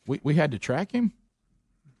 We had to track him?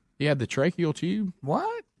 He had the tracheal tube?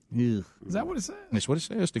 What? Is that what it says? That's what it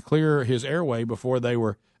says, to clear his airway before they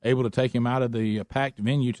were able to take him out of the packed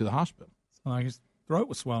venue to the hospital. Like his throat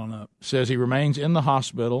was swelling up. Says he remains in the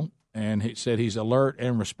hospital, and he said he's alert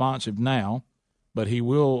and responsive now, but he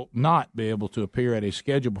will not be able to appear at a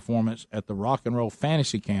scheduled performance at the Rock and Roll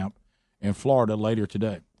Fantasy Camp in Florida later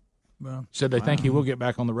today. Well, said they think he will get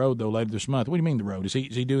back on the road, though, later this month. What do you mean the road? Is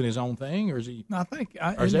he doing his own thing, or is he? No, I think.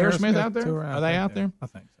 Is Aerosmith out there? Are they out there? I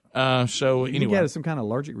think so. So anyway, he had some kind of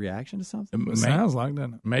allergic reaction to something. It sounds like,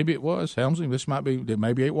 doesn't it? Maybe it was Helmsley. This might be. They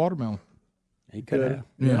maybe ate watermelon. He could have.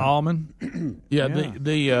 Yeah. Almond. Yeah.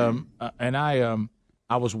 And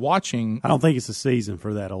I was watching. I don't think it's the season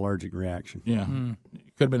for that allergic reaction. Yeah.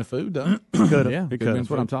 Could have been a food, though. Could have. Yeah, that's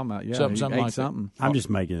what I'm talking about. Yeah, something like something. I'm just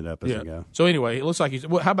making it up as I go. So anyway, it looks like he's.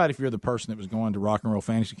 Well, how about if you're the person that was going to Rock and Roll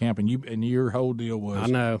Fantasy Camp and your whole deal was, I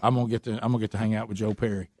know, I'm gonna get to hang out with Joe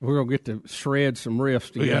Perry. We're gonna get to shred some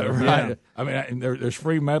riffs together. Yeah, right. I mean, there's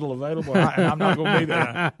free metal available. I'm not gonna be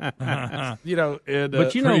there.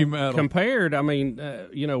 But compared, I mean,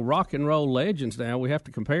 rock and roll legends. Now we have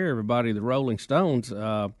to compare everybody to the Rolling Stones.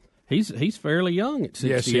 He's fairly young at 68.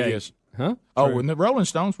 Yes, he is. Huh? Oh, when the Rolling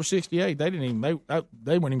Stones were 68, they weren't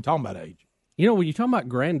even talking about age. When you talk about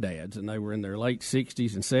granddads and they were in their late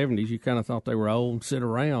 60s and 70s, you kind of thought they were old and sit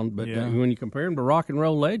around. But when you compare them to rock and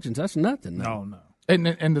roll legends, that's nothing. No.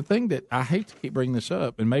 And the thing that I hate to keep bringing this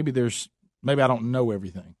up, and maybe I don't know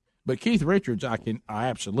everything, but Keith Richards, I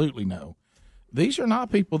absolutely know. These are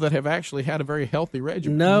not people that have actually had a very healthy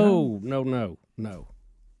regimen. No.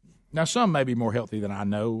 Now, some may be more healthy than I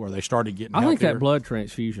know, or they started getting healthier. I think that blood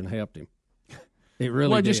transfusion helped him. It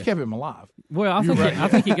really it did. just kept him alive. Well, I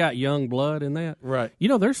think he got young blood in that. Right. You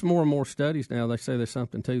know, there's more and more studies now. They say there's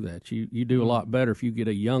something to that. You do a lot better if you get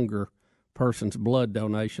a younger person's blood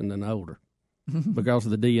donation than older because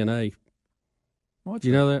of the DNA. Do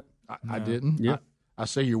you know that? I didn't. Yeah. I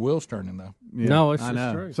see your wheels turning, though. Yeah. No, it's I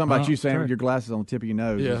know. true. Something about you saying with your glasses on the tip of your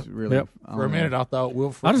nose is really... Yep. For a minute, I thought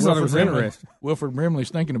Wilford... I just thought it was interesting. Wilford Brimley's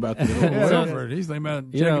thinking about this. Wilford, he's thinking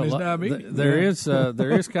about checking his diabetes.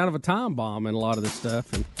 There is kind of a time bomb in a lot of this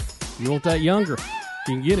stuff, and you want that younger,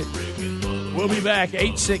 you can get it. We'll be back.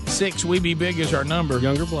 866-WE-BE-BIG is our number.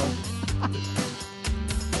 Younger blood.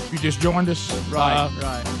 You just joined us. Right.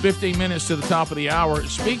 15 minutes to the top of the hour.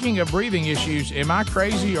 Speaking of breathing issues, am I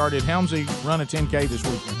crazy or did Helmsy run a 10K this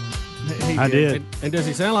weekend? I did. And does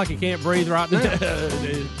he sound like he can't breathe right now?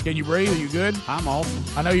 Can you breathe? Are you good? I'm awesome.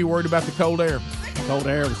 I know you're worried about the cold air. Cold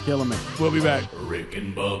air was killing me. We'll be back. Rick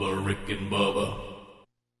and Bubba.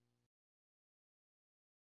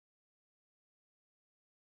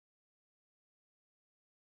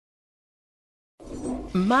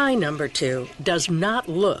 My number 2 does not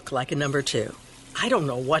look like a number 2. I don't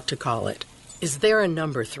know what to call it. Is there a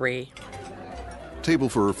number 3? Table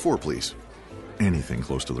for 4, please. Anything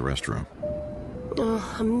close to the restroom.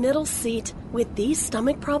 A middle seat with these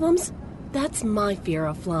stomach problems? That's my fear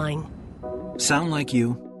of flying. Sound like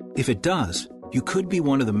you? If it does, you could be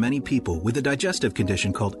one of the many people with a digestive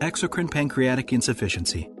condition called exocrine pancreatic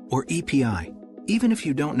insufficiency, or EPI. Even if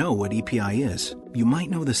you don't know what EPI is, you might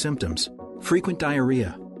know the symptoms. Frequent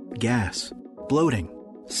diarrhea, gas, bloating,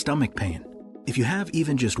 stomach pain. If you have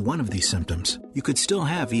even just one of these symptoms, you could still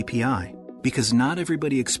have EPI, because not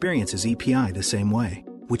everybody experiences EPI the same way,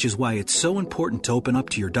 which is why it's so important to open up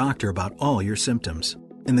to your doctor about all your symptoms.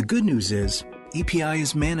 And the good news is, EPI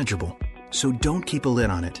is manageable, so don't keep a lid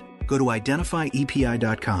on it. Go to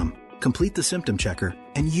identifyepi.com, complete the symptom checker,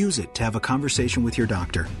 and use it to have a conversation with your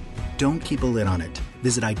doctor. Don't keep a lid on it.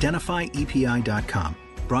 Visit identifyepi.com.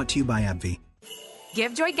 Brought to you by AbbVie.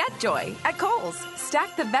 Give joy, get joy at Kohl's.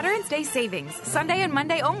 Stack the Veterans Day savings, Sunday and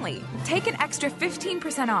Monday only. Take an extra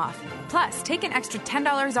 15% off. Plus, take an extra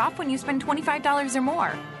 $10 off when you spend $25 or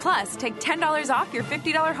more. Plus, take $10 off your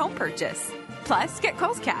 $50 home purchase. Plus, get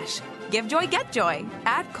Kohl's Cash. Give joy, get joy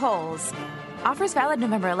at Kohl's. Offers valid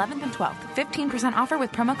November 11th and 12th. 15% offer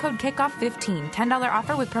with promo code KICKOFF15. $10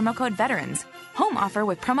 offer with promo code VETERANS. Home offer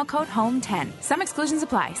with promo code HOME10. Some exclusions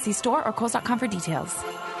apply. See store or Kohls.com for details.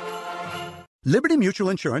 Liberty Mutual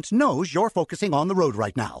Insurance knows you're focusing on the road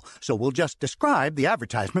right now, so we'll just describe the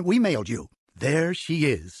advertisement we mailed you. There she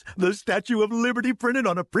is, the Statue of Liberty printed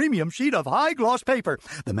on a premium sheet of high-gloss paper.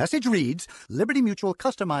 The message reads, Liberty Mutual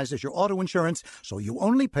customizes your auto insurance so you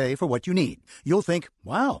only pay for what you need. You'll think,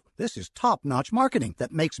 wow, this is top-notch marketing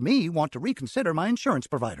that makes me want to reconsider my insurance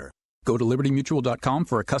provider. Go to LibertyMutual.com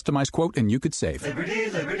for a customized quote and you could save. Liberty,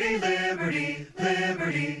 liberty, liberty,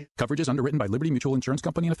 liberty. Coverage is underwritten by Liberty Mutual Insurance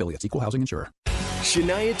Company and Affiliates. Equal housing insurer.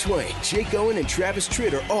 Shania Twain, Jake Owen, and Travis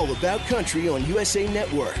Tritt are all about country on USA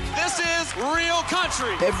Network. This is real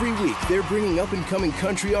country. Every week, they're bringing up-and-coming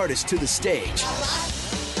country artists to the stage.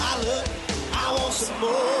 I want some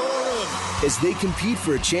more. As they compete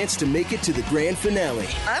for a chance to make it to the grand finale.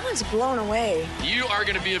 I was blown away. You are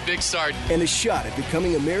going to be a big star. And a shot at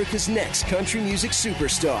becoming America's next country music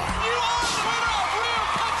superstar. You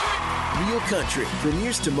are Real Country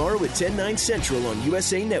premieres tomorrow at 10/9 Central on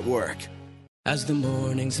USA Network. As the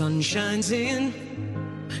morning sun shines in,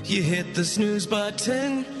 you hit the snooze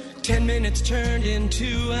button. 10 minutes turned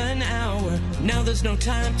into an hour. Now there's no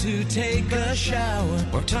time to take a shower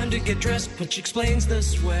or time to get dressed, which explains the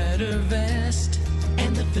sweater vest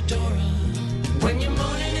and the fedora. When your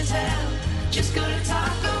morning is hell, just go to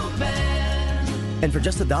Taco Bell. And for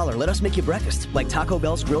just $1, let us make you breakfast, like Taco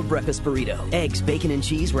Bell's grilled breakfast burrito. Eggs, bacon, and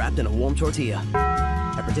cheese wrapped in a warm tortilla.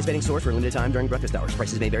 At participating stores for a limited time during breakfast hours.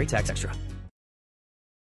 Prices may vary. Tax extra.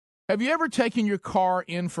 Have you ever taken your car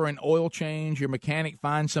in for an oil change, your mechanic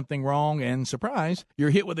finds something wrong, and surprise,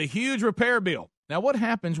 you're hit with a huge repair bill? Now, what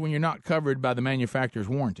happens when you're not covered by the manufacturer's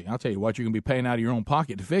warranty? I'll tell you what, you're going to be paying out of your own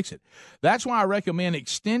pocket to fix it. That's why I recommend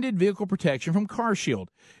extended vehicle protection from CarShield.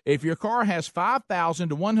 If your car has 5,000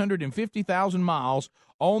 to 150,000 miles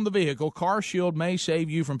on the vehicle, CarShield may save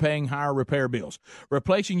you from paying higher repair bills.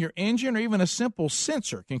 Replacing your engine or even a simple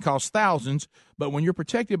sensor can cost thousands, but when you're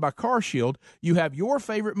protected by CarShield, you have your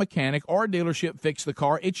favorite mechanic or dealership fix the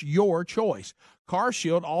car. It's your choice.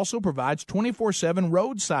 CarShield also provides 24/7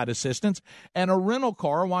 roadside assistance and a rental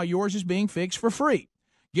car while yours is being fixed for free.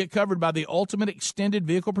 Get covered by the ultimate extended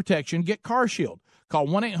vehicle protection. Get CarShield. Call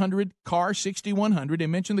 1-800-CAR-6100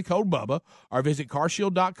 and mention the code BUBBA, or visit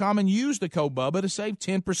carshield.com and use the code BUBBA to save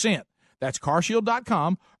 10%. That's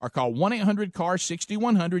carshield.com, or call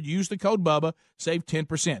 1-800-CAR-6100. Use the code BUBBA, save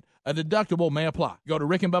 10%. A deductible may apply. Go to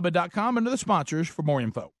rickandbubba.com under the sponsors for more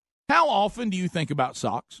info. How often do you think about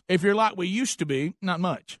socks? If you're like we used to be, not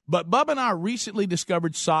much. But Bubba and I recently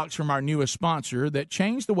discovered socks from our newest sponsor that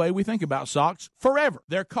changed the way we think about socks forever.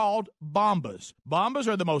 They're called Bombas. Bombas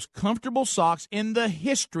are the most comfortable socks in the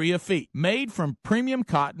history of feet. Made from premium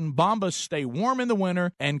cotton, Bombas stay warm in the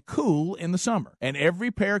winter and cool in the summer. And every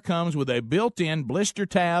pair comes with a built-in blister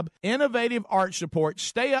tab, innovative arch support,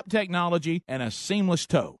 stay-up technology, and a seamless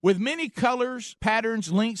toe. With many colors, patterns,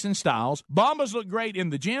 lengths, and styles, Bombas look great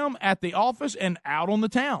in the gym, at the office, and out on the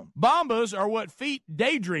town. Bombas are what feet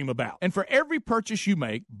daydream about. And for every purchase you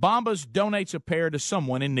make, Bombas donates a pair to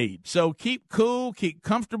someone in need. So keep cool, keep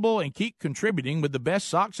comfortable, and keep contributing with the best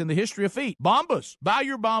socks in the history of feet. Bombas. Buy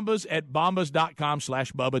your Bombas at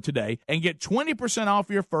bombas.com/Bubba today and get 20%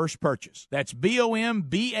 off your first purchase. That's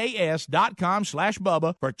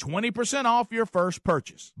BOMBAS.com/Bubba for 20% off your first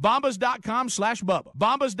purchase. Bombas.com/Bubba.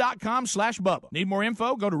 Bombas.com/Bubba. Need more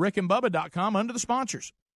info? Go to rickandbubba.com under the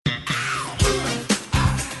sponsors.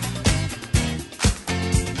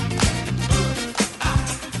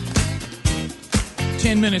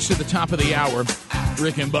 10 minutes to the top of the hour.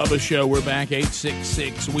 Rick and Bubba Show. We're back.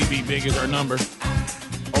 866-WE-BE-BIG is our number.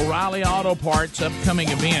 O'Reilly Auto Parts, upcoming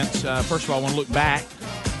events. First of all, I want to look back.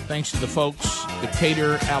 Thanks to the folks,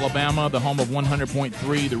 Decatur, Alabama, the home of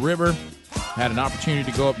 100.3 The River. Had an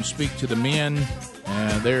opportunity to go up and speak to the men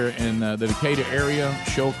there in the Decatur area,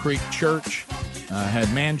 Shoal Creek Church.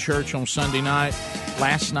 Had man church on Sunday night.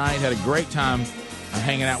 Last night, had a great time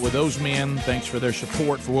hanging out with those men. Thanks for their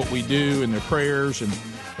support for what we do and their prayers. And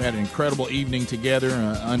we had an incredible evening together,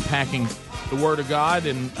 unpacking the Word of God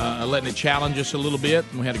and letting it challenge us a little bit.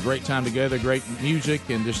 And we had a great time together, great music,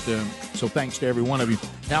 and just so thanks to every one of you.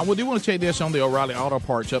 Now, we do want to tell you this on the O'Reilly Auto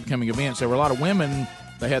Parts upcoming events. There were a lot of women.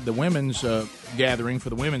 They had the women's gathering for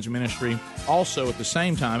the women's ministry also at the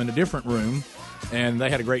same time in a different room. And they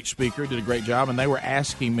had a great speaker, did a great job, and they were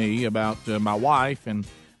asking me about my wife and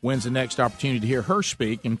when's the next opportunity to hear her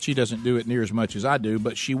speak, and she doesn't do it near as much as I do,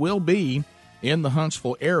 but she will be in the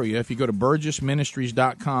Huntsville area. If you go to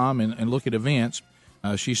burgessministries.com and look at events,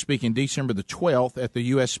 she's speaking December the 12th at the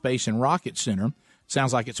U.S. Space and Rocket Center.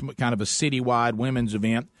 Sounds like it's kind of a citywide women's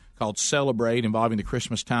event called Celebrate, involving the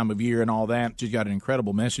Christmas time of year and all that. She's got an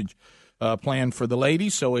incredible message planned for the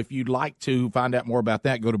ladies. So if you'd like to find out more about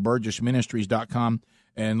that, go to burgessministries.com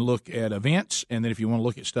and look at events. And then if you want to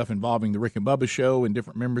look at stuff involving the Rick and Bubba Show and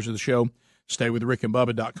different members of the show, stay with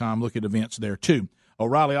rickandbubba.com. Look at events there, too.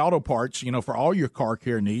 O'Reilly Auto Parts, for all your car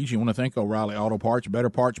care needs, you want to think O'Reilly Auto Parts, better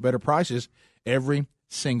prices every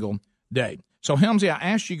single day. So, Helmsy, I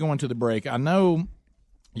asked you going to the break. I know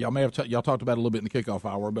y'all may have y'all talked about it a little bit in the kickoff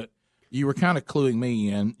hour, but you were kind of cluing me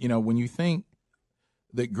in. When you think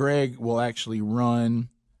that Greg will actually run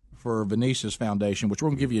for Vanisa's Foundation, which we're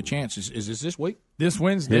going to give you a chance. Is this week? This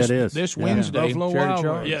Wednesday. It is. This Wednesday. Buffalo Wild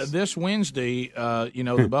Wings. Yeah, this Wednesday,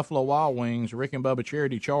 the Buffalo Wild Wings Rick and Bubba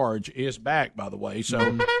Charity Charge is back, by the way.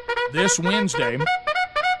 So this Wednesday,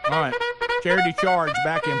 all right, Charity Charge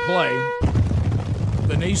back in play.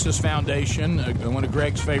 Vanisa's Foundation, one of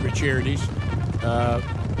Greg's favorite charities,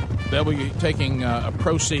 they'll be taking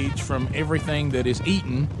proceeds from everything that is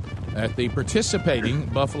eaten at the participating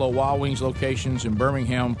Buffalo Wild Wings locations in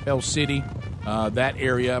Birmingham, Pell City, that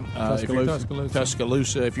area.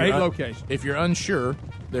 Tuscaloosa. If you're 8 locations. If you're unsure,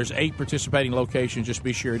 there's 8 participating locations. Just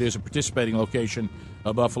be sure it is a participating location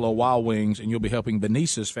of Buffalo Wild Wings, and you'll be helping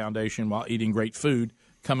Vanisa's Foundation while eating great food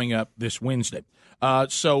coming up this Wednesday.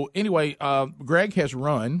 So anyway, Greg has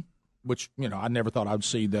run, which, I never thought I'd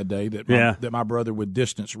see that day that my brother would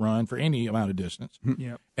distance run for any amount of distance.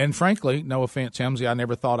 Yep. And frankly, no offense, Helmsy, I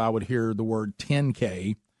never thought I would hear the word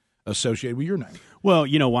 10K associated with your name. Well,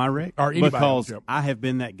 you know why, Rick? Or anybody because else. I have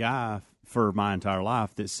been that guy for my entire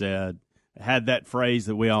life that had that phrase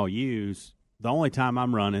that we all use, the only time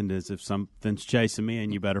I'm running is if something's chasing me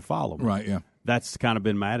and you better follow me. Right, yeah. That's kind of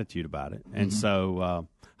been my attitude about it. And so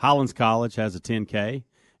Highlands College has a 10K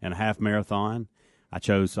and a half marathon. I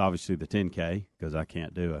chose, obviously, the 10K because I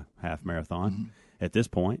can't do a half marathon at this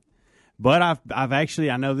point. But I've actually,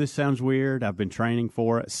 I know this sounds weird. I've been training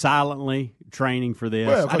for it, silently training for this.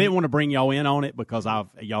 Well, I didn't want to bring y'all in on it because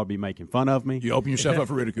y'all be making fun of me. You open yourself up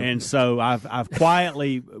for ridicule. And so I've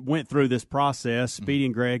quietly went through this process. Speedy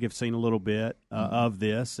and Greg have seen a little bit of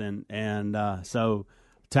this, and so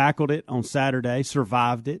tackled it on Saturday,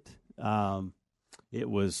 survived it. It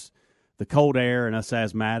was the cold air and us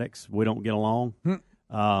asthmatics, we don't get along. Greg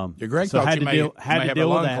so thought had you to may, deal, had may to have deal a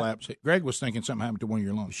with lung that. collapse. Greg was thinking something happened to one of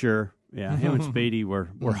your lungs. Sure. Yeah, him and Speedy were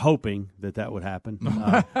hoping that would happen.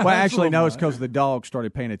 Well, actually, no, it's because the dog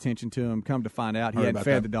started paying attention to him. Come to find out, he hadn't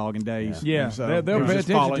fed the dog in days. Yeah, so they'll pay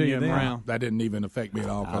attention to you then. around. That didn't even affect me at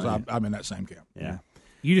all because I'm in that same camp. Yeah.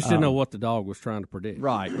 You just didn't know what the dog was trying to predict.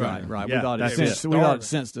 Right. Yeah, we thought it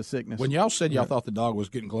sensed a sickness. When y'all said y'all thought the dog was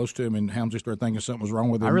getting close to him and Helmsley started thinking something was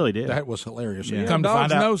wrong with him, I really did. That was hilarious. Yeah. Come to dogs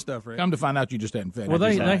find out, know stuff, Rick. Come to find out, you just hadn't fed Well,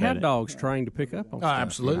 him. they had dogs trained to pick up on stuff.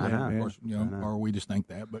 Absolutely. I know. Of course, or we just think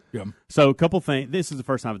that. But So a couple things. This is the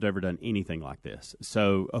first time I've ever done anything like this.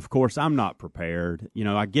 So, of course, I'm not prepared.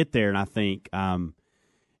 I get there and I think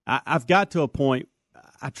I've got to a point.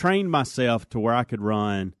 I trained myself to where I could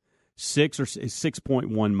run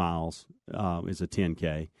 6.1 miles is a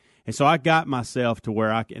 10K. And so I got myself to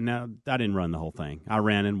where I can. Now, I didn't run the whole thing. I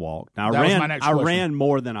ran and walked. Now, I ran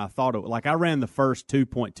more than I thought it would. Like, I ran the first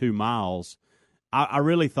 2.2 miles. I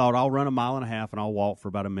really thought I'll run a mile and a half and I'll walk for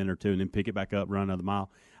about a minute or two and then pick it back up, run another mile.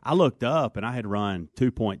 I looked up and I had run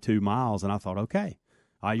 2.2 miles and I thought, okay,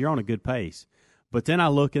 you're on a good pace. But then I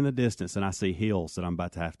look in the distance and I see hills that I'm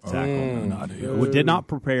about to have to tackle. We did not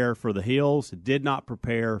prepare for the hills, did not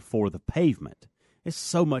prepare for the pavement. It's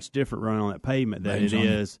so much different running on that pavement than it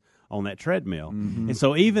is on that treadmill. Mm-hmm. And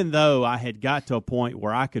so even though I had got to a point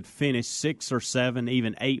where I could finish 6 or 7,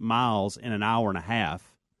 even 8 miles in an hour and a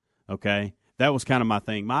half, okay, that was kind of my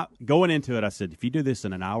thing. Going into it, I said, if you do this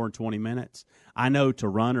in an hour and 20 minutes, I know to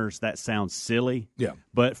runners that sounds silly. Yeah.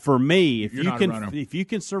 But for me, if you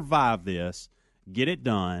can survive this, get it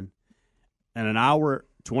done in an hour,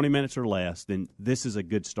 20 minutes or less, then this is a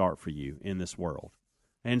good start for you in this world.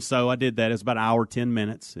 And so I did that. It was about an hour, 10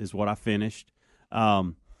 minutes is what I finished.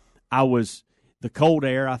 The cold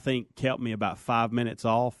air, I think, kept me about 5 minutes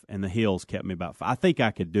off, and the hills kept me about 5. I think I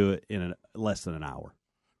could do it in less than an hour.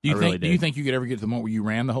 Do you think you could ever get to the point where you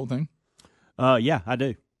ran the whole thing? Yeah, I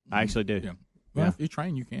do. I actually do. Yeah. Well, if you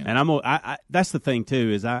train, you can. And that's the thing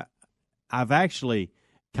too, is I've actually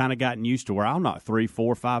kind of gotten used to where I'll knock 3,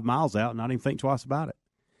 4, 5 miles out and not even think twice about it.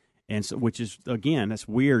 And so, which is, again, that's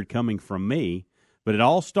weird coming from me. But it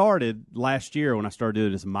all started last year when I started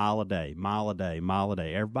doing this mile a day.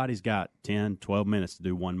 Everybody's got 10, 12 minutes to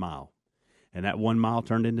do 1 mile. And that 1 mile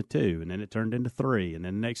turned into 2, and then it turned into 3. And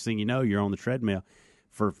then the next thing you know, you're on the treadmill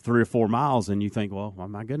for 3 or 4 miles, and you think, well,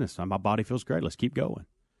 my goodness, my body feels great. Let's keep going.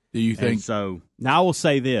 Do you think? And so now I will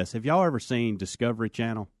say this. Have y'all ever seen Discovery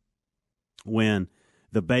Channel when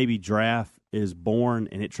the baby giraffe is born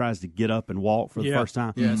and it tries to get up and walk for the first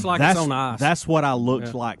time? Yeah, it's like it's on ice. That's what I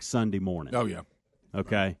looked like Sunday morning. Oh, yeah.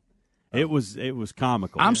 Okay. It was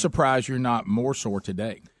comical. I'm surprised you're not more sore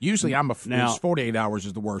today. Usually it's 48 hours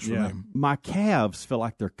is the worst for me. My calves feel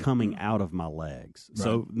like they're coming out of my legs. Right.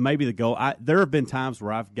 So maybe the goal there have been times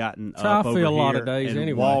where I've gotten up over here a lot of days and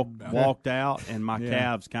anyway. walked out and my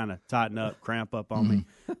calves kind of tighten up, cramp up on me.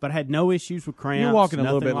 But I had no issues with cramps. You're walking a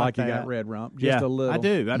little bit like you got red rump. Just a little. I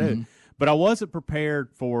do. But I wasn't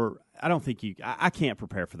prepared for. I don't think I can't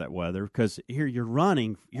prepare for that weather because here you're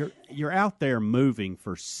running. You're out there moving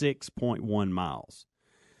for 6.1 miles.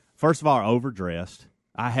 First of all, I overdressed.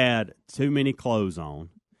 I had too many clothes on,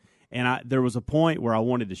 and there was a point where I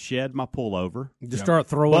wanted to shed my pullover. Just start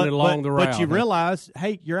throwing it along the route. But you realize,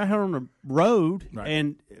 hey, you're out here on the road,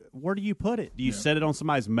 and where do you put it? Do you set it on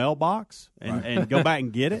somebody's mailbox and go back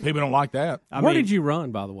and get it? People don't like that. Where did you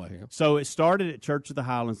run, by the way? So it started at Church of the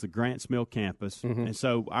Highlands, the Grants Mill campus. Mm-hmm. And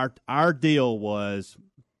so our deal was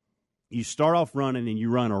you start off running and you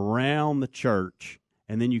run around the church,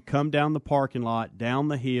 and then you come down the parking lot, down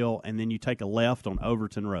the hill, and then you take a left on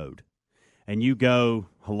Overton Road. And you go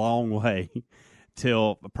a long way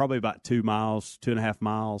till probably about 2.5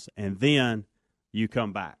 miles, and then you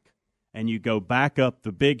come back. And you go back up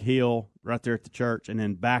the big hill right there at the church and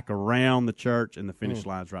then back around the church, and the finish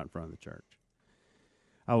line's right in front of the church.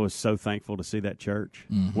 I was so thankful to see that church.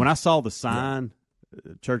 Mm-hmm. When I saw the sign,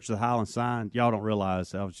 Church of the Highlands sign, y'all don't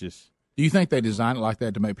realize I was just... Do you think they designed it like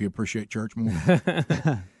that to make people appreciate church more?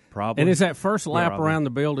 Probably. And is that first lap around the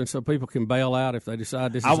building so people can bail out if they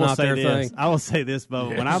decide this is not their thing? I will say this, Bo.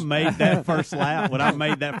 Yes. When I made that first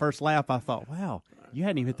lap, I thought, wow, you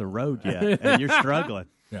hadn't even hit the road yet, and you're struggling.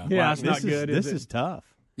 Yeah, it's not good. This is tough.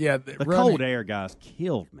 Yeah, the cold air, guys,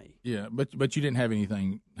 killed me. Yeah, but you didn't have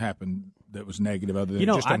anything happen that was negative other than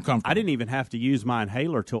just uncomfortable. I didn't even have to use my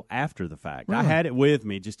inhaler till after the fact. Really? I had it with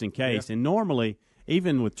me just in case. Yeah. And normally,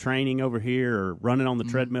 even with training over here or running on the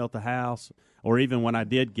treadmill at the house, or even when I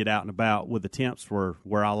did get out and about with the temps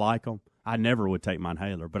where I like them, I never would take my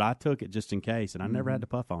inhaler. But I took it just in case, and I never had to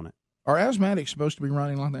puff on it. Are asthmatics supposed to be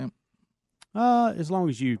running like that? As long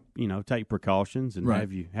as you take precautions and Right.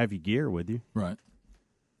 have your gear with you. Right.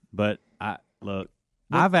 But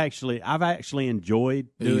I've actually enjoyed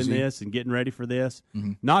doing Easy. this and getting ready for this.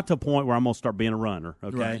 Mm-hmm. Not to a point where I'm going to start being a runner.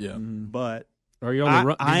 Okay. Right, yeah. But are you on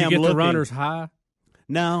the I did am you get looking, the runner's high?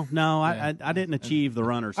 No, I didn't achieve the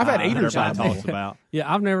runner's I've high. had eater's that everybody high. talks about.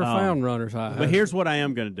 Yeah, I've never found runner's high. But here's what I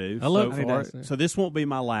am going to do. I look for it. So this won't be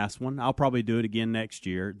my last one. I'll probably do it again next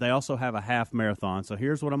year. They also have a half marathon. So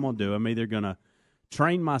here's what I'm going to do. I'm either going to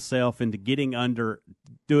train myself into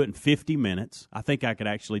do it in 50 minutes. I think I could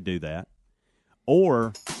actually do that.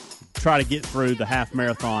 Or try to get through the half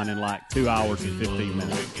marathon in like 2 hours and 15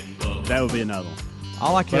 minutes. That would be another one.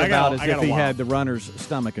 All I care about is if he had the runner's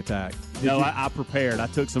stomach attack. I prepared. I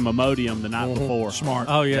took some Imodium the night before. Smart.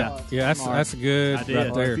 Oh yeah, that's good I did.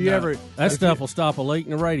 right there. If you ever, that stuff will stop a leak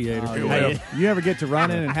in the radiator. You ever get to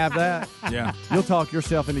running and have that? Yeah. You'll talk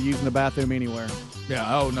yourself into using the bathroom anywhere.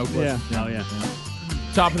 Yeah. Oh, no question. Yeah. Oh, yeah.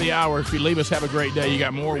 Top of the hour. If you leave us, have a great day. You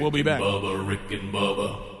got more. We'll be back. Bubba, Rick and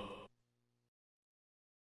Bubba.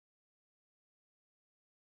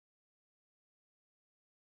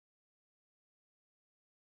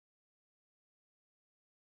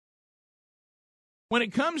 When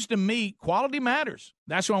it comes to meat, quality matters.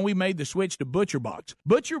 That's why we made the switch to ButcherBox.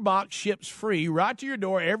 ButcherBox ships free right to your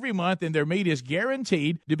door every month, and their meat is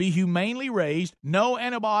guaranteed to be humanely raised, no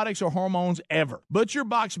antibiotics or hormones ever.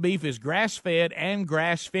 ButcherBox beef is grass-fed and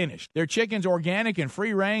grass-finished. Their chicken's organic and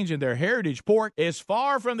free-range, and their heritage pork is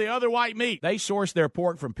far from the other white meat. They source their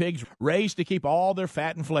pork from pigs raised to keep all their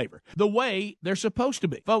fat and flavor the way they're supposed to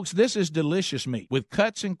be. Folks, this is delicious meat with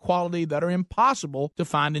cuts and quality that are impossible to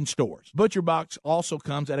find in stores. ButcherBox also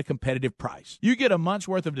comes at a competitive price. You get a month's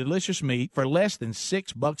worth of delicious meat for less than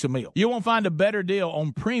 $6 a meal. You won't find a better deal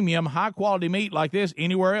on premium, high-quality meat like this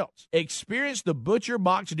anywhere else. Experience the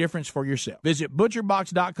ButcherBox difference for yourself. Visit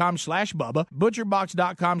ButcherBox.com/Bubba,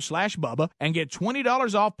 ButcherBox.com/Bubba, and get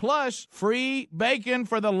 $20 off plus free bacon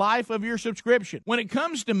for the life of your subscription. When it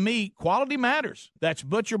comes to meat, quality matters. That's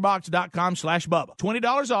ButcherBox.com/Bubba.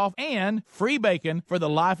 $20 off and free bacon for the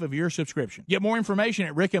life of your subscription. Get more information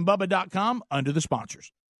at RickandBubba.com under the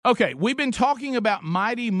sponsors. Okay, we've been talking about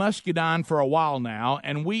Mighty Muscadine for a while now,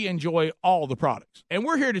 and we enjoy all the products. And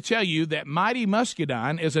we're here to tell you that Mighty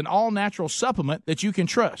Muscadine is an all-natural supplement that you can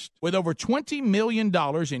trust. With over $20 million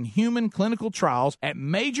in human clinical trials at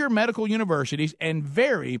major medical universities and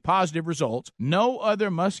very positive results, no other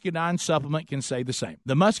muscadine supplement can say the same.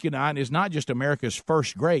 The muscadine is not just America's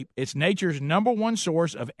first grape, it's nature's #1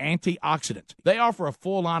 source of antioxidants. They offer a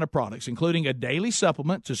full line of products, including a daily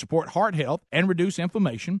supplement to support heart health and reduce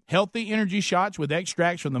inflammation, healthy energy shots with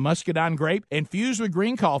extracts from the muscadine grape infused with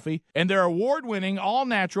green coffee, and their award-winning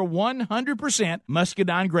all-natural 100%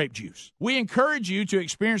 muscadine grape juice. We encourage you to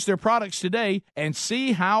experience their products today and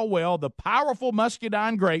see how well the powerful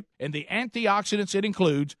muscadine grape and the antioxidants it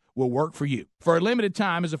includes will work for you. For a limited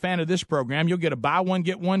time, as a fan of this program, you'll get a buy one,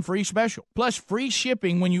 get one free special, plus free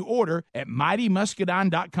shipping when you order at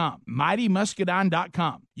MightyMuscadine.com.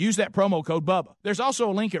 MightyMuscadine.com. Use that promo code BUBBA. There's also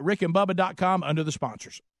a link at RickandBubba.com under the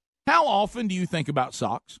sponsors. How often do you think about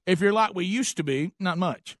socks? If you're like we used to be, not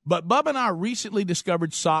much. But Bubba and I recently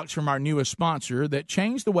discovered socks from our newest sponsor that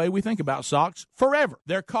changed the way we think about socks forever.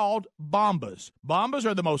 They're called Bombas. Bombas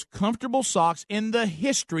are the most comfortable socks in the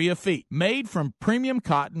history of feet. Made from premium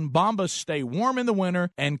cotton, Bombas stay warm in the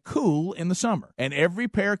winter and cool in the summer. And every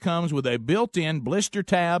pair comes with a built-in blister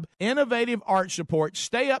tab, innovative arch support,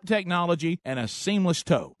 stay-up technology, and a seamless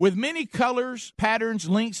toe. With many colors, patterns,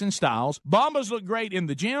 lengths, and styles, Bombas look great in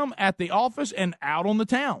the gym, at the office, and out on the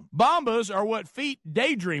town. Bombas are what feet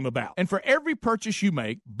daydream about. And for every purchase you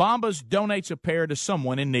make, Bombas donates a pair to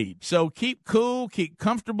someone in need. So keep cool, keep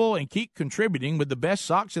comfortable, and keep contributing with the best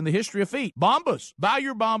socks in the history of feet. Bombas. Buy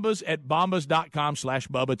your Bombas at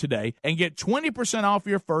Bombas.com/Bubba today and get 20% off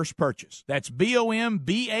your first purchase. That's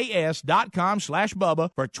BOMBAS.com/Bubba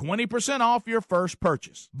for 20% off your first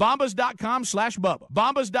purchase. Bombas.com/Bubba.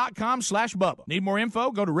 Bombas.com/Bubba. Need more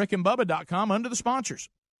info? Go to RickandBubba.com under the sponsors.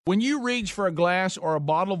 When you reach for a glass or a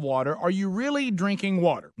bottle of water, are you really drinking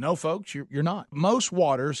water? No, folks, you're not. Most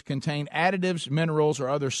waters contain additives, minerals, or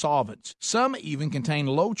other solvents. Some even contain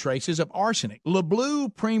low traces of arsenic.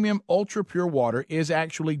 LeBlue Premium Ultra Pure Water is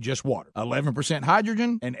actually just water. 11%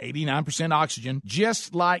 hydrogen and 89% oxygen,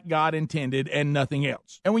 just like God intended and nothing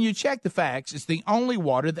else. And when you check the facts, it's the only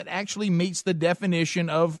water that actually meets the definition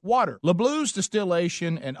of water. LeBlue's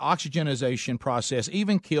distillation and oxygenization process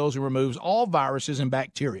even kills and removes all viruses and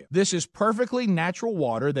bacteria. area. This is perfectly natural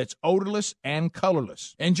water that's odorless and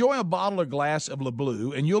colorless. Enjoy a bottle or glass of Le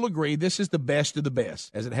Bleu, and you'll agree this is the best of the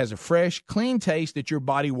best, as it has a fresh, clean taste that your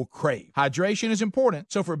body will crave. Hydration is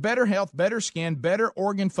important, so for better health, better skin, better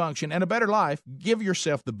organ function, and a better life, give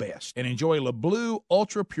yourself the best and enjoy Le Bleu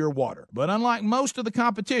Ultra Pure Water. But unlike most of the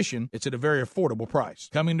competition, it's at a very affordable price.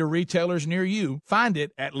 Coming to retailers near you, find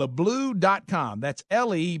it at lebleu.com. That's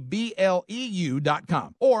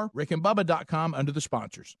LEBLEU.com or rickandbubba.com under the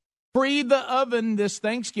sponsors. Free the oven this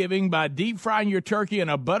Thanksgiving by deep frying your turkey in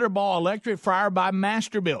a Butterball electric fryer by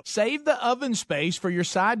Masterbuilt. Save the oven space for your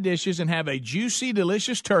side dishes and have a juicy,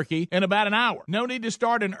 delicious turkey in about an hour. No need to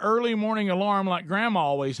start an early morning alarm like Grandma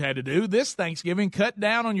always had to do. This Thanksgiving, cut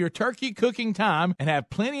down on your turkey cooking time and have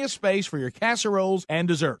plenty of space for your casseroles and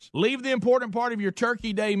desserts. Leave the important part of your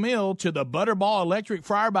Turkey Day meal to the Butterball electric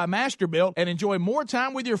fryer by Masterbuilt and enjoy more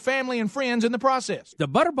time with your family and friends in the process. The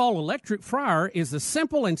Butterball electric fryer is the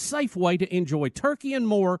simple and safe way to enjoy turkey and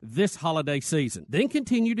more this holiday season. Then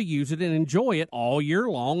continue to use it and enjoy it all year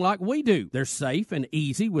long like we do. They're safe and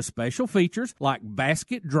easy with special features like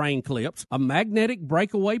basket drain clips, a magnetic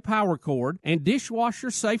breakaway power cord, and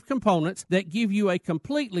dishwasher-safe components that give you a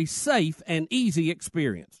completely safe and easy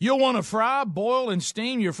experience. You'll want to fry, boil, and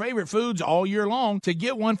steam your favorite foods all year long. To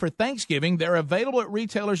get one for Thanksgiving, they're available at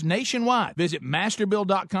retailers nationwide. Visit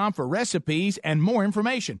masterbuilt.com for recipes and more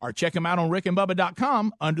information, or check them out on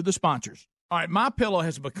rickandbubba.com under the sponsors. All right, MyPillow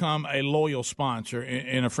has become a loyal sponsor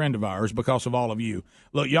and a friend of ours because of all of you.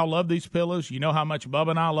 Look, y'all love these pillows. You know how much Bubba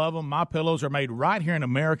and I love them. MyPillows are made right here in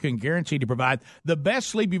America and guaranteed to provide the best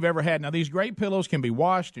sleep you've ever had. Now, these great pillows can be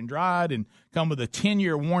washed and dried and come with a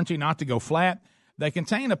 10-year warranty not to go flat. They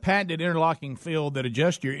contain a patented interlocking fill that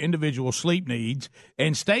adjusts your individual sleep needs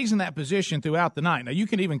and stays in that position throughout the night. Now, you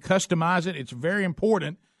can even customize it. It's very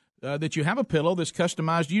important that you have a pillow that's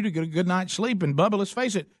customized you to get a good night's sleep. And, Bubba, let's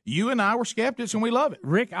face it, you and I were skeptics, and we love it.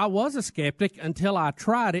 Rick, I was a skeptic until I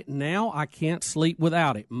tried it. Now I can't sleep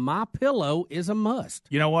without it. MyPillow is a must.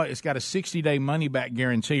 You know what? It's got a 60-day money-back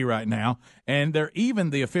guarantee right now, and they're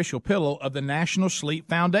even the official pillow of the National Sleep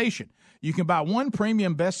Foundation. You can buy one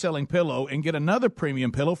premium best-selling pillow and get another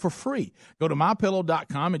premium pillow for free. Go to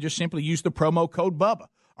MyPillow.com and just simply use the promo code BUBBA.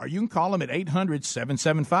 Or you can call them at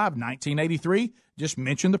 800-775-1983. Just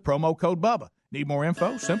mention the promo code BUBBA. Need more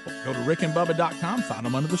info? Simple. Go to rickandbubba.com. Find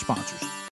them under the sponsors.